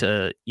hard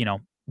to,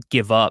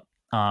 give up.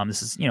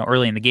 This is,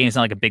 early in the game. It's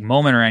not like a big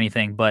moment or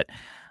anything, but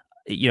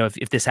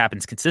if this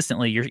happens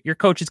consistently, your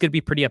coach is going to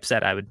be pretty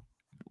upset, I would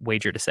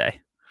wager to say.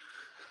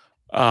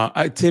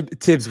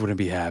 Tibbs wouldn't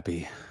be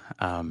happy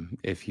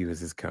if he was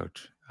his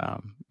coach,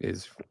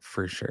 is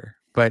for sure.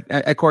 But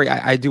Corey,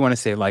 I do want to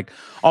say, like,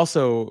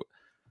 also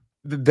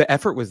the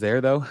effort was there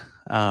though.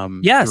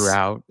 Yes.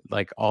 Throughout,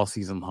 like, all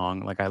season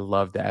long. Like, I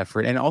love the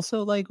effort, and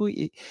also, like,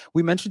 we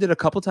mentioned it a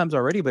couple times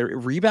already, but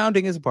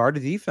rebounding is part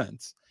of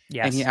defense.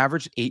 Yes. And he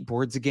averaged 8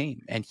 boards a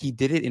game, and he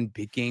did it in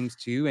big games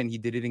too. And he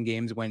did it in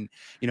games when,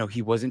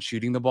 he wasn't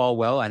shooting the ball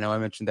well. I know I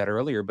mentioned that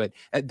earlier, but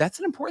that's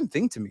an important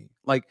thing to me.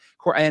 Like,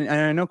 and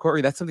I know,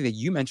 Corey, that's something that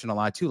you mentioned a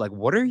lot too. Like,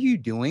 what are you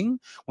doing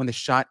when the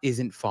shot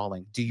isn't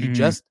falling? Do you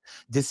just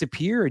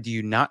disappear, or do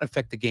you not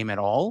affect the game at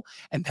all?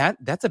 And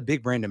that's a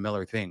big Brandon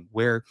Miller thing,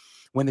 where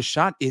when the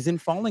shot isn't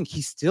falling,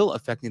 he's still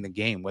affecting the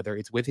game, whether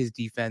it's with his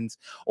defense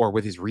or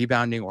with his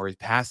rebounding or his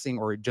passing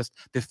or just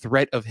the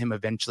threat of him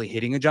eventually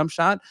hitting a jump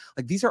shot.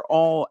 Like, these are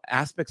all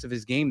aspects of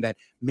his game that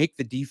make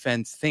the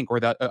defense think, or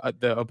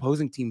the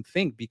opposing team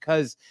think,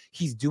 because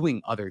he's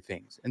doing other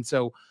things. And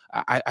so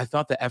I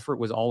thought the effort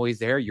was always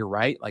there. You're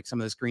right. Like, some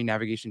of the screen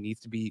navigation needs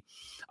to be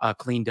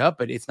cleaned up,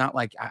 but it's not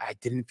like I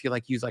didn't feel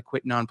like he was like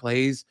quitting on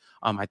plays.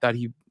 I thought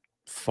he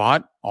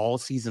fought all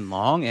season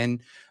long,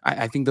 and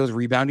I think those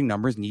rebounding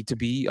numbers need to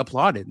be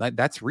applauded. Like,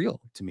 that's real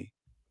to me.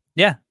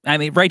 Yeah, I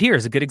mean, right here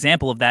is a good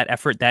example of that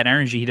effort, that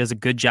energy. He does a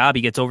good job.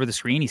 He gets over the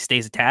screen, he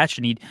stays attached,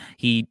 and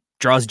he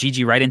draws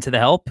Gigi right into the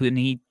help,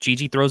 and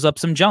Gigi throws up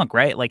some junk,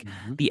 right? Like,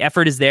 the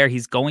effort is there.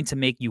 He's going to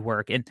make you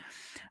work, and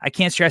I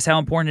can't stress how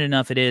important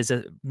enough it is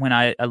when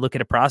I look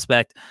at a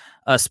prospect,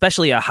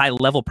 especially a high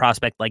level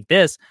prospect like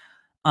this,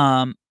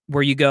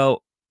 where you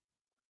go,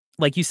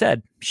 like you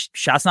said,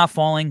 shots not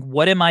falling.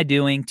 What am I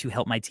doing to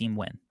help my team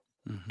win?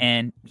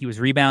 And he was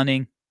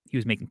rebounding. He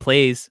was making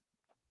plays.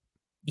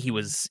 He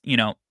was,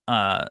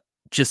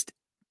 just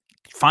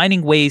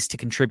finding ways to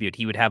contribute.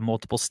 He would have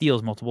multiple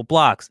steals, multiple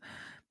blocks,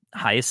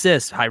 high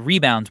assists, high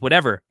rebounds,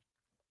 whatever.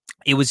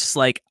 It was just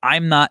like,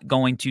 I'm not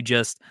going to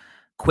just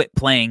quit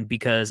playing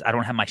because I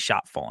don't have my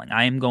shot falling.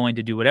 I am going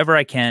to do whatever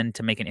I can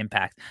to make an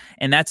impact.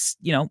 And that's,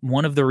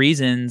 one of the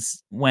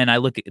reasons when I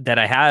look at that,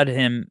 I had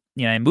him,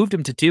 I moved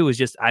him to 2, is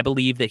just, I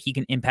believe that he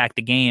can impact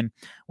the game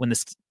when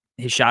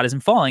his shot isn't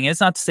falling. And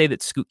it's not to say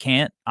that Scoot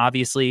can't.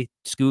 Obviously,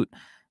 Scoot,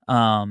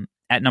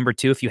 at number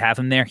 2, if you have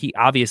him there, he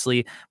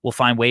obviously will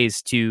find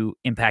ways to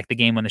impact the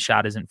game when the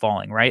shot isn't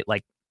falling, right?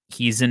 Like,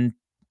 he's a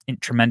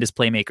tremendous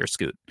playmaker,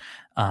 Scoot.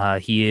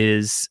 He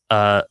is,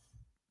 I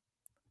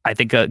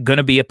think, going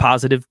to be a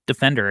positive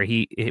defender.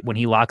 When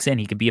he locks in,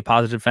 he can be a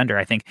positive defender.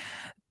 I think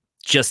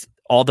just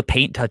all the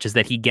paint touches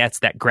that he gets,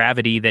 that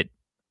gravity that,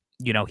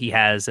 he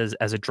has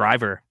as a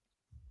driver,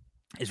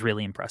 is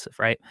really impressive,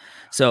 right?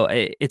 So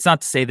it's not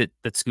to say that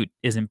Scoot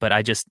isn't, but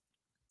I just,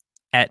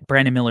 at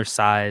Brandon Miller's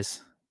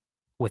size,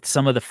 with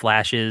some of the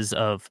flashes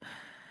of,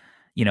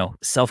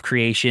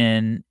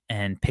 self-creation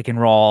and pick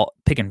and roll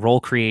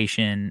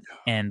creation,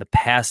 and the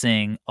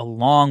passing,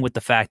 along with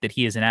the fact that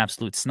he is an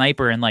absolute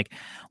sniper. And, like,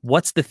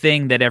 what's the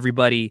thing that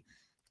everybody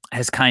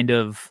has kind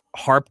of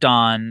harped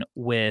on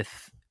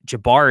with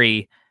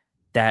Jabari,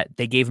 that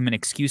they gave him an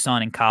excuse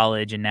on in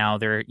college, and now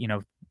they're,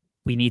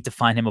 we need to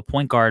find him a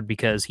point guard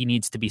because he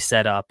needs to be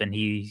set up, and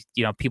he,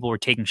 people were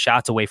taking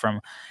shots away from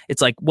him.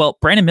 It's like, well,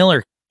 Brandon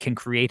Miller can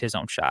create his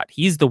own shot.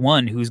 He's the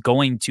one who's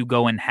going to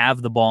go and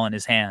have the ball in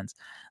his hands,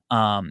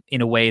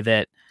 in a way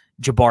that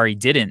Jabari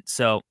didn't.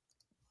 So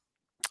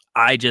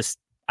I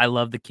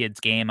love the kid's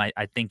game. I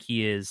think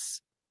he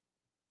is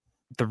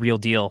the real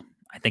deal.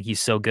 I think he's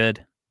so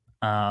good.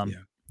 And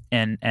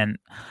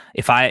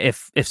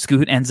if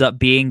Scoot ends up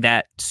being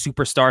that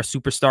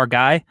superstar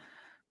guy,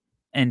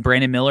 and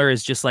Brandon Miller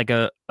is just like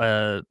an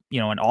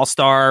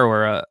all-star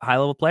or a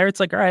high-level player, it's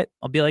like, all right,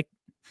 I'll be like,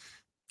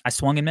 I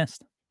swung and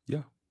missed.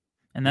 Yeah.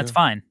 And that's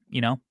fine,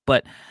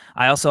 But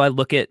I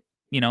look at,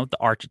 the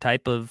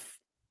archetype of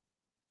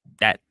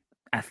that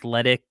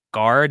athletic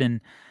guard, and,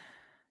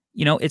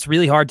 it's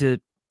really hard to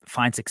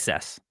find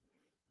success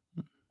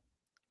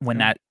when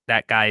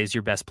that guy is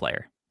your best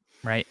player,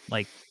 right?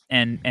 Like,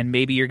 and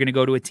maybe you're going to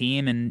go to a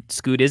team and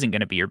Scoot isn't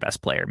going to be your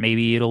best player.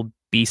 Maybe it'll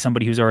be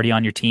somebody who's already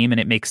on your team, and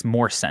it makes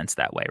more sense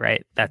that way,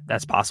 right?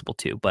 That's possible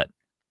too. But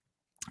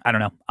I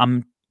don't know.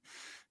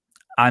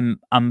 I'm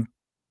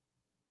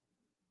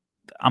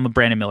a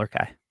Brandon Miller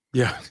guy.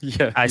 Yeah.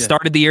 Yeah. I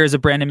started the year as a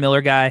Brandon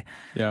Miller guy,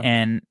 Yeah.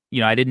 and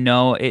I didn't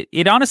know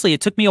it. Honestly,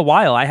 it took me a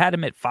while. I had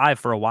him at 5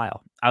 for a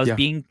while. I was Yeah.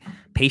 being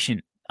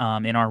patient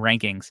in our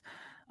rankings.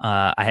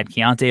 I had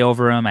Keontae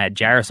over him. I had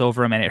Jarris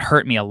over him, and it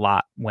hurt me a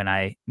lot when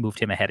I moved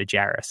him ahead of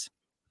Jarris.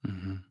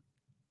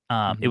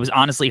 It was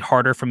honestly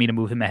harder for me to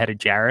move him ahead of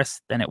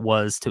Jarris than it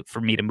was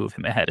for me to move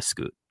him ahead of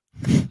Scoot.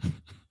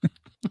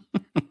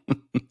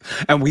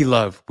 And we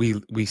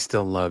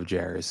still love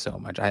Jarris so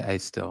much. I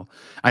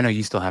know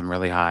you still have him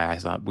really high. I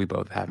thought we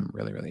both have him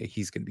really, really.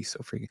 He's gonna be so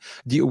freaking.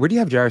 Where do you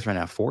have Jarris right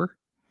now? 4?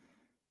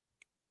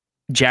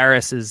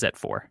 Jarris is at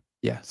 4.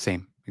 Yeah,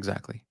 same.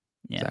 Exactly.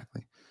 Yeah.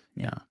 Exactly.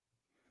 Yeah. Yeah.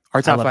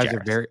 Our top fives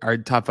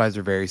Jarris.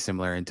 are very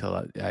similar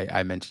until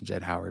I mentioned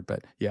Jed Howard,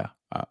 but yeah,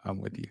 I'm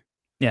with you.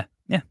 Yeah.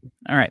 Yeah.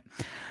 All right.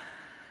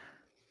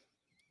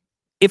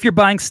 If you're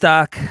buying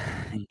stock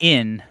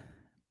in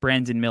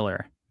Brandon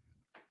Miller,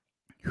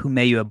 who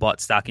may you have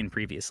bought stock in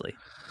previously?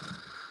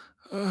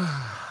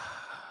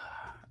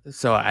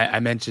 So I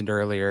mentioned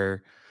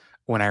earlier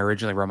when I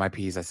originally wrote my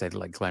piece, I said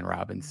like Glenn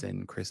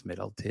Robinson, Chris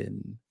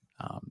Middleton,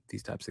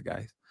 these types of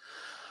guys.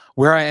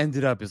 Where I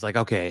ended up is like,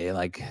 okay,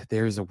 like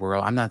there's a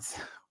world. I'm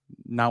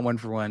not one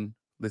for one.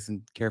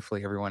 Listen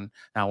carefully, everyone.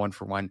 Not one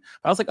for one.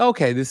 But I was like,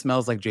 okay, this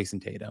smells like Jason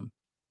Tatum.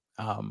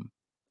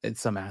 In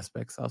some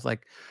aspects, I was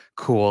like,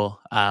 cool.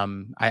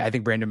 I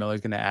think Brandon Miller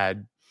is going to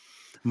add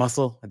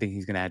muscle. I think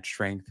he's going to add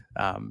strength.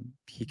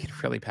 He can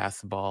really pass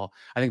the ball.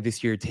 I think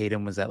this year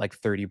Tatum was at like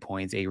 30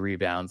 points, 8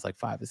 rebounds, like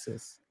 5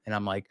 assists. And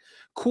I'm like,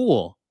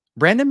 cool.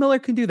 Brandon Miller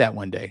can do that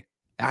one day.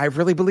 I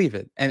really believe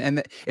it.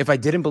 And if I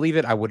didn't believe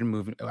it, I wouldn't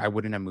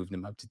have moved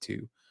him up to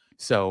 2.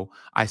 So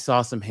I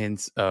saw some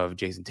hints of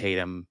Jason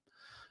Tatum,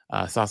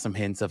 saw some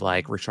hints of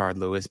like Rashard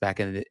Lewis back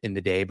in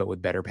the day, but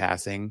with better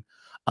passing.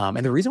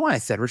 And the reason why I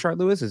said Rashard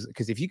Lewis is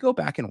because if you go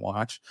back and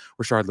watch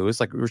Rashard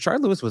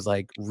Lewis was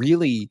like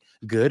really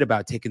good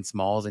about taking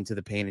smalls into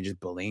the paint and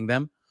just bullying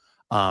them.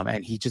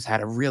 And he just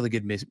had a really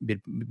good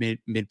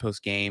mid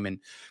post game and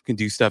can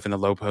do stuff in the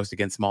low post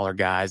against smaller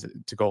guys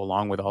to go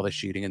along with all the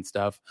shooting and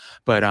stuff.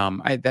 But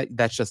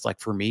that's just like,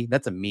 for me,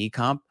 that's a me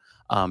comp,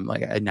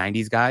 like a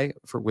 90s guy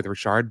with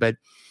Rashard. But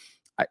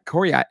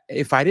Corey,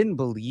 if I didn't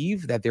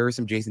believe that there was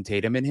some Jason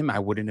Tatum in him, I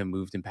wouldn't have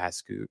moved him past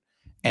Scoot.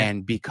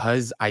 And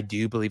because I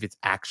do believe it's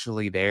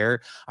actually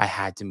there, I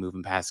had to move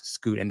him past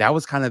Scoot. And that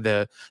was kind of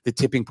the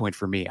tipping point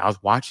for me. I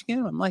was watching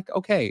him. I'm like,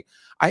 okay,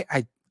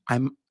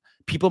 I'm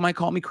people might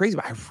call me crazy,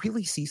 but I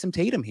really see some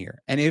Tatum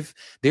here. And if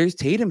there's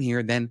Tatum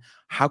here, then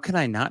how can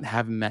I not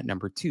have him at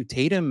number 2?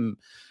 Tatum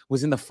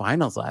was in the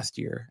finals last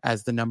year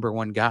as the number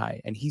 1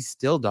 guy, and he's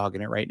still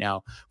dogging it right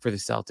now for the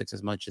Celtics,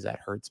 as much as that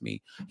hurts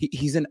me.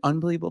 He's an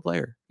unbelievable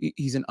player.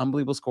 He's an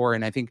unbelievable scorer.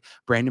 And I think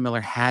Brandon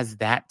Miller has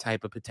that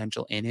type of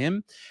potential in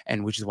him,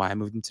 and which is why I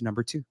moved him to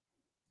number 2.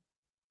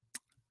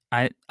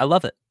 I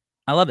love it.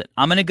 I love it.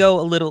 I'm going to go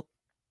a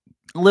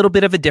little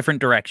bit of a different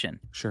direction.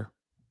 Sure.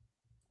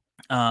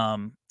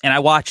 And I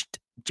watched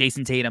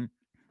Jason Tatum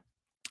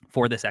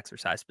for this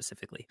exercise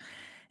specifically.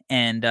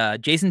 And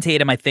Jason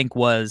Tatum, I think,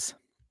 was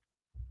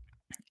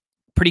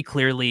pretty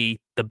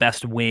clearly the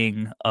best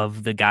wing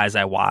of the guys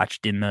I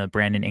watched in the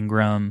Brandon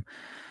Ingram,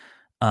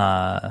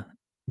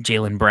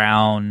 Jaylen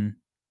Brown,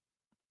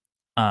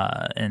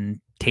 and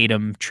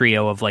Tatum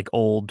trio of like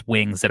old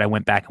wings that I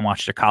went back and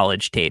watched a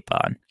college tape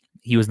on.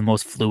 He was the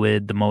most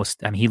fluid,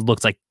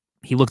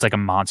 he looked like a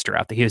monster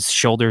out there. His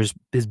shoulders,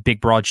 his big,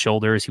 broad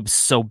shoulders. He was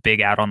so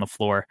big out on the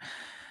floor.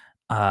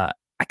 I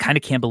kind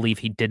of can't believe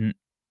he didn't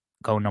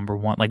go number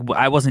 1. Like,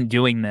 I wasn't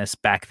doing this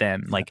back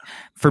then. Like,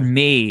 for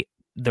me,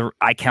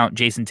 I count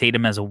Jason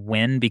Tatum as a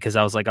win because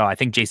I was like, oh, I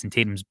think Jason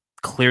Tatum's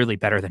clearly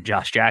better than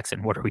Josh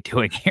Jackson. What are we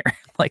doing here?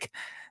 like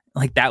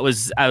I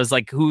was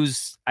like,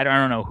 I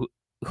don't know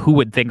who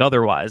would think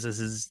otherwise.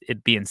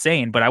 It'd be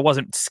insane. But I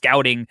wasn't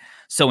scouting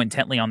so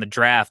intently on the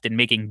draft and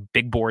making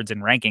big boards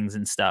and rankings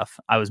and stuff.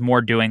 I was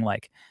more doing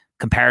like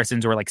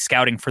comparisons or like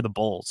scouting for the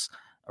Bulls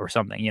or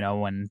something,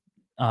 when,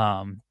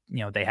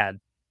 they had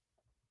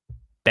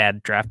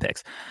bad draft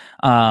picks.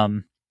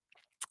 The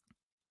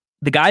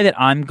guy that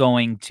I'm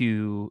going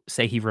to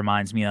say he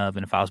reminds me of,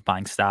 and if I was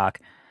buying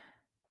stock,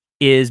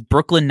 is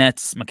Brooklyn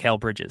Nets Mikal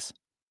Bridges.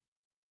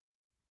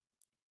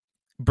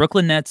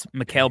 Brooklyn Nets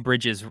Mikal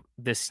Bridges,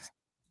 this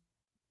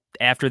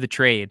after the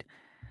trade,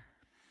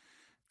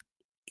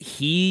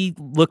 he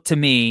looked to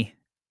me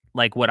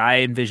like what I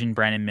envisioned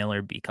Brandon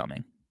Miller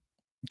becoming.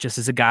 Just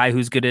as a guy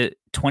who's good at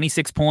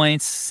 26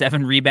 points,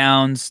 7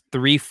 rebounds,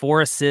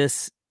 4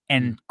 assists,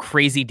 and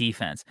crazy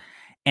defense.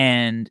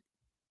 And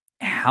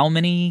how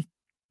many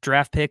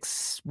draft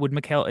picks would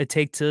it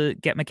take to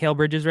get Mikal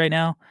Bridges right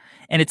now?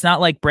 And it's not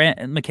like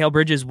Mikal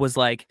Bridges was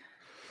like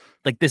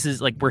this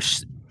is like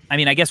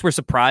I guess we're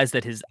surprised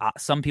that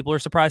some people are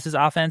surprised his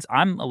offense.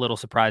 I'm a little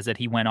surprised that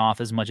he went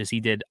off as much as he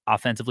did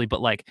offensively,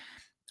 but like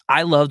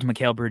I loved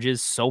Mikal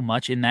Bridges so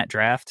much in that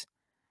draft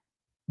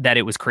that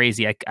it was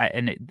crazy.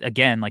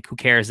 Again, like, who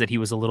cares that he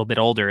was a little bit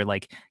older?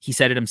 Like, he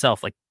said it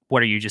himself, like,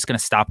 what are you just going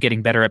to stop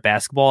getting better at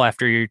basketball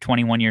after you're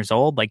 21 years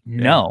old? Like,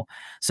 no.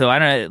 So I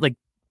don't know, like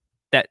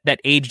that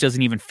age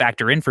doesn't even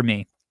factor in for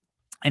me.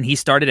 And he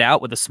started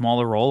out with a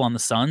smaller role on the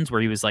Suns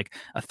where he was like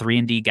a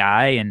 3-and-D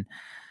guy and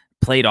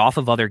played off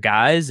of other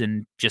guys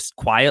and just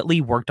quietly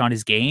worked on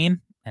his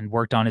game and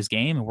worked on his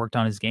game and worked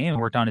on his game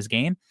and worked on his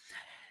game.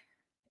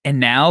 And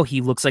now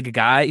he looks like a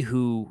guy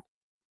who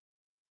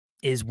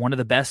is one of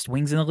the best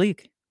wings in the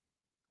league,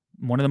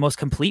 one of the most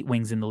complete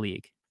wings in the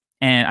league.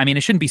 And I mean,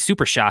 it shouldn't be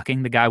super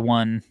shocking. The guy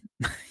won,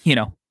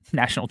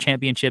 national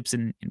championships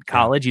in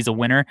college. He's a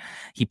winner.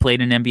 He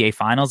played in NBA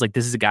finals. Like,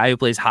 this is a guy who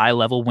plays high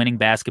level winning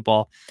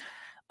basketball.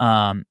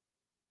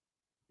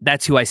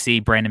 That's who I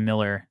see Brandon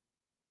Miller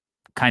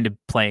kind of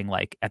playing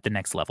like at the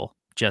next level.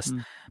 Just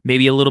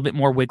maybe a little bit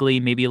more wiggly,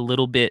 maybe a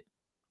little bit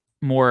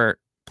more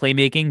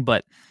playmaking,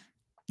 but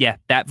yeah,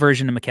 that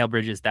version of Mikal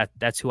Bridges,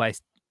 that's who I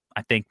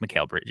think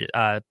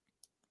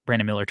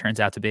Brandon Miller turns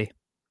out to be.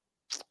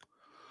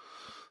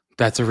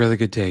 That's a really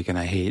good take, and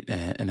I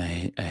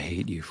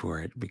hate you for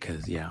it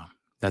because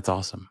that's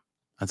awesome.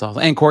 That's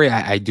awesome. And Corey,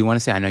 I do want to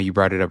say, I know you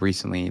brought it up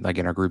recently, like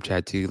in our group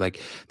chat too. Like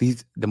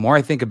the more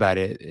I think about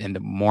it, and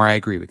the more I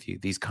agree with you,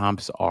 these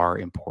comps are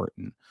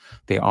important.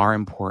 They are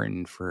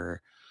important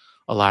for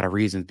a lot of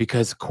reasons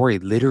because Corey,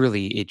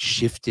 literally, it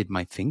shifted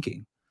my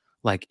thinking.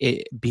 Like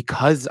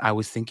because I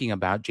was thinking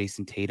about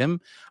Jason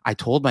Tatum, I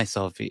told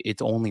myself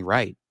it's only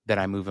right that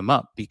I move him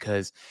up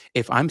because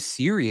if I'm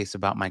serious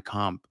about my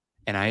comp,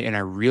 and I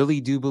really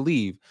do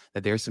believe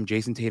that there's some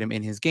Jason Tatum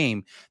in his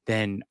game,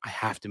 then I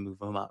have to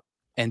move him up.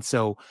 And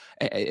so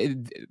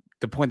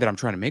the point that I'm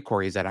trying to make,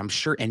 Corey, is that I'm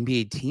sure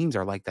NBA teams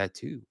are like that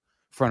too.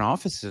 Front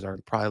offices are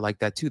probably like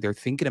that too. They're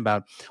thinking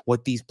about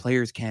what these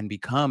players can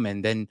become,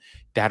 and then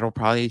that'll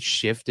probably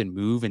shift and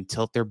move and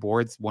tilt their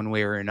boards one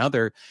way or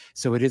another.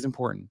 So it is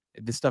important.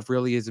 This stuff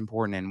really is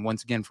important. And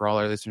once again, for all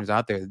our listeners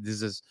out there,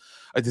 this is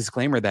a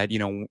disclaimer that,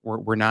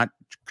 we're not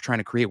trying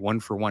to create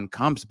one-for-one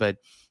comps, but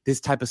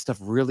this type of stuff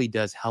really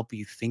does help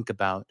you think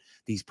about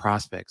these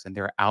prospects and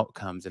their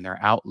outcomes and their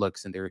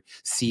outlooks and their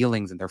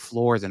ceilings and their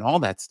floors and all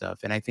that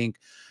stuff. And I think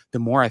the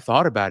more I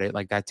thought about it,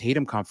 like that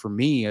Tatum comp for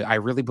me, I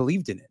really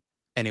believed in it.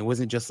 And it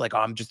wasn't just like,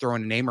 I'm just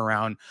throwing a name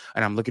around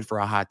and I'm looking for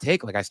a hot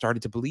take. Like I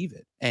started to believe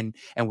it. And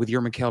with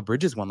your Mikal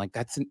Bridges one, like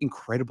that's an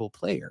incredible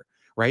player,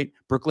 right?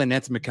 Brooklyn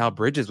Nets Mikal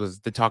Bridges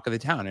was the talk of the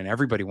town and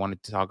everybody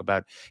wanted to talk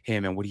about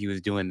him and what he was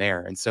doing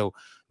there. And so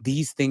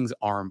these things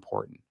are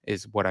important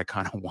is what I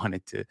kind of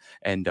wanted to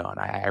end on.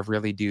 I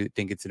really do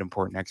think it's an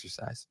important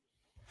exercise.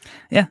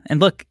 Yeah. And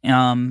look,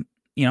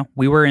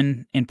 we were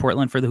in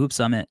Portland for the Hoop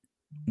Summit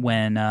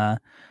when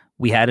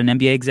we had an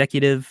NBA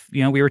executive,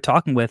 we were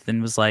talking with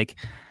and was like,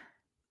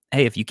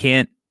 hey, if you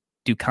can't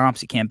do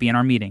comps, you can't be in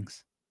our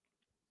meetings.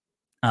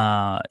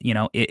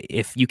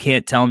 If you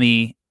can't tell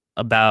me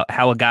about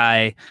how a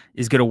guy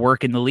is going to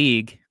work in the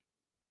league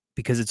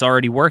because it's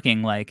already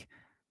working, like,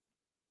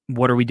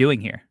 what are we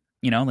doing here?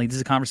 This is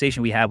a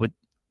conversation we had with,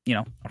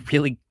 a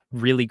really,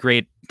 really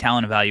great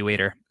talent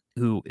evaluator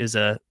who is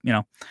a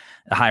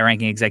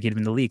high-ranking executive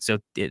in the league. So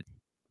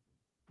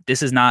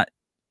this is not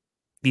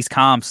these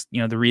comps,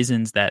 the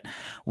reasons that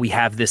we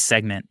have this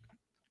segment.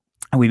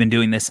 And we've been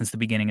doing this since the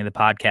beginning of the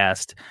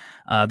podcast.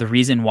 The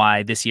reason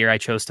why this year I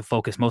chose to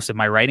focus most of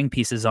my writing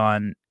pieces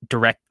on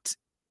direct,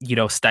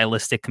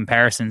 stylistic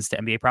comparisons to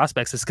NBA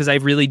prospects is because I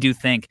really do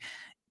think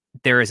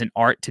there is an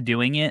art to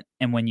doing it.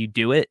 And when you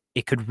do it,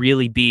 it could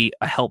really be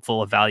a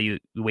helpful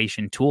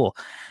evaluation tool.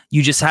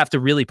 You just have to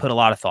really put a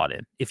lot of thought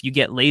in. If you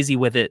get lazy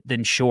with it,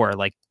 then sure,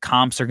 like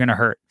comps are going to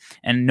hurt.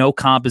 And no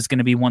comp is going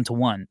to be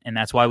one-to-one. And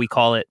that's why we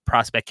call it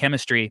prospect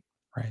chemistry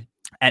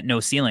at no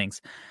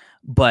ceilings.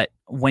 But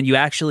when you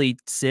actually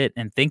sit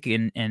and think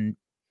and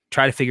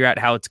try to figure out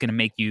how it's going to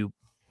make you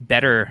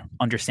better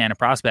understand a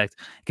prospect,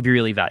 it could be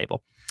really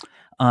valuable.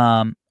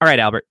 All right,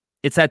 Albert,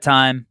 it's that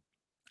time.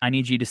 I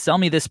need you to sell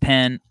me this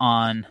pen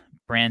on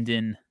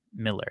Brandon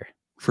Miller.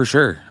 For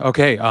sure.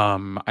 Okay.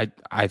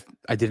 I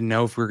didn't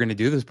know if we were going to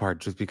do this part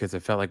just because I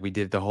felt like we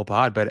did the whole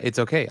pod, but it's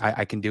okay.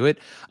 I can do it.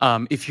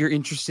 If you're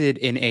interested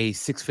in a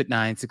 6'9",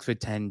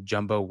 6'10"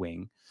 jumbo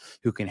wing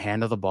who can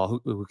handle the ball,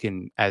 who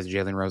can, as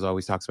Jalen Rose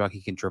always talks about,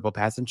 he can dribble,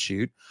 pass, and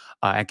shoot,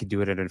 and can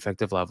do it at an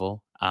effective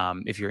level.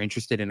 If you're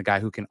interested in a guy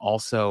who can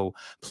also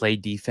play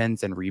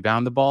defense and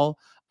rebound the ball,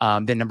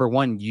 then number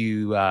one,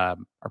 you are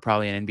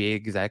probably an NBA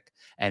exec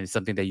and it's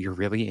something that you're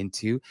really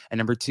into. And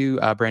number two,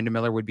 Brandon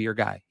Miller would be your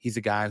guy. He's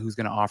a guy who's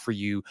going to offer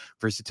you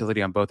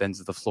versatility on both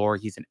ends of the floor.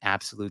 He's an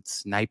absolute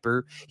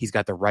sniper. He's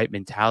got the right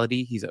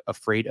mentality. He's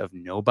afraid of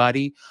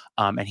nobody.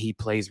 And he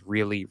plays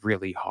really,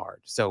 really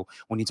hard. So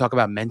when you talk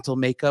about mental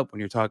makeup, when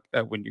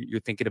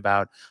you're thinking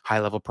about high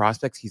level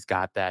prospects, he's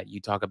got that. You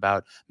talk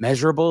about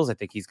measurables, I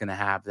think he's going to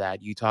have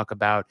that. You talk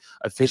about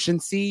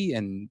efficiency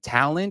and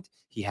talent,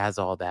 he has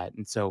all that.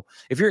 And so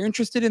if you're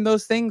interested in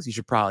those things, you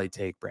should probably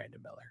take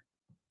Brandon Miller.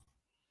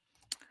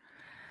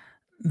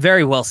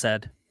 Very well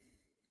said.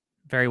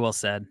 Very well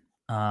said.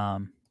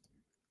 The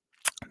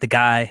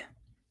guy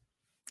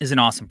is an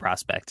awesome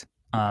prospect.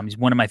 He's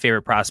one of my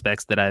favorite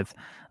prospects that I've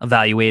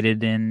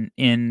evaluated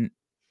in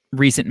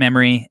recent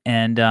memory.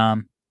 And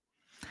I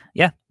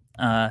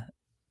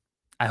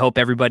hope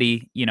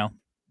everybody,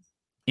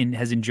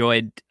 has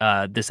enjoyed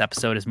this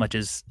episode as much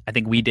as I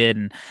think we did.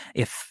 And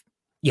if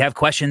you have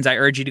questions, I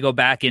urge you to go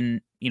back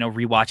and,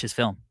 rewatch his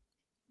film.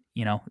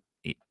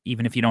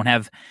 Even if you don't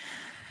have,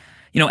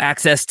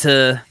 access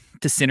to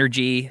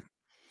Synergy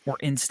or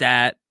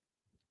Instat,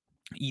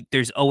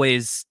 there's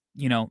always,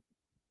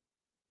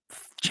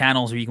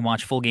 channels where you can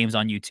watch full games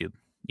on YouTube.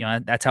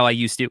 That's how I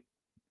used to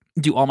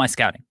do all my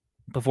scouting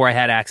before I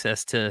had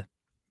access to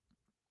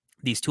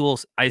these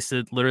tools. I used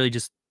to literally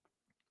just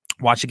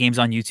watch the games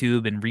on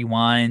YouTube and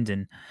rewind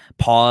and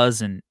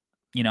pause, and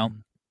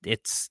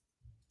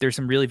there's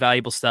some really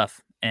valuable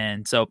stuff.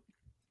 And so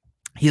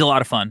he's a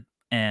lot of fun.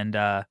 And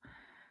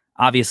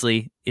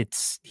obviously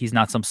he's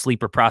not some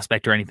sleeper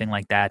prospect or anything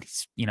like that.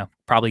 He's,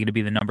 probably going to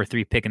be the number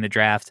 3 pick in the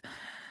draft.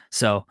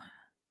 So,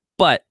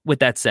 but with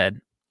that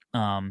said,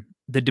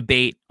 the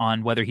debate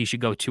on whether he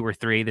should go 2 or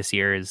 3 this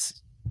year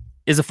is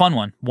a fun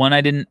one. One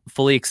I didn't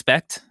fully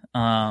expect.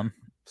 One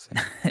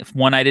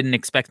I didn't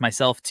expect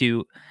myself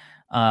to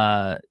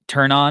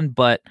turn on,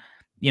 but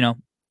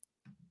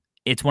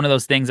it's one of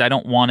those things I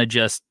don't want to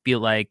just be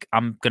like,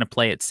 I'm going to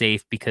play it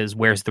safe, because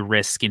where's the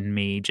risk in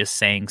me just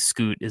saying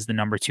Scoot is the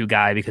number 2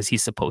 guy because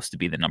he's supposed to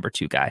be the number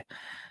 2 guy.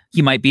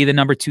 He might be the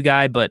number 2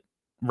 guy, but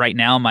right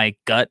now my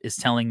gut is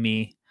telling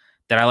me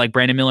that I like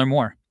Brandon Miller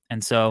more.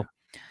 And so,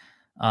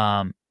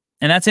 and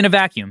that's in a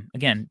vacuum.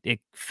 Again, it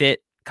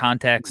fit,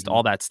 context,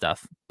 all that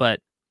stuff. And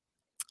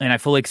I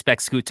fully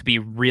expect Scoot to be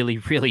really,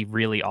 really,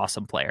 really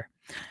awesome player.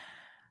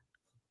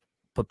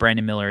 But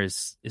Brandon Miller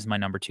is my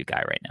number 2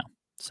 guy right now.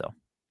 So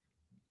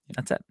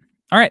that's it.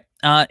 All right.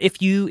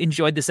 If you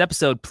enjoyed this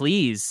episode,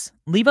 please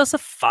leave us a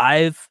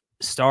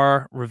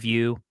 5-star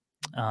review,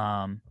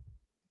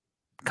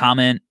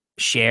 comment,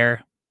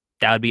 share.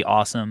 That would be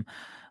awesome.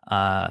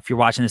 If you're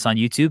watching this on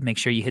YouTube, make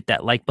sure you hit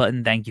that like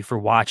button. Thank you for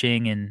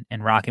watching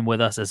and rocking with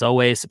us. As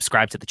always,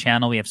 subscribe to the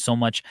channel. We have so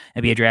much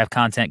NBA draft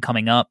content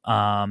coming up.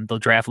 The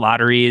draft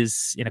lottery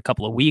is in a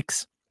couple of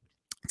weeks.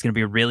 It's going to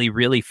be a really,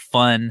 really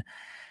fun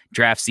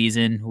draft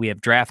season. We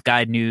have draft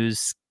guide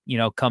news,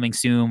 coming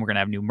soon. We're going to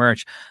have new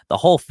merch, the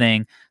whole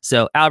thing.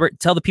 So Albert,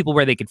 tell the people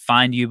where they could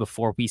find you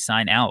before we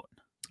sign out.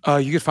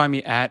 You can find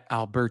me at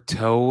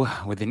Alberto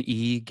with an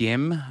E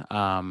Gim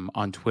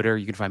on Twitter.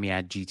 You can find me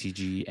at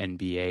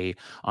GTGNBA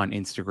on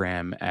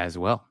Instagram as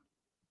well.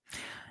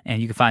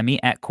 And you can find me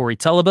at Corey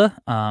Tulaba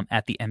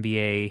at the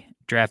NBA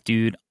Draft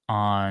Dude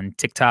on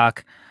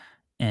TikTok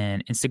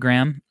and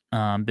Instagram.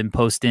 Been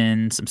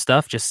posting some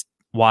stuff. Just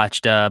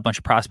watched a bunch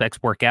of prospects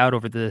work out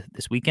over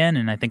this weekend,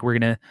 and I think we're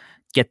gonna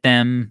get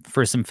them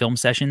for some film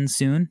sessions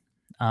soon,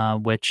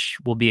 which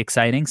will be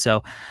exciting.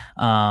 So,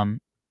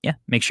 yeah,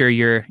 make sure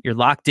you're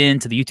locked in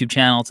to the YouTube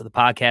channel, to the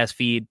podcast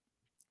feed,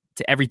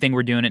 to everything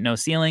we're doing at No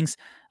Ceilings.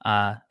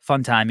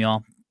 Fun time,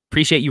 y'all.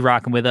 Appreciate you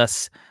rocking with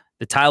us.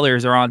 The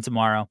Tylers are on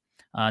tomorrow.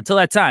 Until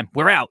that time,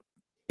 we're out.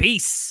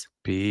 Peace.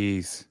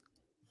 Peace.